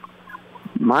in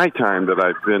my time that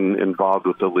I've been involved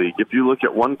with the league, if you look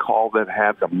at one call that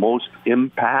had the most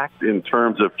impact in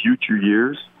terms of future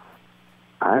years,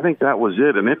 I think that was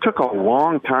it. And it took a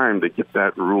long time to get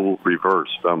that rule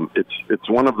reversed. It's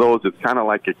one of those, it's kind of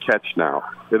like a catch now.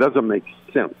 It doesn't make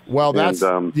sense. Well,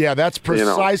 that's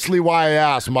precisely why I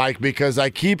asked, Mike, because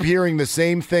I keep hearing the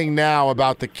same thing now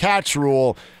about the catch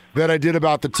rule that I did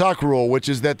about the tuck rule, which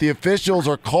is that the officials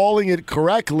are calling it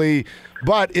correctly,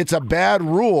 but it's a bad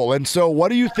rule. And so what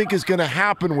do you think is going to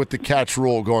happen with the catch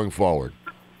rule going forward?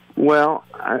 Well,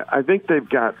 I think they've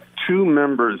got two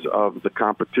members of the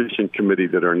competition committee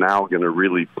that are now going to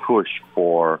really push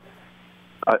for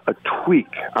a tweak.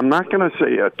 I'm not going to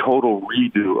say a total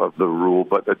redo of the rule,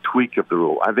 but a tweak of the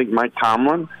rule. I think Mike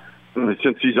Tomlin,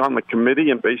 since he's on the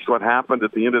committee and based what happened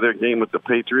at the end of their game with the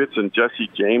Patriots and Jesse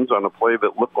James on a play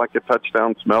that looked like a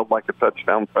touchdown, smelled like a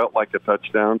touchdown, felt like a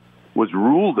touchdown, was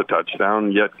ruled a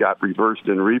touchdown, yet got reversed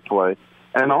in replay.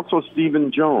 And also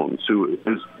Stephen Jones, who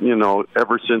is,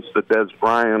 ever since the Dez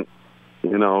Bryant,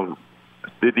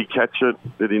 did he catch it?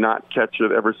 Did he not catch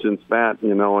it? Ever since that,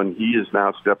 and he has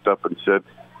now stepped up and said,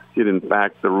 in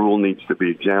fact, the rule needs to be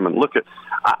examined. Look,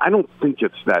 I don't think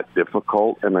it's that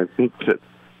difficult, and I think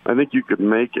you could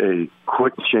make a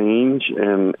quick change.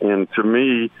 And to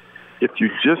me, if you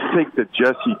just take the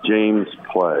Jesse James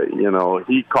play,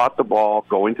 he caught the ball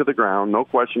going to the ground. No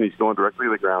question, he's going directly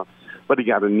to the ground. But he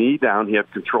got a knee down. He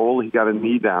had control. He got a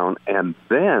knee down, and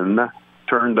then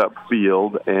turned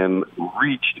upfield and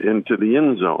reached into the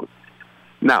end zone.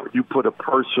 Now, you put a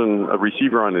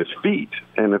receiver on his feet,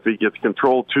 and if he gets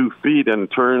control 2 feet and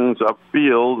turns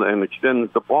upfield and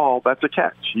extends the ball, that's a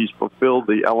catch. He's fulfilled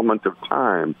the element of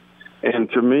time. And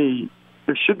to me,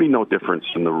 there should be no difference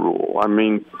in the rule. I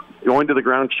mean, going to the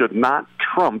ground should not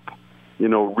trump,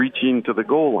 reaching to the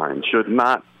goal line, should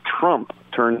not trump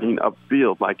turning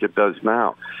upfield like it does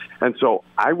now. And so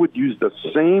I would use the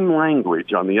same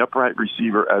language on the upright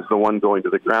receiver as the one going to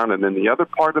the ground. And then the other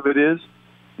part of it is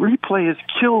replay has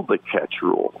killed the catch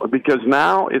rule because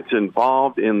now it's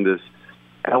involved in this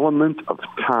element of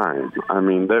time. I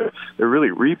mean,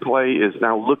 replay is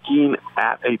now looking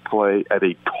at a play at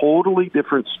a totally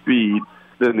different speed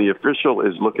than the official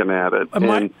is looking at it,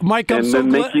 Mike,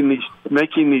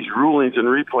 making these rulings in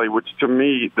replay, which to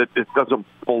me that it doesn't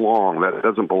belong. That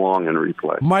doesn't belong in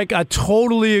replay. Mike, I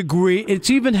totally agree. It's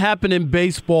even happened in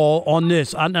baseball on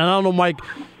this. I don't know, Mike,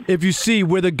 if you see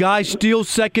where the guy steals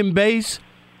second base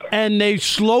and they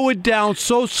slow it down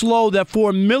so slow that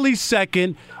for a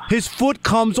millisecond his foot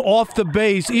comes off the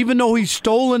base, even though he's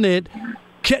stolen it.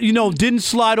 Didn't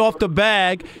slide off the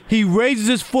bag. He raises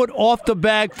his foot off the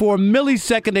bag for a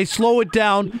millisecond. They slow it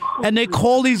down, and they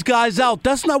call these guys out.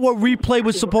 That's not what replay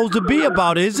was supposed to be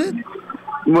about, is it?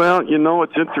 Well,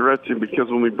 it's interesting because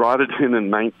when we brought it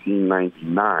in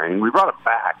 1999, we brought it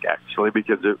back, actually,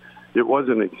 because it was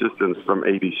in existence from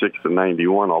 86 to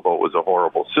 91, although it was a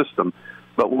horrible system.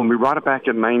 But when we brought it back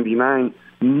in 99,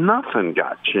 nothing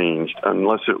got changed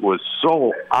unless it was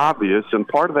so obvious. And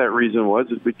part of that reason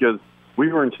is because we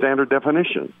were in standard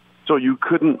definition, so you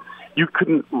couldn't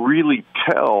really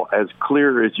tell as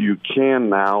clear as you can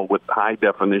now with high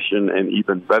definition and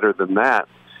even better than that.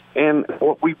 And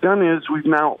what we've done is we've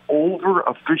now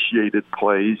over-officiated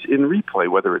plays in replay,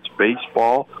 whether it's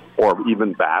baseball or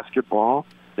even basketball.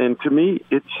 And to me,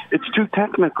 it's too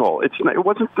technical. It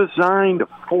wasn't designed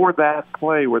for that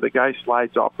play where the guy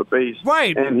slides off the base,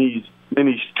 right? And he's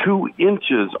 2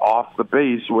 inches off the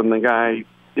base when the guy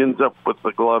ends up with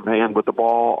the glove hand with the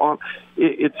ball on.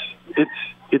 It's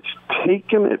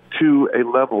taken it to a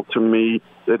level to me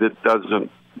that it doesn't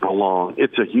belong.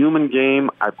 It's a human game.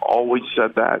 I've always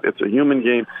said that. It's a human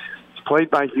game. It's played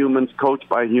by humans, coached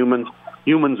by humans.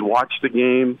 Humans watch the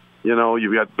game. You know,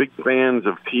 you've got big fans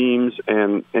of teams,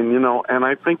 and you know, and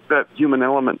I think that human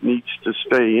element needs to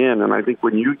stay in. And I think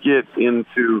when you get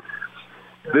into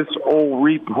this whole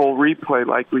replay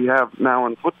like we have now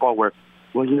in football, where,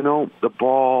 well, you know, the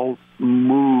ball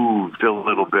moved a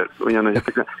little bit.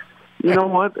 You know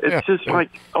what? It's just like,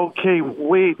 okay,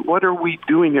 wait, what are we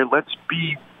doing here? Let's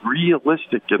be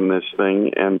realistic in this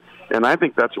thing. And I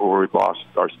think that's where we've lost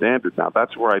our standard now.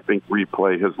 That's where I think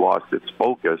replay has lost its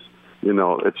focus. You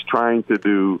know, it's trying to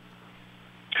do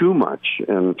too much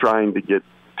and trying to get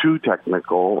too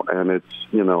technical, and it's,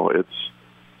 you know, it's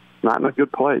not in a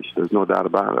good place. There's no doubt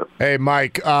about it. Hey,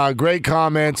 Mike, great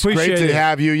comments. Appreciate great to it.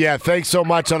 have you. Yeah, thanks so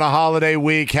much on a holiday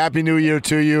week. Happy New Year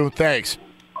to you. Thanks.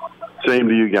 Same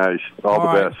to you guys. All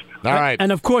the best. All right.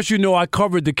 And, of course, you know I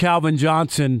covered the Calvin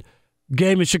Johnson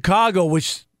game in Chicago,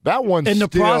 which that one's in the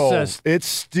still, process. It's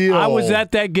still. I was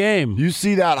at that game. You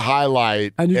see that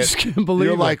highlight. And you just can't believe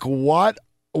you're it. Like, what?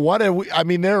 What are we? I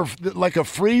mean, they're like a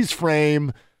freeze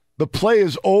frame. The play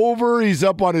is over. He's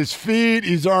up on his feet.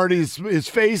 He's already, his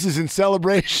face is in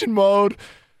celebration mode.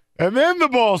 And then the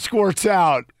ball squirts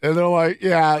out. And they're like,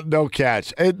 yeah, no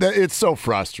catch. It's so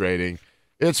frustrating.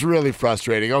 It's really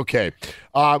frustrating. Okay.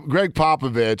 Greg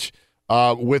Popovich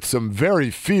with some very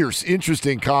fierce,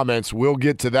 interesting comments. We'll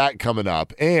get to that coming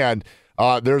up. And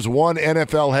there's one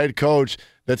NFL head coach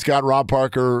that's got Rob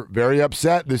Parker very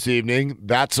upset this evening.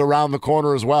 That's around the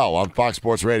corner as well on Fox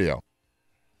Sports Radio.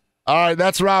 All right,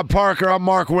 that's Rob Parker. I'm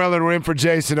Mark Willard. We're in for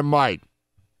Jason and Mike.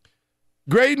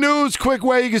 Great news, quick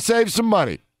way you can save some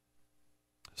money.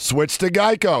 Switch to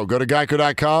Geico. Go to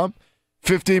geico.com.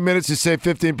 15 minutes, you save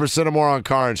 15% or more on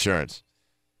car insurance.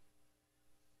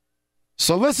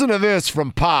 So listen to this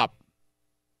from Pop.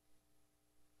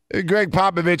 Greg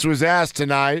Popovich was asked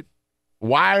tonight,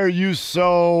 why are you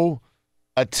so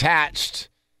attached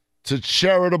to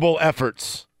charitable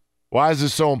efforts? Why is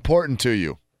this so important to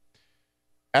you?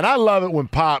 And I love it when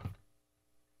Pop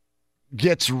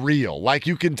gets real. Like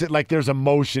you can, like there's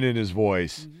emotion in his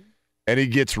voice, and he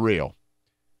gets real.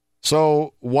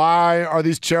 So why are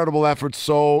these charitable efforts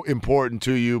so important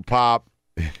to you, Pop?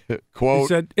 Quote. He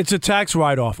said, it's a tax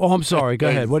write-off. Oh, I'm sorry. Go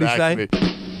ahead. What did he say?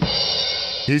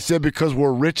 He said, because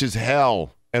we're rich as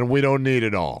hell, and we don't need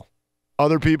it all.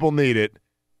 Other people need it,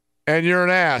 and you're an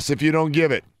ass if you don't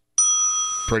give it.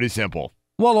 Pretty simple.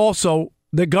 Well, also,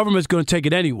 the government's going to take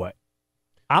it anyway.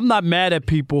 I'm not mad at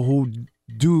people who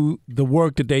do the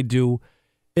work that they do.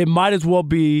 It might as well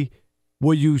be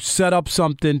where you set up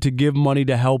something to give money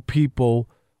to help people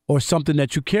or something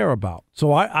that you care about.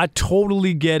 So I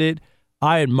totally get it.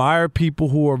 I admire people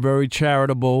who are very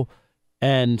charitable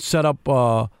and set up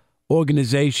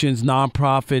organizations,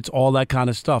 nonprofits, all that kind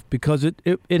of stuff because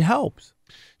it helps.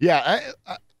 Yeah,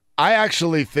 I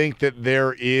actually think that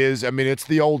there is, I mean, it's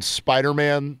the old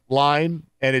Spider-Man line,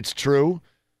 and it's true,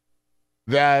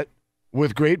 that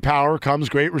with great power comes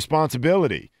great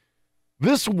responsibility.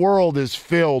 This world is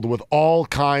filled with all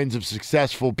kinds of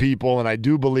successful people, and I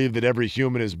do believe that every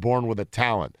human is born with a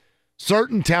talent.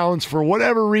 Certain talents, for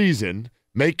whatever reason,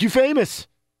 make you famous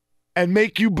and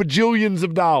make you bajillions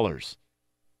of dollars,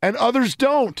 and others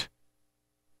don't.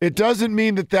 It doesn't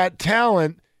mean that that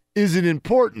talent isn't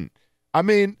important. I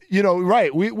mean, you know,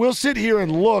 right, we'll sit here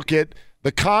and look at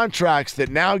the contracts that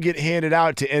now get handed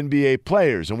out to NBA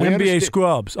players. And we NBA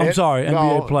scrubs. I'm sorry,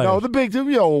 NBA players. No, the big, you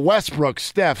know, Westbrook,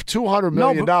 Steph, $200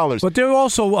 million. But there are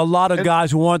also a lot of guys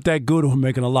who aren't that good who are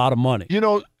making a lot of money. You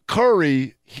know,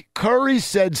 Curry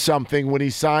said something when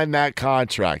he signed that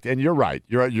contract, and you're right.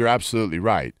 You're absolutely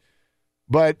right.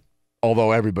 But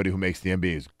although everybody who makes the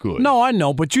NBA is good. No, I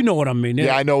know, but you know what I mean.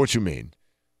 Yeah, I know what you mean.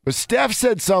 But Steph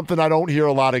said something I don't hear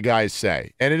a lot of guys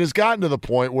say, and it has gotten to the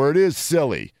point where it is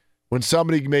silly when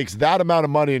somebody makes that amount of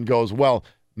money and goes, well,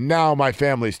 now my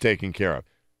family's taken care of.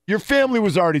 Your family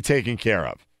was already taken care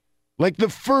of. Like the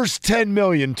first $10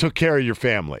 million took care of your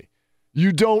family.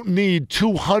 You don't need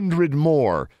 200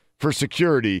 more for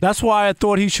security. That's why I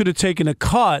thought he should have taken a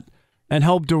cut and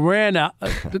helped Durant out,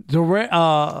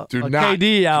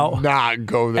 KD out. Do not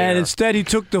go there. And instead he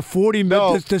took the $40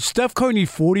 million. Does Steph Curry need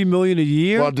 $40 million a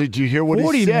year? Well, did you hear what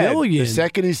he said? $40 million. The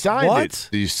second he signed what? it.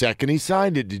 The second he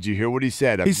signed it, did you hear what he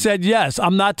said? He said, yes,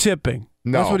 I'm not tipping.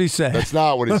 No, that's what he said. That's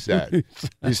not what he said.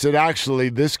 He said, actually,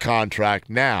 this contract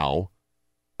now,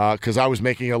 because I was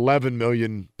making $11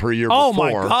 million per year before. Oh,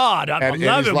 my God. And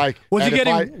 11. Like, was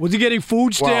he getting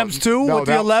food stamps too with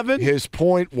the 11? His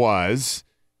point was,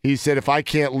 he said, if I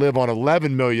can't live on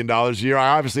 $11 million a year,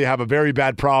 I obviously have a very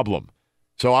bad problem.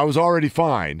 So I was already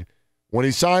fine. When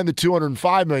he signed the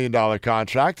 $205 million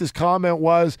contract, his comment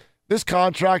was, this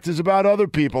contract is about other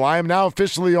people. I am now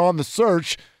officially on the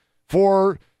search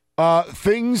for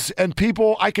things and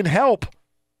people I can help.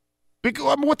 Because,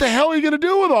 I mean, what the hell are you going to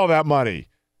do with all that money?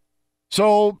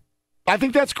 So I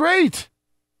think that's great.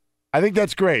 And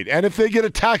if they get a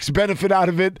tax benefit out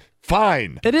of it,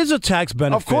 fine. It is a tax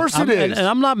benefit. Of course it is. And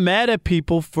I'm not mad at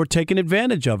people for taking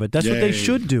advantage of it. That's what they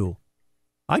should do.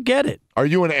 I get it. Are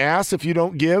you an ass if you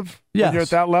don't give when you're at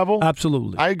that level?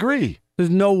 Absolutely. I agree. There's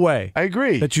no way. I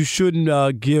agree. That you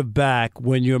shouldn't give back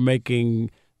when you're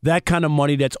making that kind of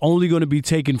money that's only going to be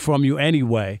taken from you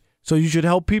anyway. So you should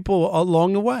help people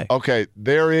along the way. Okay,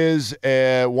 there is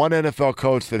one NFL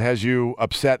coach that has you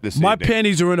upset this evening. My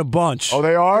panties are in a bunch. Oh,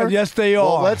 they are? Yes, they are.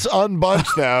 Well, let's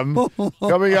unbunch them.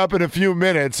 Coming up in a few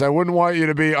minutes. I wouldn't want you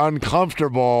to be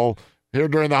uncomfortable here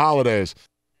during the holidays.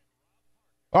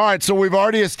 All right, so we've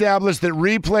already established that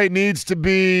replay needs to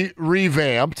be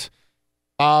revamped.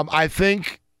 I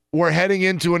think we're heading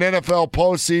into an NFL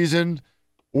postseason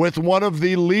with one of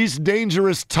the least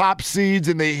dangerous top seeds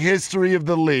in the history of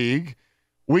the league.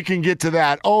 We can get to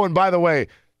that. Oh, and by the way,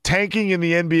 tanking in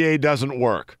the NBA doesn't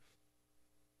work.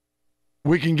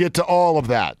 We can get to all of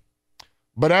that.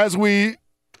 But as we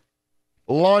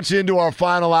launch into our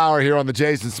final hour here on the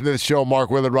Jason Smith Show, Mark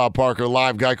Willard, Rob Parker,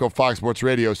 live Geico Fox Sports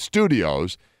Radio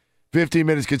studios, 15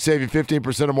 minutes could save you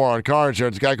 15% or more on car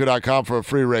insurance. Geico.com for a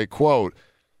free rate quote.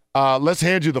 Let's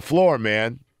hand you the floor,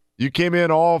 man. You came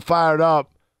in all fired up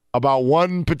about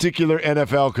one particular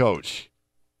NFL coach.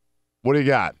 What do you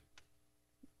got?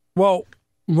 Well,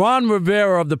 Ron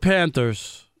Rivera of the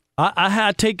Panthers, I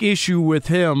had to take issue with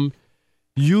him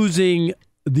using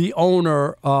the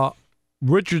owner,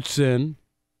 Richardson,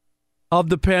 of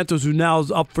the Panthers, who now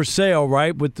is up for sale,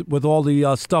 right, with all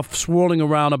the stuff swirling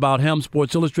around about him.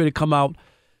 Sports Illustrated come out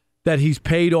that he's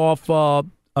paid off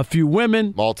a few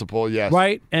women. Multiple, yes.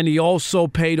 Right? And he also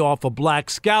paid off a black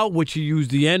scout, which he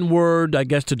used the N-word, I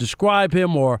guess, to describe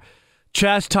him or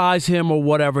chastise him or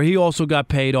whatever. He also got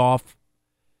paid off.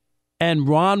 And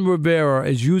Ron Rivera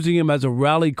is using him as a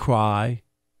rally cry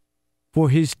for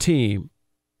his team.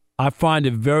 I find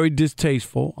it very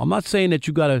distasteful. I'm not saying that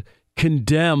you got to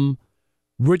condemn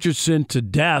Richardson to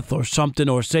death or something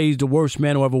or say he's the worst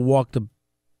man who ever walked the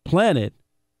planet.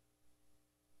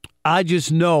 I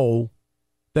just know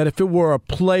that if it were a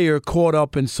player caught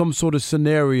up in some sort of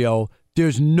scenario,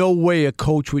 there's no way a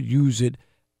coach would use it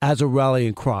as a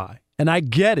rallying cry. And I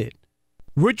get it.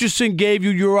 Richardson gave you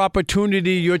your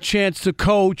opportunity, your chance to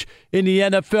coach in the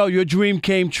NFL. Your dream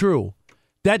came true.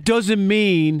 That doesn't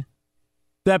mean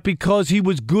that because he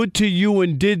was good to you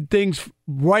and did things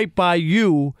right by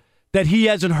you, that he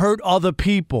hasn't hurt other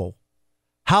people.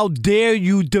 How dare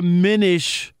you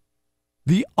diminish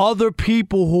the other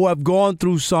people who have gone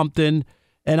through something?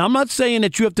 And I'm not saying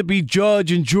that you have to be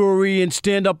judge and jury and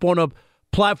stand up on a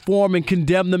platform and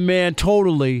condemn the man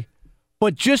totally,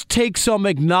 but just take some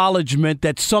acknowledgement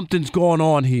that something's going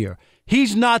on here.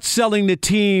 He's not selling the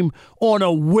team on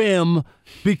a whim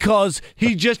because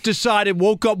he just decided,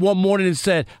 woke up one morning and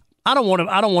said, I don't want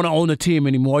to own the team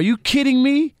anymore. Are you kidding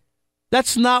me?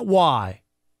 That's not why.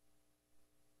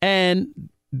 And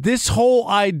this whole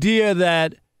idea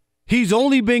that he's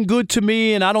only been good to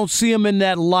me and I don't see him in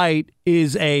that light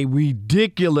is a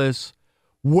ridiculous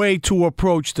way to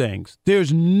approach things.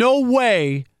 There's no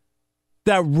way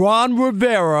that Ron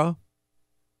Rivera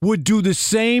would do the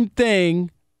same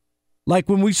thing like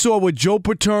when we saw with Joe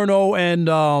Paterno and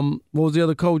what was the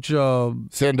other coach?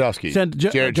 Sandusky.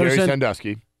 Jerry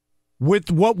Sandusky.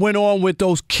 With what went on with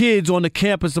those kids on the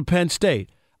campus of Penn State.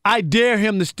 I dare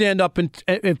him to stand up and,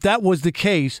 if that was the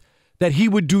case, that he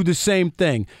would do the same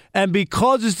thing. And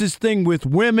because it's this thing with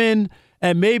women,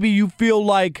 and maybe you feel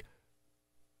like,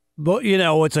 you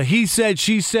know, it's a he said,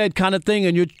 she said kind of thing,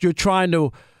 and you're trying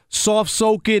to soft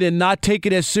soak it and not take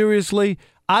it as seriously.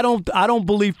 I don't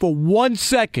believe for 1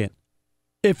 second,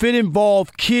 if it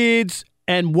involved kids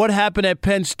and what happened at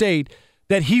Penn State,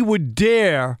 that he would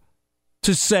dare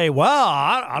to say, well,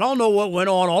 I don't know what went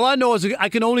on. All I know is I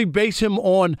can only base him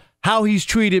on how he's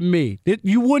treated me.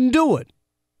 You wouldn't do it.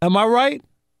 Am I right?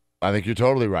 I think you're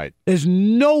totally right. There's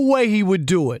no way he would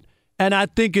do it. And I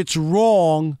think it's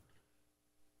wrong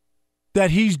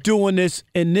that he's doing this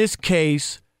in this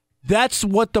case. That's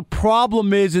what the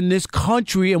problem is in this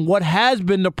country, and what has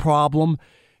been the problem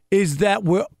is that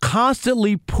we're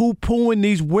constantly poo-pooing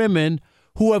these women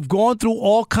who have gone through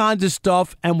all kinds of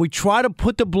stuff, and we try to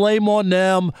put the blame on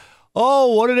them.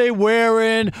 Oh, what are they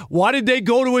wearing? Why did they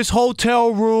go to his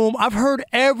hotel room? I've heard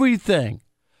everything.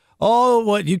 Oh,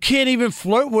 what, you can't even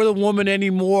flirt with a woman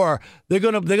anymore. They're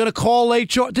gonna call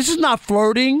HR. This is not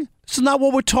flirting. This is not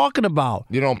what we're talking about.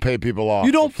 You don't pay people off.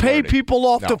 You don't pay flirting. people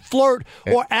off No. to flirt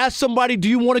or ask somebody, do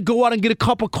you want to go out and get a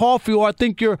cup of coffee? Or I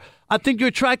think you're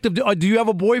attractive. Or do you have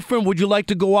a boyfriend? Would you like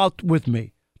to go out with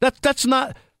me? That's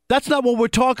not what we're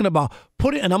talking about.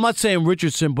 And I'm not saying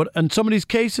Richardson, but in some of these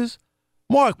cases,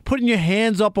 Mark, putting your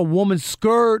hands up a woman's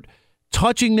skirt,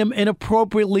 touching them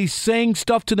inappropriately, saying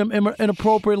stuff to them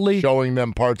inappropriately, showing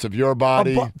them parts of your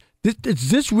body. Is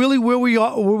this really where we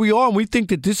are? And we think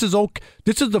that this is okay.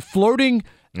 This is the flirting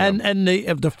and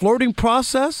the flirting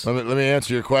process. Let me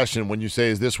answer your question. When you say,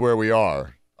 "Is this where we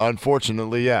are?"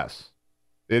 Unfortunately, yes,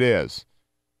 it is.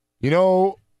 You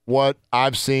know what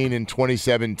I've seen in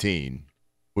 2017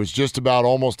 was just about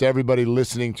almost everybody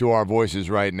listening to our voices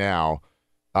right now.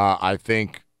 I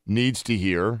think needs to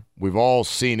hear. We've all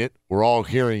seen it. We're all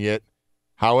hearing it.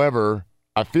 However,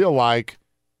 I feel like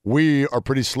we are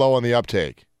pretty slow on the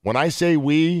uptake. When I say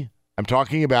we, I'm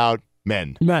talking about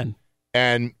men. Men.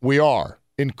 And we are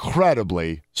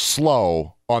incredibly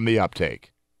slow on the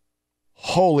uptake.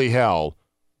 Holy hell,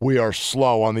 we are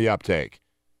slow on the uptake.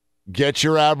 Get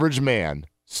your average man,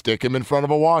 stick him in front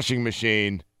of a washing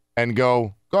machine, and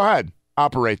go ahead,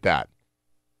 operate that.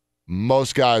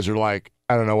 Most guys are like,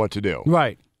 I don't know what to do.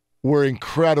 Right. We're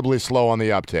incredibly slow on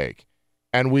the uptake.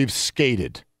 And we've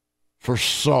skated for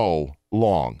so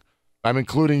long. I'm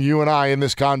including you and I in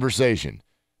this conversation,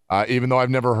 even though I've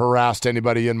never harassed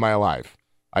anybody in my life.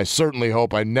 I certainly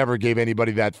hope I never gave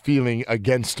anybody that feeling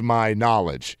against my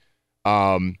knowledge.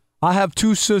 I have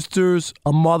two sisters,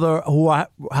 a mother who I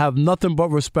have nothing but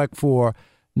respect for.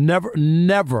 Never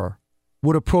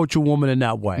would approach a woman in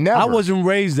that way. Never. I wasn't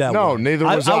raised that way. No, neither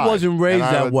was I. I wasn't raised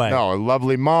that way. No, a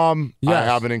lovely mom. Yes. I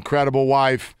have an incredible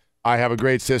wife. I have a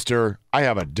great sister. I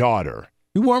have a daughter.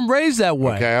 You weren't raised that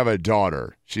way. Okay, I have a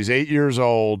daughter. She's 8 years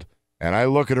old, and I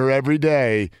look at her every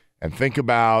day and think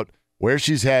about where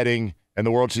she's heading and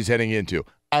the world she's heading into.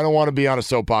 I don't want to be on a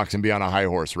soapbox and be on a high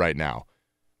horse right now,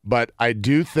 but I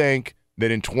do think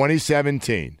that in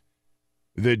 2017,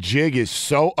 the jig is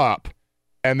so up,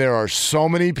 and there are so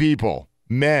many people,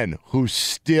 men, who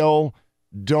still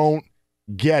don't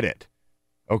get it,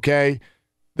 okay?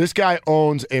 This guy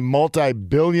owns a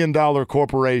multi-billion-dollar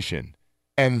corporation.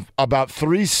 And about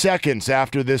 3 seconds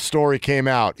after this story came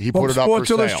out, he put it up for sale.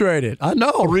 Sports Illustrated. I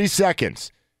know. 3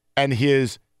 seconds. And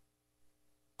his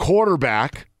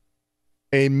quarterback,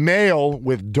 a male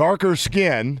with darker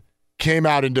skin, came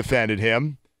out and defended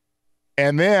him.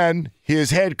 And then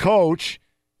his head coach,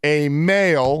 a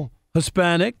male.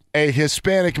 Hispanic. A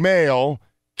Hispanic male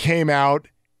came out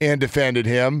and defended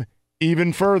him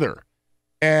even further.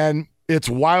 And it's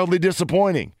wildly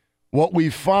disappointing. What we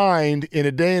find in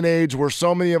a day and age where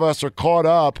so many of us are caught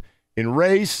up in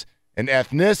race and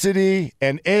ethnicity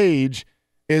and age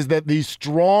is that the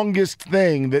strongest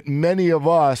thing that many of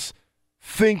us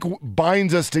think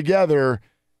binds us together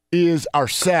is our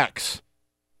sex.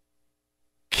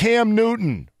 Cam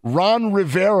Newton, Ron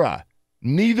Rivera,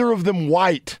 neither of them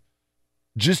white,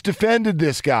 just defended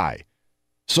this guy.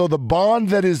 So the bond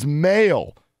that is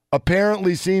male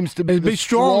apparently seems to be the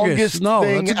strongest thing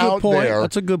out there.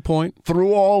 That's a good point.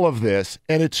 Through all of this,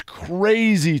 and it's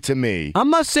crazy to me. I'm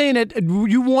not saying that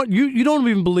you don't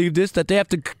even believe this, that they have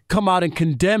to come out and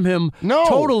condemn him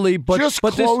totally. But just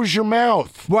close your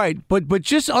mouth. Right, but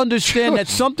just understand that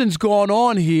something's going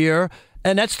on here,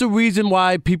 and that's the reason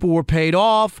why people were paid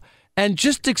off. And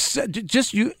just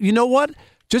you know what?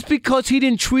 Just because he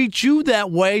didn't treat you that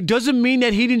way doesn't mean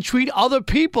that he didn't treat other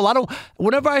people.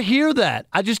 Whenever I hear that,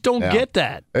 I just don't get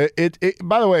that.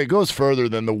 By the way, it goes further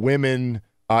than the women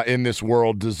in this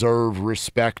world deserve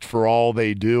respect for all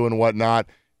they do and whatnot.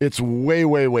 It's way,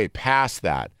 way, way past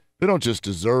that. They don't just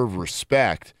deserve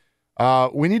respect.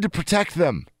 We need to protect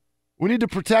them. We need to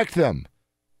protect them.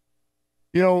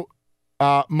 You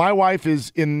know, my wife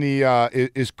is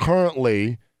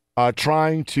currently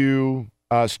trying to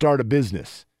start a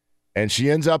business, and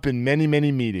she ends up in many,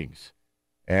 many meetings,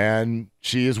 and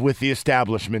she is with the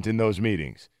establishment in those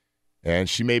meetings, and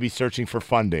she may be searching for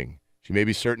funding. She may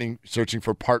be searching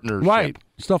for partnership. Right,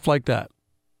 stuff like that.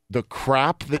 The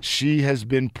crap that she has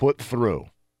been put through.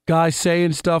 Guys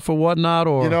saying stuff or whatnot,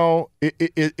 or you know,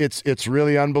 it's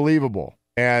really unbelievable.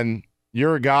 And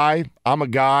you're a guy, I'm a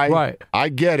guy. Right. I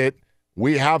get it.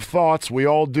 We have thoughts. We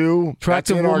all do.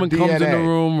 Attractive woman comes in the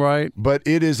room, right? But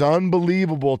it is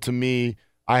unbelievable to me.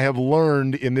 I have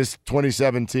learned in this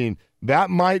 2017 that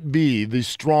might be the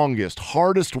strongest,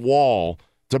 hardest wall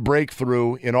to break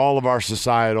through in all of our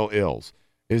societal ills,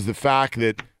 is the fact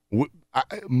that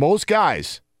most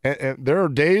guys, and there are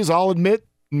days, I'll admit,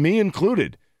 me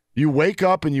included, you wake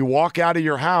up and you walk out of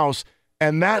your house,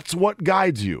 and that's what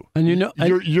guides you. And you know,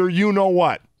 you know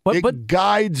what? It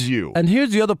guides you. And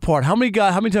here's the other part. How many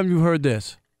times have you heard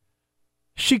this?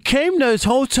 She came to his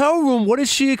hotel room. What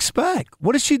does she expect?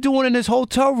 What is she doing in his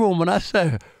hotel room? And I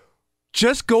said,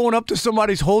 just going up to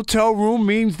somebody's hotel room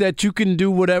means that you can do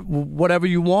whatever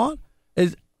you want?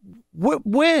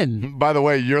 When? By the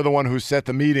way, you're the one who set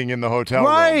the meeting in the hotel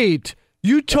room. Right.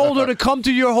 You told her to come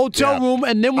to your hotel room,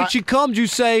 and then when she comes, you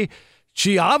say,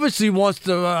 she obviously wants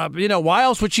to, why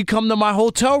else would she come to my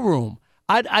hotel room?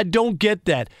 I don't get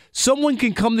that. Someone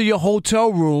can come to your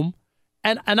hotel room,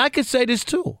 and I could say this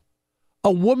too.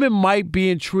 A woman might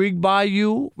be intrigued by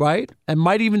you, right? And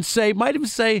might even say,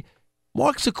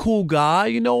 Mark's a cool guy.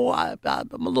 I'm a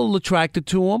little attracted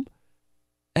to him.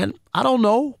 And I don't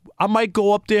know. I might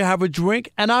go up there, have a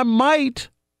drink, and I might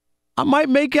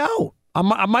make out.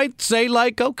 I might say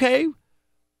like, okay,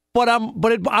 but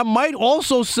I might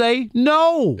also say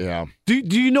no. Yeah. Do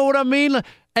you know what I mean?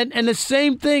 And the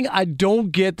same thing. I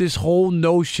don't get this whole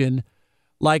notion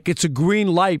like it's a green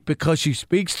light because she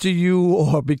speaks to you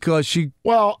or because she.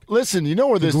 Well, listen, you know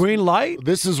where this green light.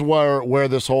 This is where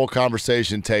this whole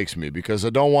conversation takes me because I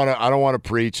don't want to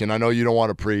preach, and I know you don't want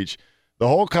to preach. The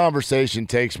whole conversation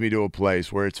takes me to a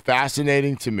place where it's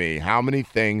fascinating to me how many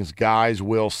things guys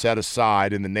will set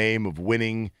aside in the name of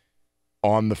winning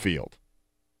on the field.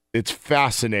 It's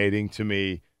fascinating to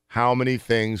me how many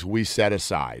things we set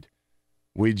aside.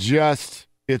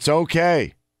 It's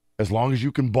okay as long as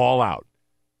you can ball out,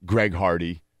 Greg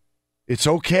Hardy. It's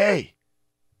okay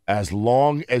as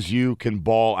long as you can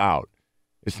ball out.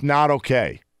 It's not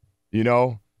okay.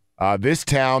 This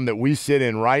town that we sit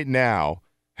in right now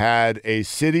had a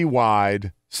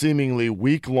citywide, seemingly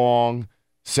week-long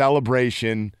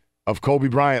celebration of Kobe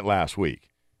Bryant last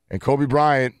week. And Kobe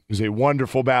Bryant is a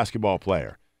wonderful basketball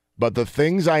player. But the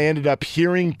things I ended up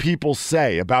hearing people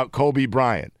say about Kobe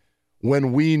Bryant,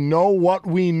 when we know what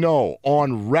we know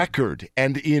on record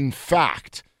and in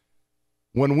fact,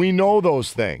 when we know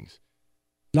those things.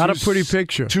 Not a pretty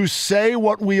picture. To say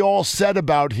what we all said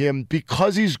about him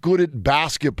because he's good at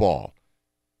basketball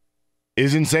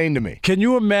is insane to me. Can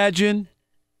you imagine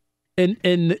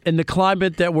in the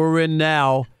climate that we're in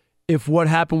now if what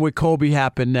happened with Kobe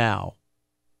happened now?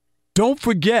 Don't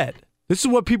forget, this is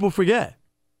what people forget.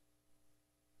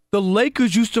 The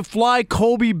Lakers used to fly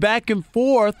Kobe back and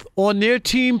forth on their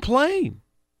team plane.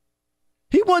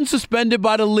 He wasn't suspended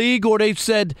by the league or they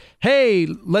said, hey,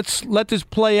 let's let this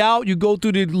play out. You go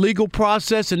through the legal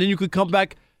process and then you could come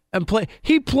back and play.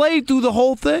 He played through the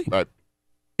whole thing. Right.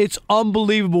 It's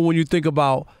unbelievable when you think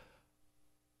about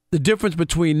the difference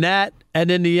between that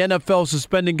and then the NFL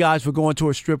suspending guys for going to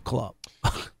a strip club.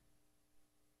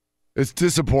 It's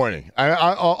disappointing.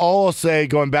 All I'll say,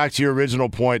 going back to your original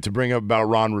point to bring up about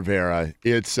Ron Rivera,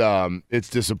 it's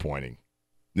disappointing.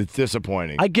 It's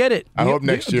disappointing. I get it. I hope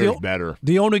next year is better.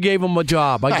 The owner gave him a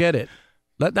job. I get it.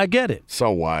 I get it.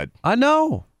 So what? I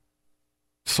know.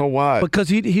 So what? Because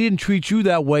he didn't treat you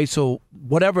that way, so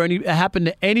whatever happened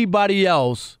to anybody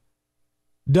else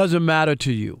doesn't matter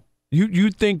to you. You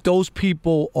think those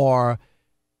people are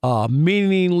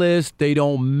meaningless, they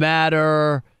don't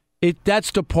matter.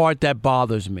 That's the part that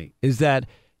bothers me, is that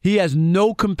he has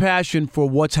no compassion for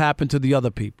what's happened to the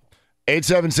other people.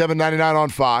 877-99 on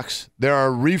Fox. There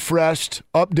are refreshed,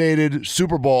 updated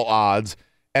Super Bowl odds,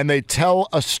 and they tell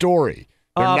a story.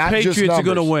 They're not Patriots just are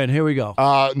going to win. Here we go.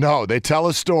 No, they tell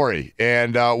a story,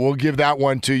 and we'll give that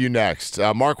one to you next.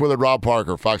 Mark Willard, Rob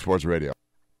Parker, Fox Sports Radio.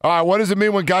 All right, what does it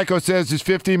mean when Geico says just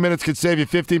 15 minutes could save you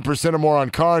 15% or more on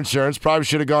car insurance? Probably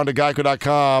should have gone to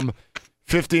Geico.com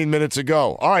 15 minutes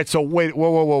ago. All right, so wait,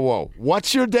 whoa.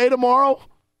 What's your day tomorrow?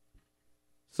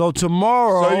 So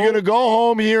tomorrow... So you're going to go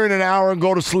home here in an hour and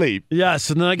go to sleep. Yes,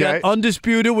 and then I got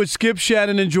Undisputed with Skip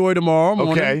Shannon and Joy tomorrow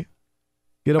morning. Okay.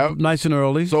 Get up nice and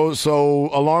early. So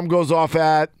alarm goes off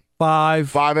at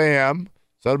 5 a.m.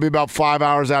 So that'll be about 5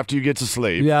 hours after you get to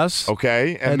sleep. Yes.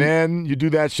 Okay. And then you do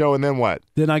that show, and then what?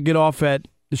 Then I get off the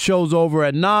show's over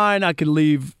at 9. I can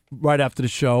leave right after the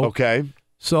show. Okay.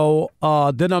 So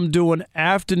then I'm doing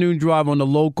afternoon drive on the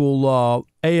local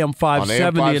AM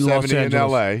 570 in Los Angeles. In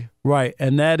L.A. Right.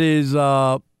 And that is 2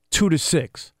 to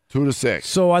 6. 2 to 6.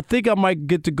 So I think I might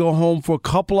get to go home for a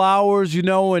couple hours,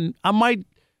 and I might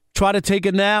try to take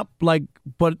a nap,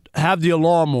 but have the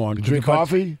alarm on. Drink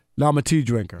coffee? No, I'm a tea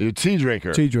drinker. You're a tea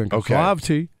drinker? Tea drinker. Okay. So I have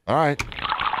tea. All right,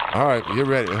 you're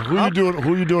ready. Who are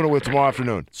you doing it with tomorrow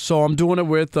afternoon? So I'm doing it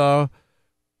with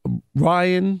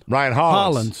Ryan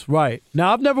Hollins. Right.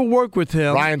 Now, I've never worked with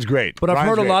him. Ryan's great. But I've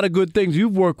heard a lot of good things.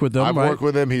 You've worked with him, I've right? worked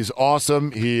with him. He's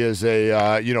awesome. He is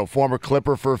a former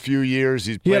Clipper for a few years.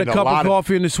 He's He had played a cup of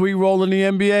coffee and a sweet roll in the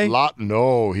NBA?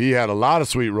 No, he had a lot of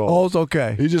sweet rolls. Oh, it's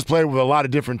okay. He just played with a lot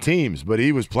of different teams, but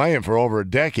he was playing for over a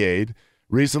decade.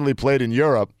 Recently played in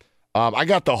Europe. I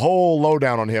got the whole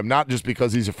lowdown on him, not just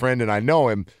because he's a friend and I know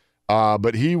him,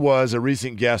 but he was a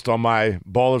recent guest on my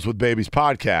Ballers with Babies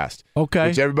podcast. Okay.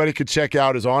 Which everybody could check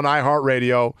out. Is on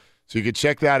iHeartRadio, so you could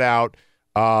check that out.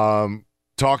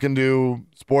 Talking to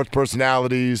sports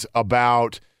personalities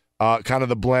about kind of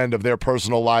the blend of their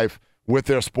personal life with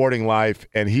their sporting life,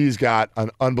 and he's got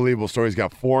an unbelievable story. He's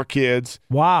got 4 kids.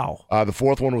 Wow. The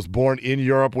 4th one was born in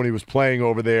Europe when he was playing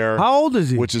over there. How old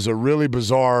is he? Which is a really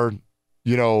bizarre,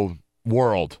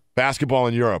 world. Basketball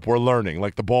in Europe, we're learning,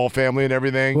 like the Ball family and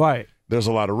everything. Right. There's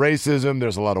a lot of racism.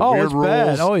 There's a lot of weird it's rules.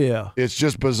 bad. Oh, yeah. It's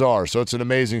just bizarre. So it's an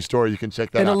amazing story. You can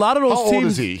check that And out. a lot of those How teams, old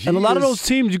is he? and a lot of those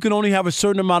teams, you can only have a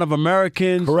certain amount of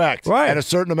Americans. Correct. Right. And a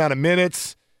certain amount of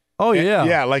minutes. Oh, yeah.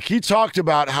 Yeah, like he talked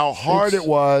about how hard it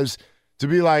was to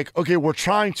be like, okay, we're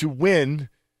trying to win,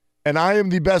 and I am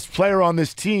the best player on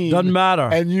this team. Doesn't matter.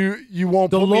 And you won't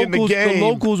put me in the game. The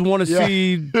locals want to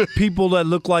see people that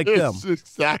look like them.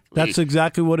 Exactly. That's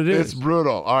exactly what it is. It's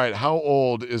brutal. All right, how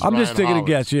old is I'm Ryan just taking Hollins?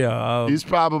 a guess, yeah. He's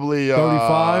probably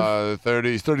 35?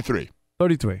 30, 33.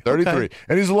 33. 33. Okay.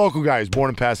 And he's a local guy. He's born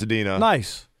in Pasadena.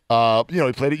 Nice. He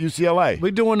played at UCLA.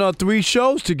 We're doing 3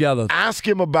 shows together. Ask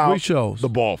him about 3 shows. the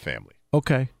Ball family.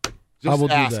 Okay. Just I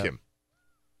will ask do that. him.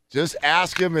 Just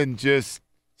ask him and just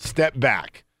step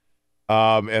back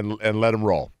and let him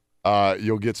roll.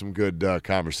 You'll get some good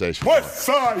conversation. What's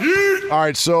up? All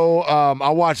right, so I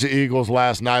watched the Eagles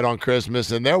last night on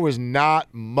Christmas, and there was not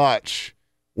much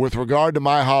with regard to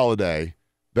my holiday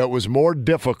that was more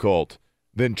difficult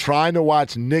than trying to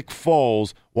watch Nick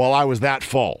Foles while I was that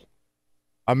full.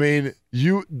 I mean,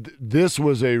 this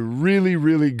was a really,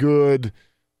 really good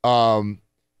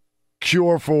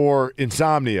cure for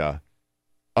insomnia.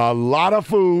 A lot of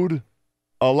food,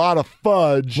 a lot of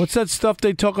fudge. What's that stuff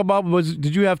they talk about?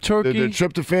 Did you have turkey? The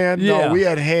tryptophan? Yeah. No, we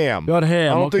had ham. You had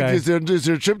ham, I don't think is there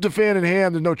tryptophan in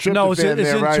ham? There's no tryptophan No, it's in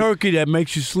there, in right? turkey that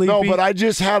makes you sleepy. No, but I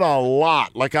just had a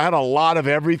lot. Like I had a lot of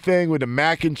everything with the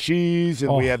mac and cheese,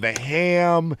 and we had the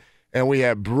ham, and we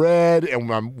had bread, and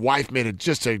my wife made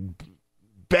just a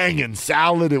banging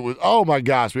salad. It was, oh my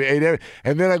gosh, we ate everything.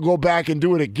 And then I go back and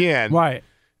do it again. Right.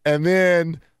 And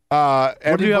then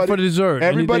what do you have for dessert?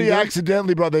 Everybody Anything good?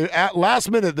 accidentally, brother, at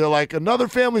last minute, they're like, another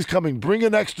family's coming. Bring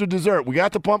an extra dessert. We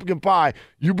got the pumpkin pie.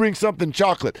 You bring something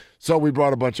chocolate. So we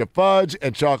brought a bunch of fudge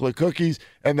and chocolate cookies.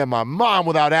 And then my mom,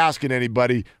 without asking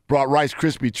anybody, brought Rice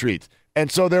Krispie treats.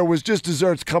 And so there was just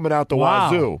desserts coming out the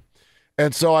wazoo.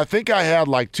 And so I think I had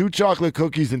like 2 chocolate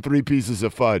cookies and 3 pieces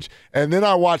of fudge. And then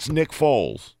I watched Nick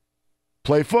Foles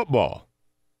play football.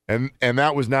 And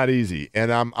that was not easy.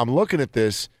 And I'm looking at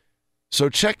this. So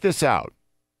check this out.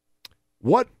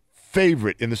 What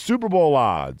favorite in the Super Bowl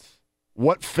odds,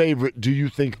 what favorite do you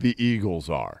think the Eagles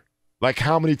are? Like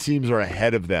how many teams are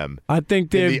ahead of them? I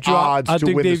think they've dropped. Odds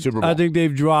to win the Super Bowl? I think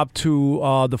they've dropped to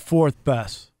the 4th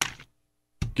best.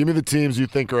 Give me the teams you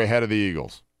think are ahead of the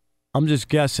Eagles. I'm just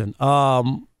guessing.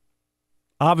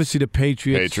 Obviously the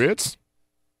Patriots. Patriots.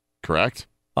 Correct.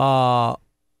 Let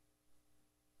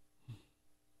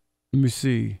me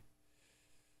see.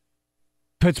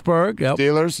 Pittsburgh. Yep.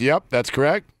 Steelers. Yep, that's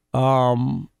correct.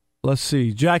 Let's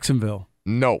see. Jacksonville.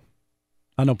 No.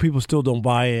 I know people still don't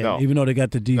buy in, even though they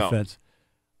got the defense.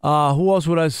 No. Who else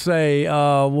would I say?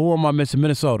 Who am I missing?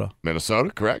 Minnesota. Minnesota,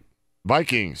 correct.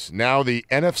 Vikings, now the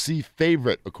NFC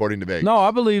favorite, according to Vegas. No, I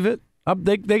believe it.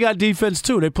 They got defense,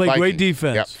 too. They play Vikings. great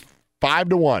defense. Yep.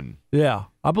 5-1. Yeah,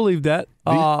 I believe that.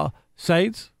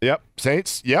 Saints. Yep.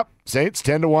 Saints. Yep. Saints,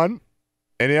 10-1.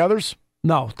 Any others?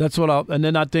 No, that's what and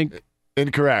then I think.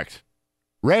 Incorrect.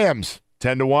 Rams,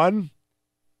 10-1.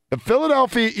 The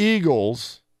Philadelphia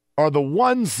Eagles are the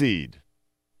 1 seed.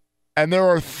 And there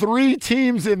are 3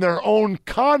 teams in their own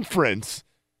conference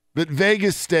that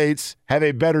Vegas states have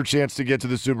a better chance to get to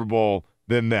the Super Bowl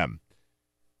than them.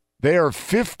 They are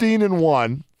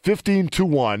 15-1,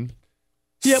 15-1,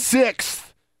 yep.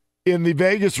 6th in the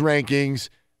Vegas rankings.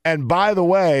 And by the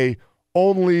way,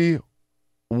 only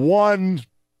 1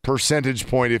 percentage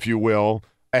point, if you will,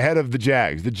 ahead of the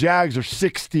Jags. The Jags are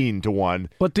 16-1.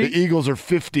 But the Eagles are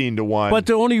 15-1. But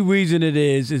the only reason it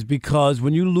is because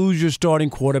when you lose your starting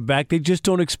quarterback, they just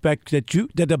don't expect that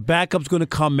the backup's going to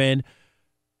come in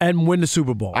and win the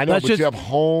Super Bowl. I know, but you have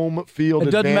home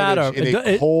field advantage in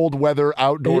a cold weather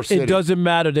outdoor city. It doesn't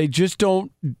matter. They just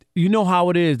don't. You know how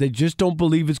it is. They just don't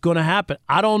believe it's going to happen.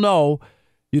 I don't know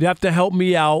You'd have to help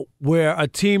me out where a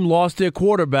team lost their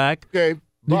quarterback. Okay.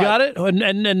 You got it?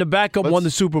 And the backup won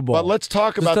the Super Bowl. But let's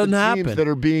talk about the teams that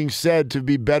are being said to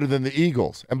be better than the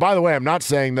Eagles. And by the way, I'm not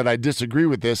saying that I disagree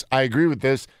with this. I agree with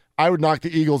this. I would knock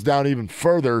the Eagles down even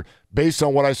further based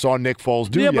on what I saw Nick Foles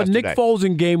do yesterday. But Nick Foles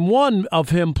in game one of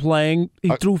him playing,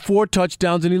 he threw 4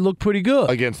 touchdowns and he looked pretty good.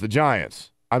 Against the Giants.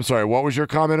 I'm sorry, what was your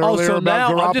comment earlier so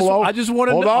about Garoppolo? I just want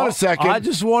to Hold on a second. I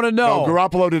just want to know. No,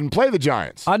 Garoppolo didn't play the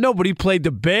Giants. I know, but he played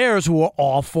the Bears, who were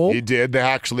awful. He did.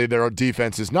 Actually, their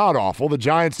defense is not awful. The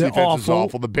Giants' defense is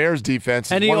awful. The Bears'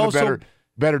 defense is one of the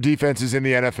better defenses in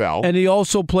the NFL. And he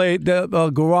also played the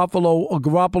Garoppolo.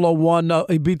 Garoppolo won.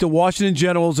 He beat the Washington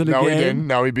Generals in the game. No, he didn't.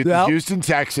 No, he beat the Houston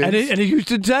Texans. And the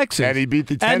Houston Texans. And he beat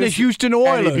the Houston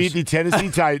Oilers. And he beat the Tennessee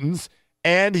Titans.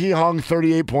 And he hung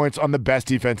 38 points on the best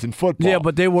defense in football. Yeah,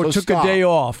 but they took a day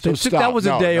off. That was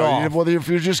a day off. Well, if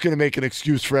you're just going to make an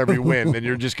excuse for every win, then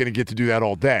you're just going to get to do that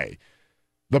all day.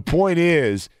 The point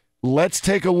is, let's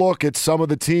take a look at some of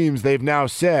the teams they've now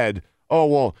said, oh,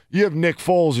 well, you have Nick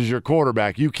Foles as your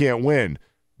quarterback. You can't win.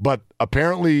 But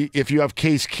apparently, if you have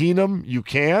Case Keenum, you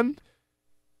can.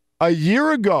 A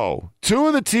year ago, 2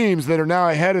 of the teams that are now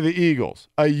ahead of the Eagles,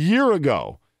 a year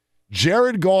ago,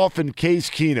 Jared Goff and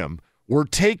Case Keenum were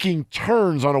taking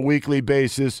turns on a weekly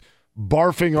basis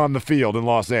barfing on the field in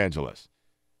Los Angeles.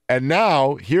 And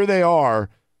now, here they are,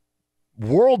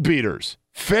 world beaters,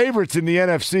 favorites in the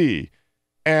NFC.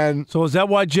 And so is that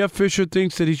why Jeff Fisher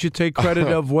thinks that he should take credit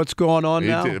of what's going on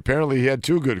now? Apparently he had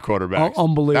 2 good quarterbacks.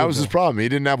 Unbelievable. That was his problem. He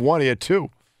didn't have 1, he had 2.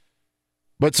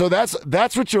 But so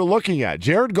that's what you're looking at.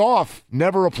 Jared Goff,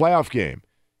 never a playoff game.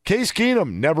 Case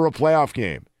Keenum, never a playoff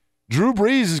game. Drew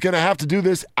Brees is going to have to do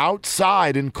this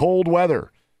outside in cold weather.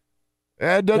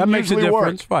 That doesn't usually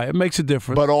work. Right, it makes a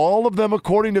difference. But all of them,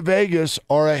 according to Vegas,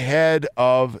 are ahead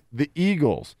of the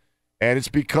Eagles. And it's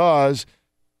because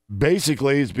of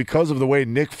the way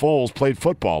Nick Foles played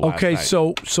football last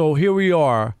night. So here we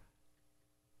are.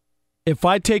 If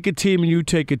I take a team and you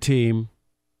take a team,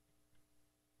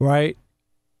 right?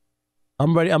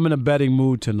 I'm ready. I'm in a betting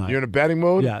mood tonight. You're in a betting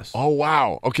mood? Yes. Oh,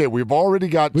 wow. Okay, we've already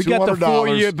got $200. We got the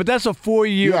 4-year, but that's a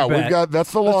 4-year bet. Yeah,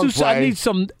 that's the long play. I need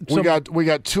some. We got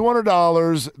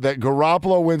 $200 that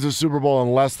Garoppolo wins a Super Bowl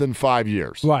in less than 5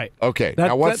 years. Right. Okay,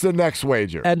 now what's the next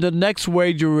wager? And the next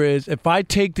wager is if I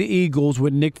take the Eagles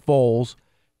with Nick Foles,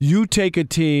 you take a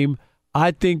team,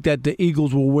 I think that the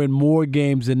Eagles will win more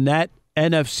games than that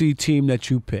NFC team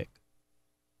that you pick.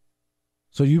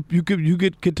 So you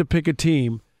get to pick a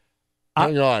team.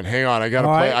 Hang on. I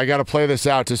gotta play this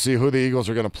out to see who the Eagles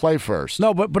are going to play first.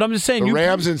 No, but I'm just saying the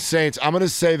Rams and Saints. I'm going to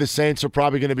say the Saints are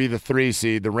probably going to be the 3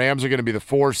 seed. The Rams are going to be the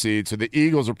 4 seed. So the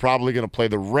Eagles are probably going to play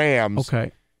the Rams.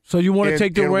 Okay. So you want to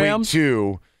take the Rams? Week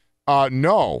 2.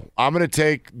 No, I'm going to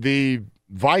take the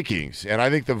Vikings, and I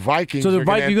think the Vikings. So you're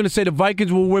going to say the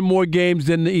Vikings will win more games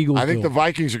than the Eagles? I think the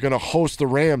Vikings are going to host the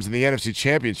Rams in the NFC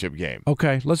Championship game.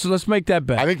 Okay, let's make that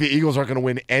bet. I think the Eagles aren't going to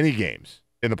win any games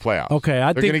in the playoffs. Okay,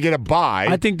 they're going to get a bye.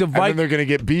 I think and then they're going to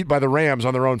get beat by the Rams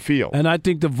on their own field. And I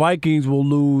think the Vikings will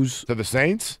lose to the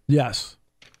Saints. Yes.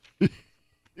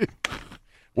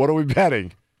 What are we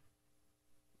betting?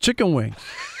 Chicken wings.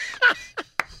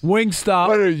 Wingstop.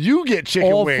 But you get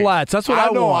chicken all wings. All flats. That's what I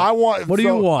want. What do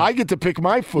you want? I get to pick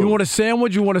my food. You want a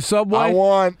sandwich? You want a Subway? I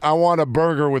want a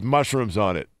burger with mushrooms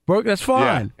on it. That's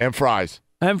fine. Yeah, and fries.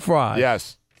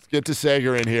 Yes. Let's get to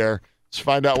Sager in here. Let's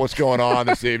find out what's going on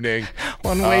this evening.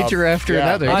 One wager after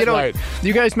another. Right.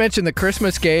 You guys mentioned the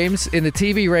Christmas games in the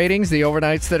TV ratings, the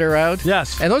overnights that are out.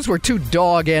 Yes. And those were 2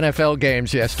 dog NFL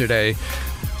games yesterday.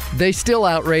 They still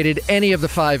outrated any of the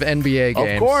 5 NBA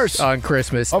games of course. on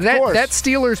Christmas. Of course. That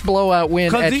Steelers blowout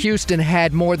win at Houston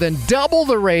had more than double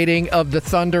the rating of the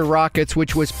Thunder Rockets,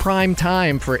 which was prime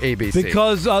time for ABC.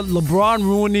 Because LeBron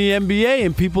ruined the NBA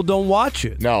and people don't watch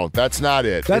it. No, that's not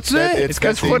it. That's it. It's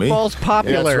because football's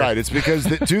popular. Yeah, that's right. It's because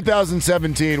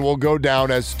 2017 will go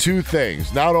down as 2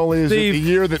 things. Not only is it the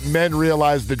year that men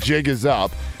realize the jig is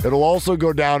up, it'll also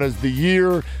go down as the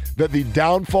year that the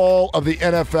downfall of the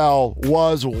NFL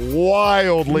was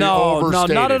wildly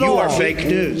overstated. No, not at all. You are fake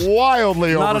news.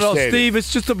 Wildly not overstated. At all, Steve.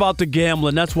 It's just about the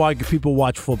gambling. That's why people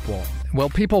watch football. Well,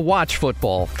 people watch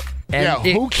football. And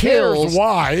who cares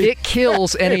why? It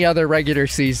kills any other regular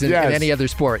season Yes. in any other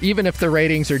sport, even if the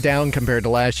ratings are down compared to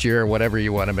last year or whatever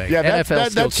you want to make. Yeah, NFL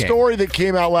still that story that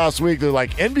came out last week, they're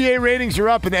like, NBA ratings are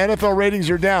up and NFL ratings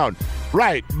are down.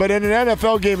 Right, but in an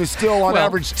NFL game is still on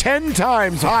average 10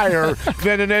 times higher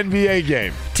than an NBA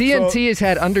game. TNT has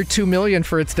had under 2 million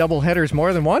for its doubleheaders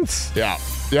more than once. Yeah.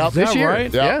 This year,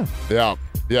 right? Yeah.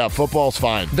 Yeah, football's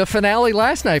fine. The finale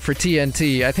last night for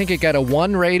TNT, I think it got a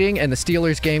 1 rating, and the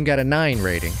Steelers game got a 9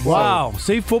 rating. Wow.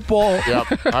 See, football.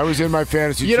 Yep. I was in my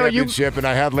fantasy championship, and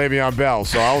I had Le'Veon Bell,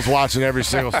 so I was watching every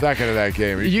single second of that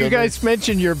game. You guys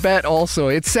mentioned your bet also.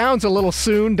 It sounds a little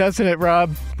soon, doesn't it,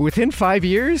 Rob? Within 5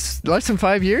 years? Less than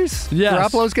 5 years? Yes.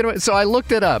 Garoppolo's going to. So I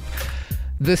looked it up.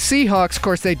 The Seahawks, of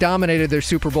course, they dominated their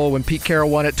Super Bowl when Pete Carroll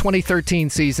won it,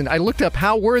 2013 season. I looked up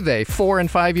how were they 4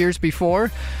 and 5 years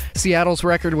before. Seattle's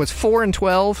record was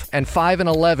 4-12 and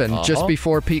 5-11 just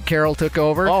before Pete Carroll took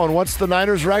over. Oh, and what's the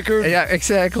Niners' record? Yeah,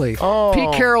 exactly. Oh.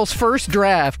 Pete Carroll's first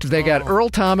draft, they got Earl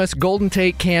Thomas, Golden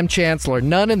Tate, Cam Chancellor,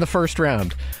 none in the first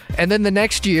round. And then the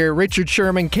next year, Richard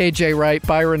Sherman, KJ Wright,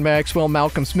 Byron Maxwell,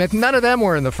 Malcolm Smith, none of them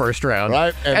were in the first round.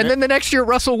 Right. And then the next year,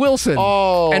 Russell Wilson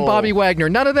and Bobby Wagner,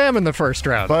 none of them in the first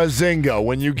round. Bazinga.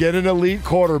 When you get an elite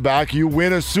quarterback, you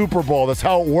win a Super Bowl. That's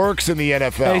how it works in the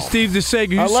NFL. Hey, Steve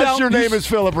DeSager, Unless your name is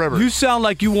Phillip Rivers. You sound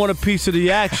like you want a piece of the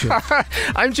action.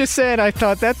 I'm just saying, I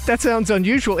thought that sounds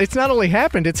unusual. It's not only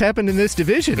happened, it's happened in this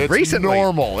division recently. It's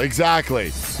normal,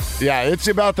 exactly. Yeah, it's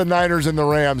about the Niners and the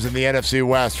Rams in the NFC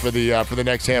West for the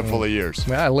next handful of years.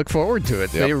 Yeah, I look forward to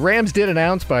it. Yep. The Rams did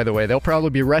announce, by the way, they'll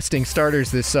probably be resting starters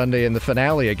this Sunday in the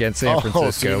finale against San Francisco.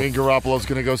 So you mean Garoppolo's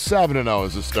going to go 7-0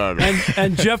 as a starter?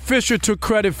 And Jeff Fisher took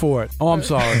credit for it. Oh, I'm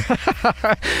sorry.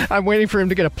 I'm waiting for him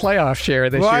to get a playoff share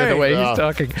this year, the way he's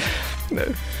talking.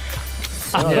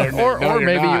 Or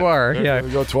maybe you are. They're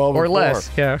go 12 or 4. less.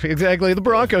 Yeah, exactly. The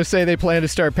Broncos say they plan to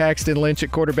start Paxton Lynch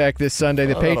at quarterback this Sunday.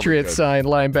 The Patriots signed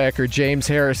linebacker James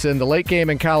Harrison. The late game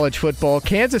in college football,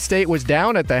 Kansas State was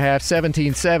down at the half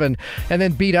 17-7 and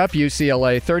then beat up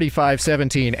UCLA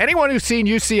 35-17. Anyone who's seen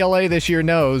UCLA this year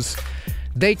knows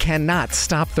they cannot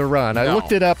stop the run. I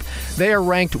looked it up. They are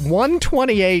ranked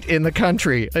 128 in the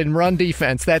country in run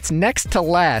defense. That's next to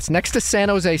last, next to San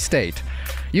Jose State.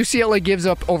 UCLA gives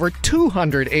up over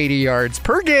 280 yards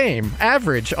per game,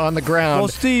 average, on the ground. Well,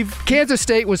 Steve, Kansas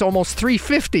State was almost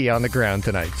 350 on the ground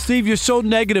tonight. Steve, you're so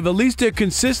negative. At least they're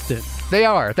consistent. They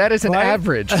are. That is an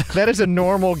average. That is a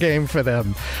normal game for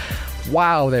them.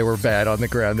 Wow, they were bad on the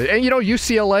ground. And,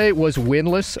 UCLA was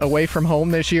winless away from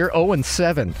home this year,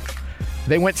 0-7.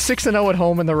 They went 6-0 at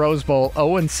home in the Rose Bowl,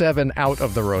 0-7 out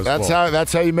of the Rose Bowl.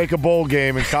 That's how you make a bowl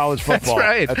game in college football. That's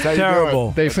right. That's how Terrible. You do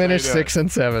it. They finished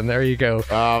 6-7. There you go.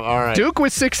 All right. Duke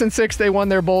was 6-6. They won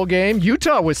their bowl game.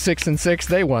 Utah was 6-6.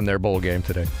 They won their bowl game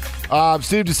today.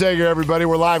 Steve DeSager, everybody.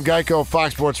 We're live, Geico,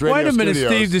 Fox Sports Radio. Wait a minute,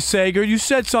 Studios. Steve DeSager. You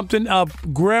said something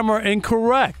grammar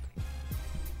incorrect.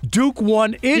 Duke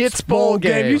won its bowl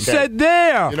game. You said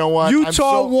there. You know what?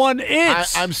 Utah won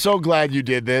its. I'm so glad you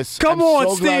did this. Come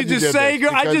on, Steve DeSager.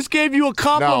 I just gave you a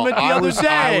compliment the other day.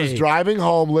 I was driving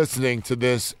home listening to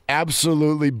this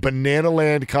absolutely banana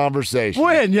land conversation.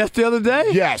 When? Yes, the other day?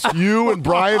 Yes, you and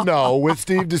Brian Noe with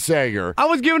Steve DeSager. I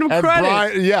was giving him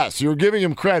credit. Yes, you were giving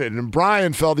him credit. And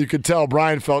Brian felt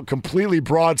completely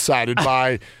broadsided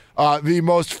by the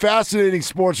most fascinating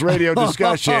sports radio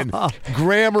discussion,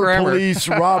 Grammar Police,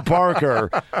 Rob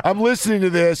Parker. I'm listening to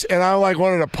this, and I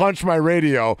wanted to punch my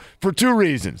radio for 2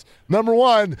 reasons. Number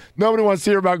one, nobody wants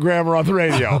to hear about grammar on the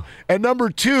radio. And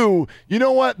number 2, you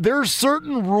know what? There are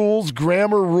certain rules,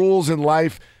 grammar rules in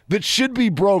life that should be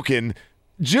broken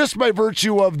just by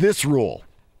virtue of this rule.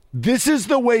 This is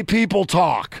the way people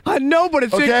talk. I know, but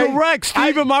it's incorrect.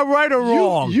 Steve, am I right or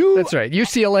wrong? That's right.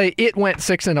 UCLA, it went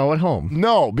 6-0 at home.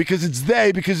 No, because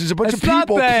there's a bunch of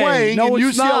people playing in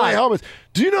UCLA helmets.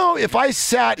 Do you know if I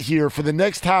sat here for the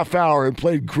next half hour and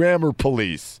played Grammar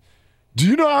Police, do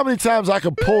you know how many times I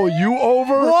could pull you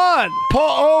over? One. Pull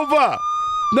over.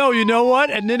 No, you know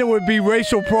what? And then it would be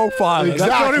racial profiling.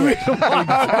 Exactly. That's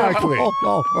the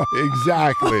only reason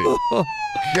Exactly.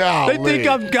 Golly. They think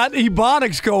I've got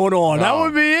ebonics going on. That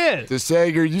would be it.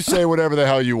 DeSager, you say whatever the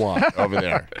hell you want over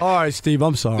there. All right, Steve,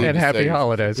 I'm sorry. And happy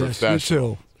holidays. Yes, you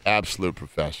too. Absolute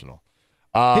professional.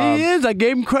 He is. I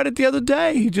gave him credit the other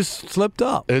day. He just slipped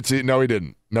up. No, he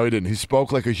didn't. He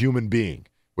spoke like a human being,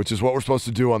 which is what we're supposed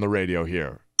to do on the radio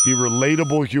here. Be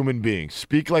relatable human beings.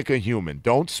 Speak like a human.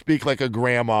 Don't speak like a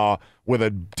grandma with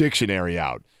a dictionary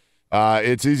out.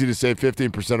 It's easy to save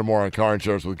 15% or more on car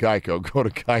insurance with Geico. Go to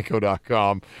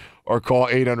geico.com or call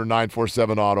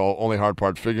 800-947-AUTO. Only hard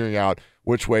part, figuring out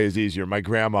which way is easier. My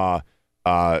grandma,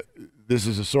 this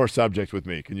is a sore subject with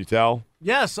me. Can you tell?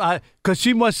 Yes, because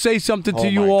she must say something to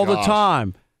you all the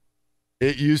time.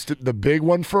 It used to. The big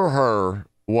one for her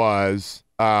was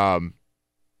Rob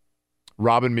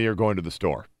and me are going to the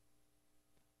store.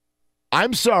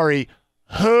 I'm sorry,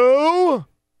 who?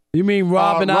 You mean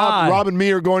Rob and I? Rob and me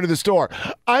are going to the store.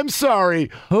 I'm sorry,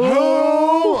 who?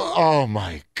 Oh,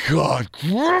 my God,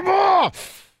 Grandma!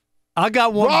 I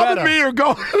got one Rob better. and me are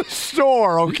going to the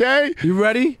store, okay? You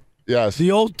ready? Yes.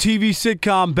 The old TV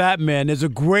sitcom Batman. There's a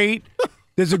great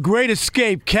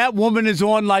escape. Catwoman is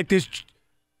on like this.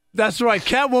 That's right.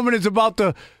 Catwoman is about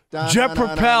to jet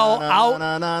propel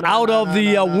out of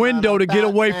the window to get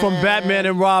away from Batman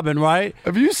and Robin, right?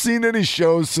 Have you seen any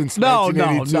shows since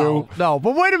 1982? No.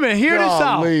 But wait a minute. Hear this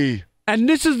out. And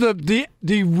this is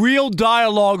the real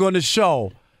dialogue on the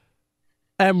show.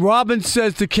 And Robin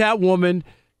says to Catwoman,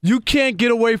 "You can't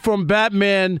get away from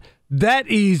Batman that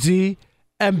easy."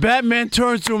 And Batman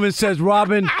turns to him and says,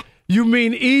 "Robin, you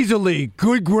mean easily.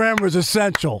 Good grammar is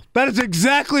essential." That is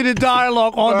exactly the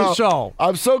dialogue on the show.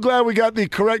 I'm so glad we got the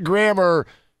correct grammar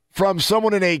from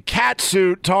someone in a cat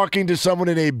suit talking to someone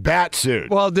in a bat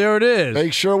suit. Well, there it is.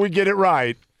 Make sure we get it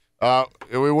right.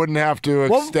 We wouldn't have to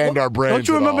extend our brains. Don't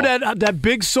you remember that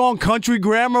big song, Country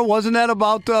Grammar? Wasn't that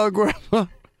about grammar?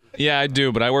 Yeah, I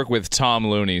do, but I work with Tom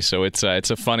Looney, so it's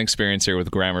a fun experience here with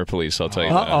Grammar Police, I'll tell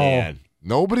you that. Man.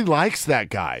 Nobody likes that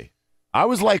guy. I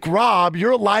was like, Rob,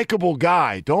 you're a likable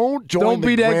guy. Don't join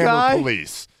the Grammar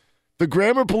Police. The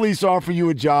Grammar Police offer you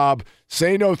a job.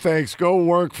 Say no thanks. Go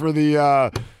work for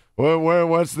the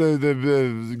what's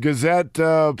the Gazette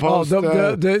Post?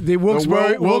 The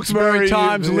Wilkes-Barre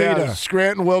Times leader.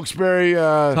 Scranton Wilkes-Barre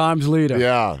Times leader.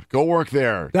 Yeah, go work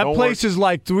there. That place is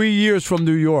like 3 years from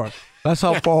New York. That's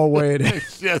how far away it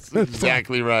is. Yes,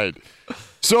 exactly right.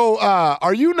 So,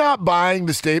 are you not buying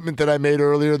the statement that I made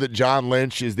earlier that John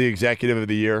Lynch is the executive of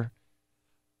the year?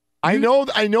 I know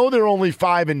they're only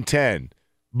 5 and 10,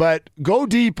 but go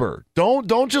deeper. Don't just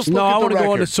look at the record. No, I want to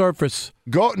go on the surface.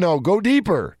 Go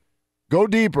deeper. Go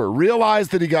deeper. Realize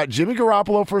that he got Jimmy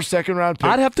Garoppolo for a second-round pick.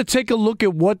 I'd have to take a look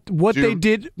at what they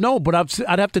did. No, but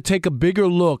I'd have to take a bigger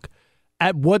look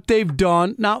at what they've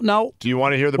done. Now, do you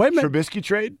want to hear the Trubisky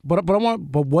trade?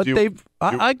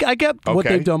 I get what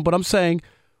they've done, but I'm saying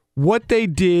what they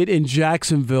did in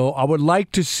Jacksonville. I would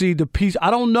like to see the piece.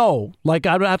 I don't know. Like,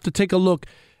 I'd have to take a look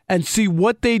and see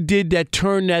what they did that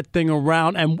turned that thing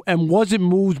around, and was it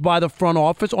moved by the front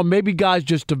office, or maybe guys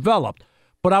just developed.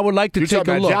 But I would like to take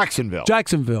a look.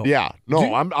 Jacksonville. Yeah.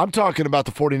 No, I'm talking about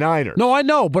the 49ers. No, I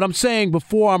know, but I'm saying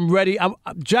before I'm ready,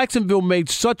 Jacksonville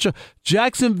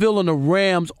and the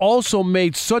Rams also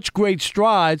made such great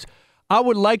strides. I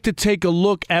would like to take a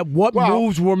look at what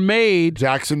moves were made.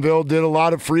 Jacksonville did a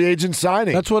lot of free agent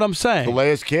signings. That's what I'm saying.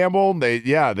 Calais Campbell,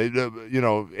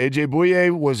 AJ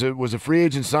Bouye was a free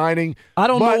agent signing. I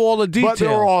don't know all the details. But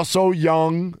they're also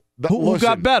young. Who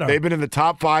got better? They've been in the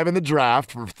top 5 in the draft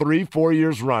for 3-4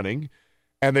 years running,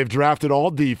 and they've drafted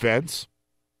all defense.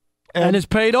 And it's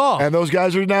paid off. And those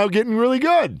guys are now getting really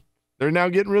good. They're now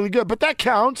getting really good. But that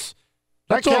counts.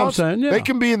 That's all I'm saying, yeah. They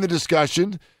can be in the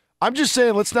discussion. I'm just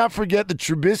saying, let's not forget the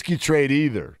Trubisky trade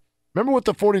either. Remember what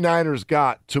the 49ers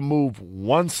got to move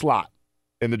one slot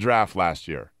in the draft last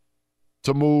year?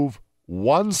 To move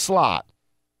one slot.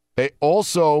 They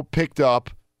also picked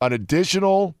up an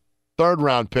additional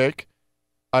third-round pick,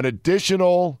 an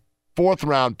additional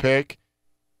fourth-round pick,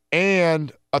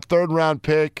 and a third-round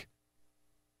pick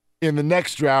in the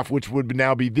next draft, which would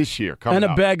now be this year. And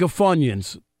a bag of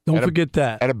Funyuns. Don't forget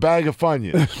that. And a bag of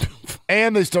Funyuns.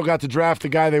 And they still got to draft the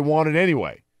guy they wanted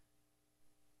anyway.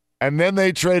 And then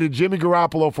they traded Jimmy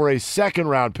Garoppolo for a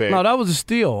second-round pick. No, that was a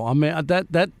steal. I mean, that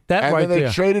right there. And then they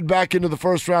traded back into the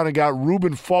first round and got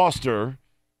Reuben Foster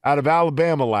out of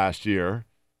Alabama last year.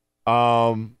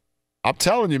 I'm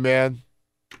telling you, man,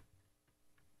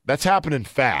 that's happening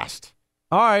fast.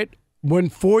 All right. When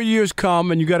 4 years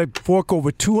come and you got to fork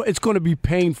over two, it's going to be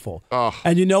painful. Ugh.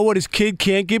 And you know what? His kid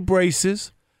can't get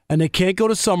braces, and they can't go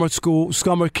to summer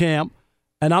camp.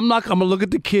 And I'm going to look at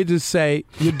the kids and say,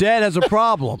 your dad has a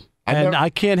problem,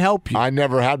 I can't help you. I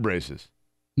never had braces.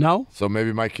 No? So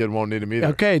maybe my kid won't need them either.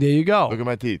 Okay, there you go. Look at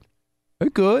my teeth.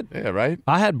 They're good. Yeah, right?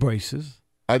 I had braces.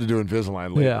 I had to do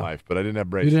Invisalign late in life, but I didn't have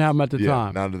braces. You didn't have them at the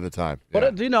time. Not at the time.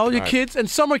 But, your kids and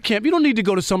summer camp, you don't need to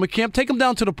go to summer camp. Take them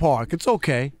down to the park. It's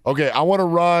okay. Okay, I want to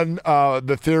run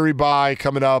the theory by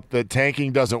coming up that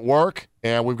tanking doesn't work,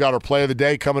 and we've got our play of the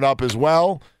day coming up as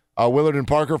well. Willard and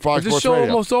Parker, Fox Sports Radio. Is this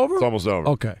show almost over? It's almost over.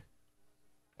 Okay.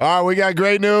 All right, we got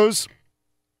great news.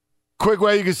 Quick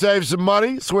way you can save some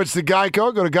money. Switch to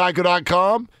Geico. Go to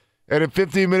geico.com, and in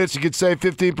 15 minutes you can save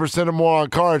 15% or more on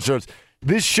car insurance.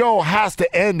 This show has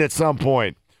to end at some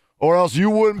point, or else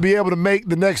you wouldn't be able to make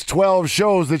the next 12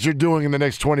 shows that you're doing in the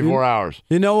next 24 hours.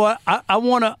 You know what? I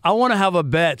wanna have a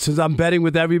bet since I'm betting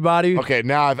with everybody. Okay,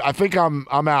 now I think I'm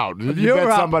out. You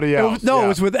bet somebody else. No,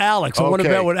 it's with Alex. I want to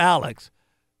bet with Alex.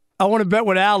 I want to bet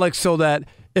with Alex so that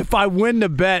if I win the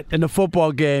bet in the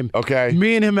football game,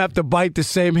 me and him have to bite the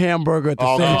same hamburger at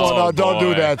the same time. No, don't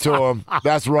do that to him.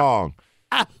 That's wrong.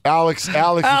 Alex is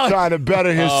trying to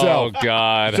better himself. Oh,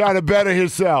 God. Trying to better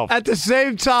himself. At the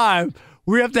same time,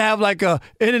 we have to have like a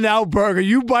In-N-Out burger.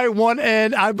 You bite one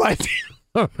end, I bite the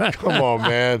other. Come on,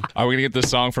 man. Are we going to get the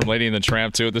song from Lady and the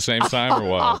Tramp, too, at the same time, or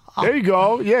what? There you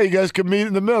go. Yeah, you guys can meet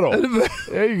in the middle.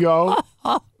 There you go.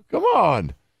 Come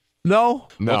on. No?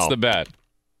 What's the bet?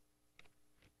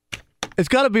 It's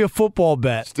got to be a football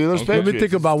bet. Steelers Let me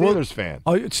think about Steelers fan.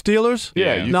 Oh, Steelers?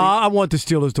 Yeah. No, I want the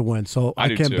Steelers to win, so I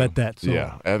do can't too. bet that. So.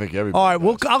 Yeah, I think everybody. All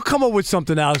right, I'll come up with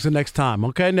something, Alex, the next time.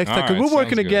 Okay, next time, because right, we're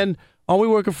working sounds good. again. Are we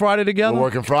working Friday together? We're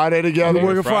working Friday together. We're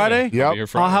working Friday? Yep.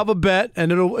 I'll have a bet, and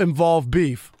it'll involve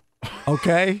beef.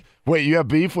 Okay. Wait, you have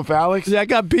beef with Alex? Yeah, I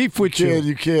got beef with you.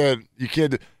 You can't.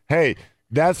 Hey,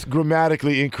 that's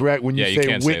grammatically incorrect when you Yeah, you say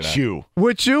can't say which that. you.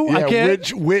 With you? Yeah, I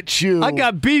can't. which you. I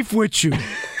got beef with you.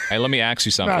 Hey, let me ask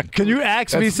you something. Can you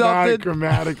ask me That's something? not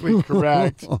grammatically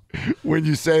correct when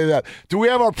you say that. Do we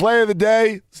have our play of the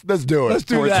day? Let's do it. Let's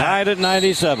do We're that. tied at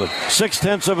 97.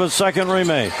 0.6 of a second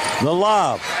remain. The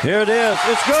lob. Here it is.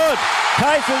 It's good.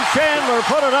 Tyson Chandler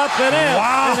put it up and in.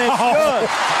 Wow. And it's good.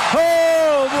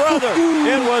 Oh, brother.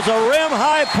 It was a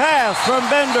rim-high pass from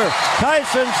Bender.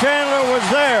 Tyson Chandler was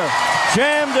there.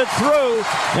 Jammed it through.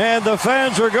 And the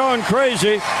fans are going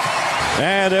crazy.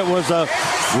 And it was a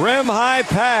rim-high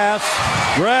pass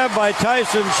grabbed by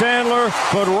Tyson Chandler,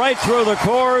 put right through the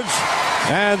cords,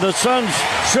 and the Suns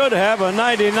should have a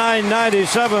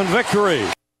 99-97 victory.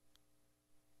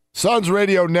 Suns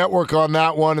Radio Network on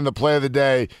that one, and the play of the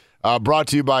day brought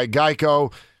to you by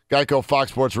Geico. Geico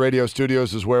Fox Sports Radio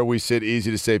Studios is where we sit. Easy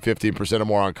to save 15% or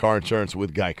more on car insurance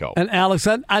with Geico. And Alex,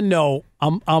 I know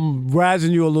I'm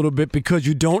razzing you a little bit because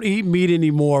you don't eat meat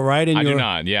anymore, right? And I do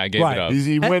not. Yeah, I gave it up.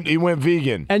 He went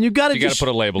vegan. And you got to put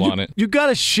a label on it. You got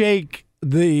to shake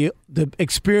the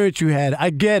experience you had. I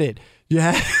get it. You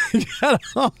had a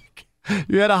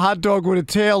hot dog with a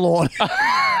tail on it.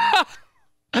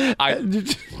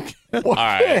 What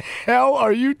the hell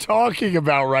are you talking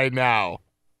about right now?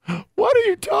 What are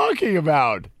you talking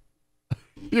about?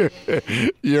 You're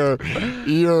I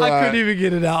couldn't even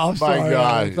get it out. I'm sorry. My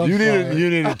God, Alex, I'm you sorry.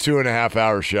 need a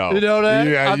 2.5-hour show. You know that?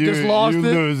 Yeah, I've just lost you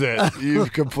it. lose it.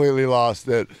 You've completely lost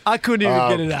it. I couldn't even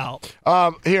get it out.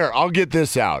 Here, I'll get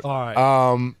this out. All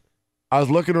right. I was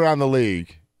looking around the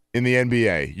league in the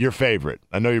NBA. Your favorite.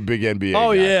 I know you're a big NBA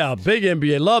Oh, guy. yeah. Big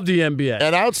NBA. Love the NBA.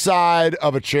 And outside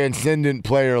of a transcendent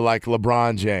player like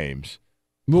LeBron James.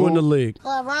 Who in the league?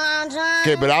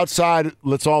 Okay, but outside,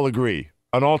 let's all agree.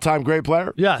 An all-time great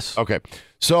player? Yes. Okay.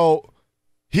 So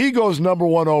he goes number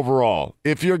one overall.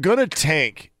 If you're going to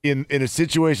tank in a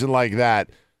situation like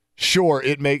that, sure,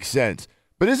 it makes sense.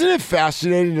 But isn't it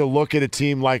fascinating to look at a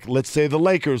team like, let's say, the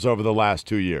Lakers over the last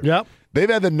 2 years? Yep. They've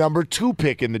had the number 2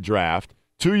 pick in the draft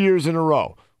 2 years in a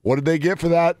row. What did they get for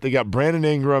that? They got Brandon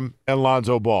Ingram and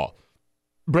Lonzo Ball.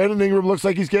 Brandon Ingram looks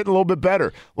like he's getting a little bit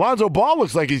better. Lonzo Ball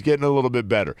looks like he's getting a little bit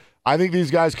better. I think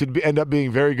these guys could end up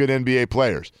being very good NBA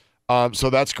players. So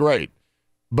that's great.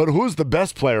 But who's the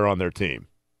best player on their team?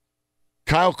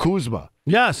 Kyle Kuzma.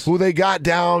 Yes. Who they got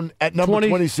down at number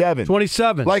 27.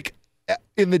 27. Like,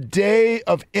 in the day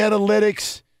of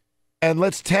analytics and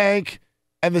let's tank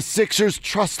and the Sixers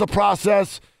trust the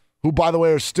process, who, by the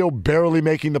way, are still barely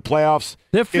making the playoffs.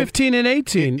 They're 15 and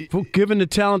 18, given the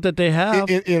talent that they have.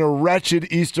 In a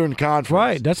wretched Eastern Conference.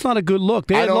 Right. That's not a good look.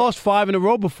 They had lost 5 in a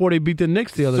row before they beat the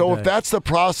Knicks the other day. So if that's the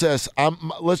process,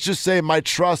 let's just say my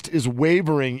trust is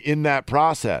wavering in that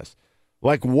process.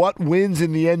 Like, what wins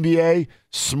in the NBA?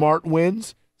 Smart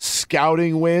wins,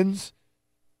 scouting wins,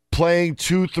 playing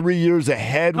 2-3 years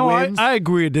ahead wins. I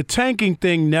agree. The tanking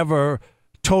thing never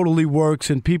totally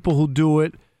works, and people who do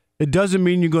it, it doesn't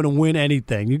mean you're going to win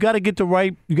anything. You got to get the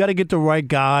right. You got to get the right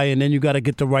guy, and then you got to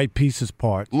get the right pieces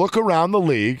part. Look around the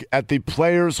league at the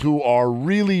players who are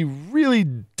really, really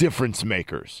difference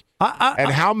makers,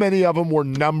 and how many of them were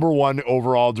number 1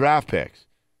 overall draft picks.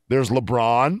 There's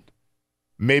LeBron,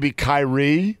 maybe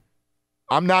Kyrie.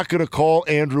 I'm not going to call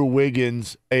Andrew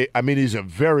Wiggins he's a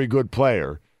very good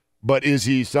player, but is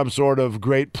he some sort of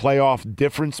great playoff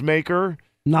difference maker?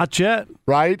 Not yet.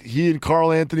 Right? He and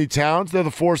Karl Anthony Towns, they're the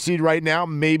 4 seed right now.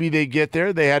 Maybe they get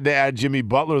there. They had to add Jimmy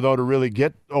Butler, though, to really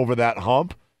get over that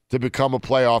hump to become a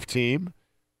playoff team.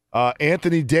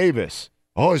 Anthony Davis.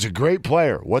 Oh, he's a great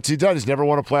player. What's he done? He's never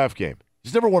won a playoff game.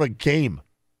 He's never won a game.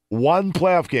 One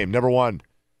playoff game, never won.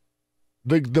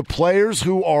 The players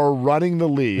who are running the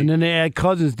league. And then they add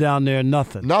Cousins down there,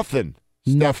 nothing. Nothing.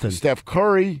 Nothing. Steph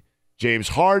Curry, James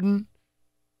Harden,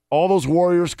 all those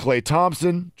Warriors, Klay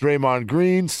Thompson, Draymond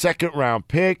Green, second-round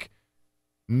pick.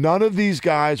 None of these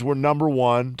guys were number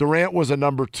 1. Durant was a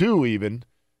number 2 even.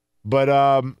 But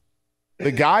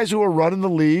the guys who are running the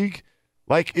league,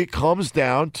 Like, it comes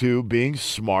down to being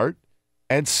smart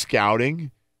and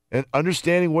scouting and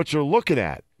understanding what you're looking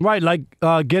at. Right, like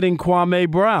getting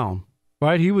Kwame Brown.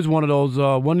 Right, he was one of those.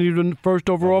 Wasn't he the first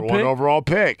overall pick? Number 1 overall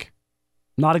pick.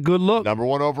 Not a good look. Number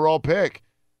 1 overall pick.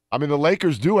 I mean, the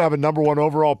Lakers do have a number 1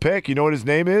 overall pick. You know what his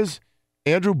name is?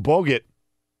 Andrew Bogut.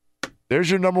 There's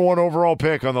your number 1 overall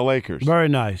pick on the Lakers. Very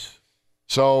nice.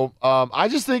 So I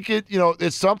just think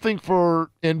it's something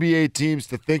for NBA teams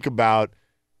to think about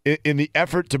in the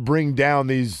effort to bring down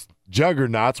these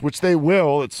juggernauts, which they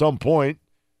will at some point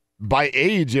by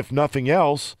age, if nothing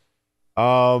else.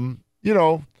 I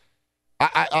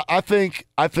think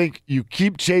you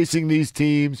keep chasing these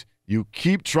teams. You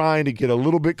keep trying to get a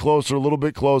little bit closer.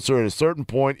 At a certain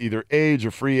point, either age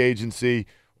or free agency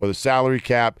or the salary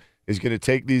cap is going to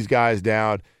take these guys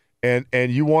down. And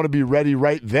you want to be ready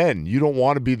right then. You don't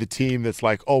want to be the team that's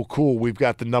like, oh, cool, we've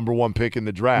got the number 1 pick in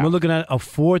the draft. We're looking at a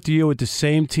 4th year with the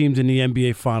same teams in the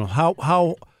NBA final. How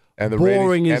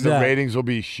boring is that? And the ratings will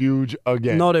be huge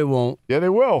again. No, they won't. Yeah, they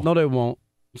will. No, they won't.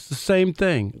 It's the same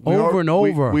thing over and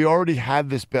over. We already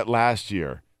had this bet last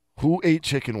year. Who ate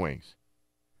chicken wings?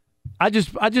 I just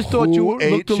thought you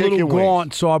looked a little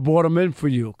gaunt, so I brought them in for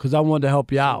you because I wanted to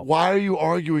help you out. Why are you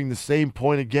arguing the same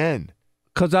point again?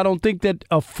 Because I don't think that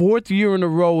a 4th year in a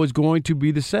row is going to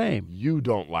be the same. You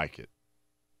don't like it.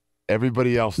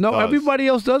 Everybody else does. No, everybody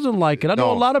else doesn't like it. I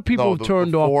know a lot of people have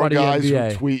turned off by the NBA. The 4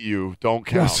 guys who tweet you don't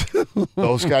count.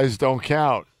 Those guys don't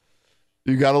count.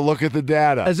 You got to look at the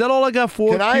data. Is that all I got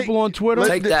for people on Twitter?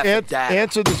 Take that for data.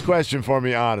 Answer this question for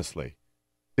me honestly.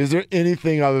 Is there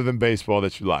anything other than baseball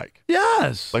that you like?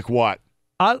 Yes. Like what?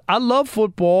 I love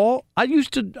football.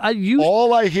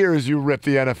 All I hear is you rip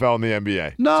the NFL and the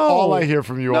NBA. No. That's all I hear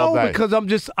from you all day. No, because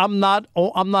I'm not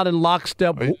in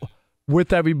lockstep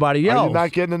with everybody else. Are you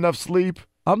not getting enough sleep?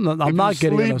 I'm not getting enough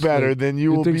sleep. Sleep better, then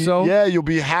you will think be. So? Yeah, you'll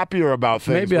be happier about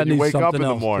things. Maybe when I need you wake up in the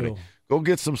something morning. else, too. Go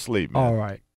get some sleep, man. All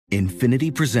right.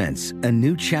 Infiniti presents a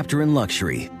new chapter in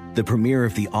luxury, the premiere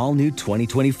of the all-new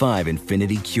 2025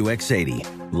 Infiniti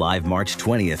QX80, live March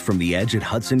 20th from the Edge at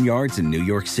Hudson Yards in New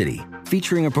York City,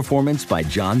 featuring a performance by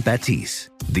John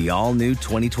Batiste. The all-new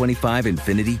 2025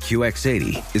 Infiniti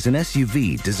QX80 is an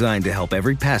SUV designed to help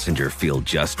every passenger feel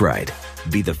just right.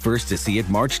 Be the first to see it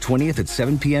March 20th at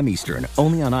 7 p.m. Eastern,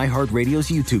 only on iHeartRadio's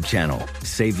YouTube channel.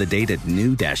 Save the date at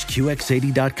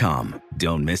new-QX80.com.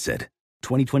 Don't miss it.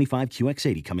 2025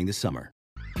 QX80 coming this summer.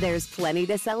 There's plenty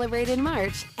to celebrate in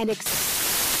March and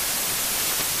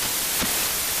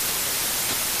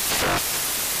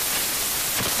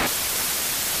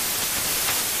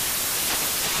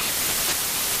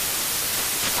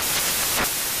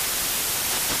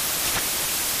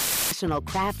National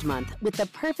Craft Month with the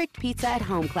perfect pizza at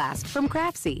home class from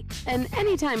Craftsy. And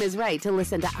anytime is right to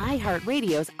listen to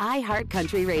iHeartRadio's iHeart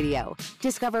Country Radio.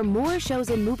 Discover more shows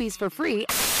and movies for free.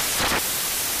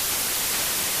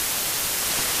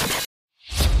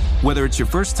 Whether it's your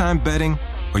first time betting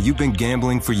or you've been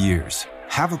gambling for years,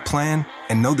 have a plan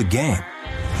and know the game.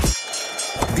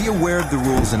 Be aware of the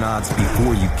rules and odds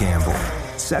before you gamble.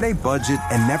 Set a budget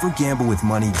and never gamble with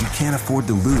money you can't afford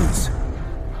to lose.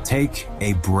 Take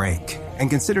a break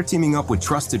and consider teaming up with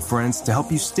trusted friends to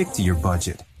help you stick to your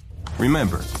budget.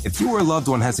 Remember, if you or a loved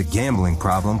one has a gambling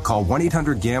problem, call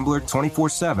 1-800-GAMBLER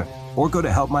 24/7 or go to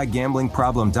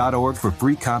helpmygamblingproblem.org for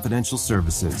free confidential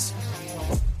services.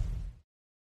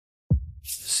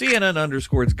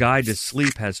 CNN_'s Guide to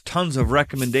Sleep has tons of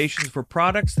recommendations for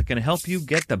products that can help you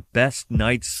get the best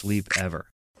night's sleep ever.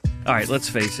 All right, let's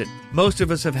face it, most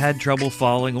of us have had trouble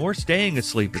falling or staying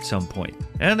asleep at some point,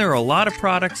 and there are a lot of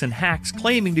products and hacks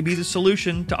claiming to be the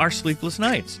solution to our sleepless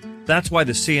nights. That's why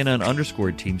the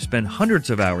CNN_ team spend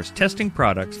hundreds of hours testing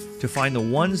products to find the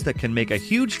ones that can make a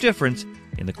huge difference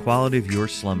in the quality of your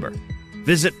slumber.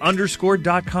 Visit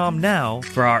underscore.com now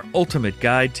for our ultimate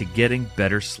guide to getting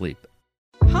better sleep.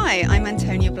 Hi, I'm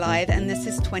Antonia Blythe, and this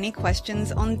is 20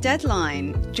 Questions on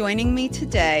Deadline. Joining me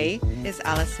today is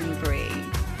Alison Brie.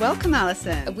 Welcome,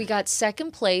 Alison. We got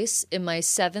second place in my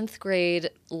 7th grade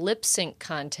lip sync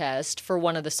contest for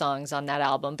one of the songs on that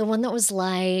album. The one that was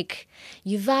like,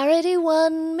 "You've already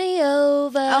won me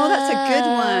over." Oh, that's a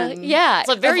good one. Yeah. It's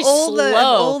like very slow. Of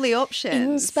all the options.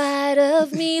 In spite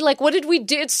of me. Like, what did we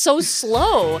do? It's so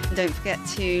slow. Don't forget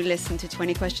to listen to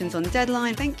 20 Questions on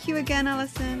Deadline. Thank you again,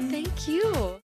 Alison. Thank you.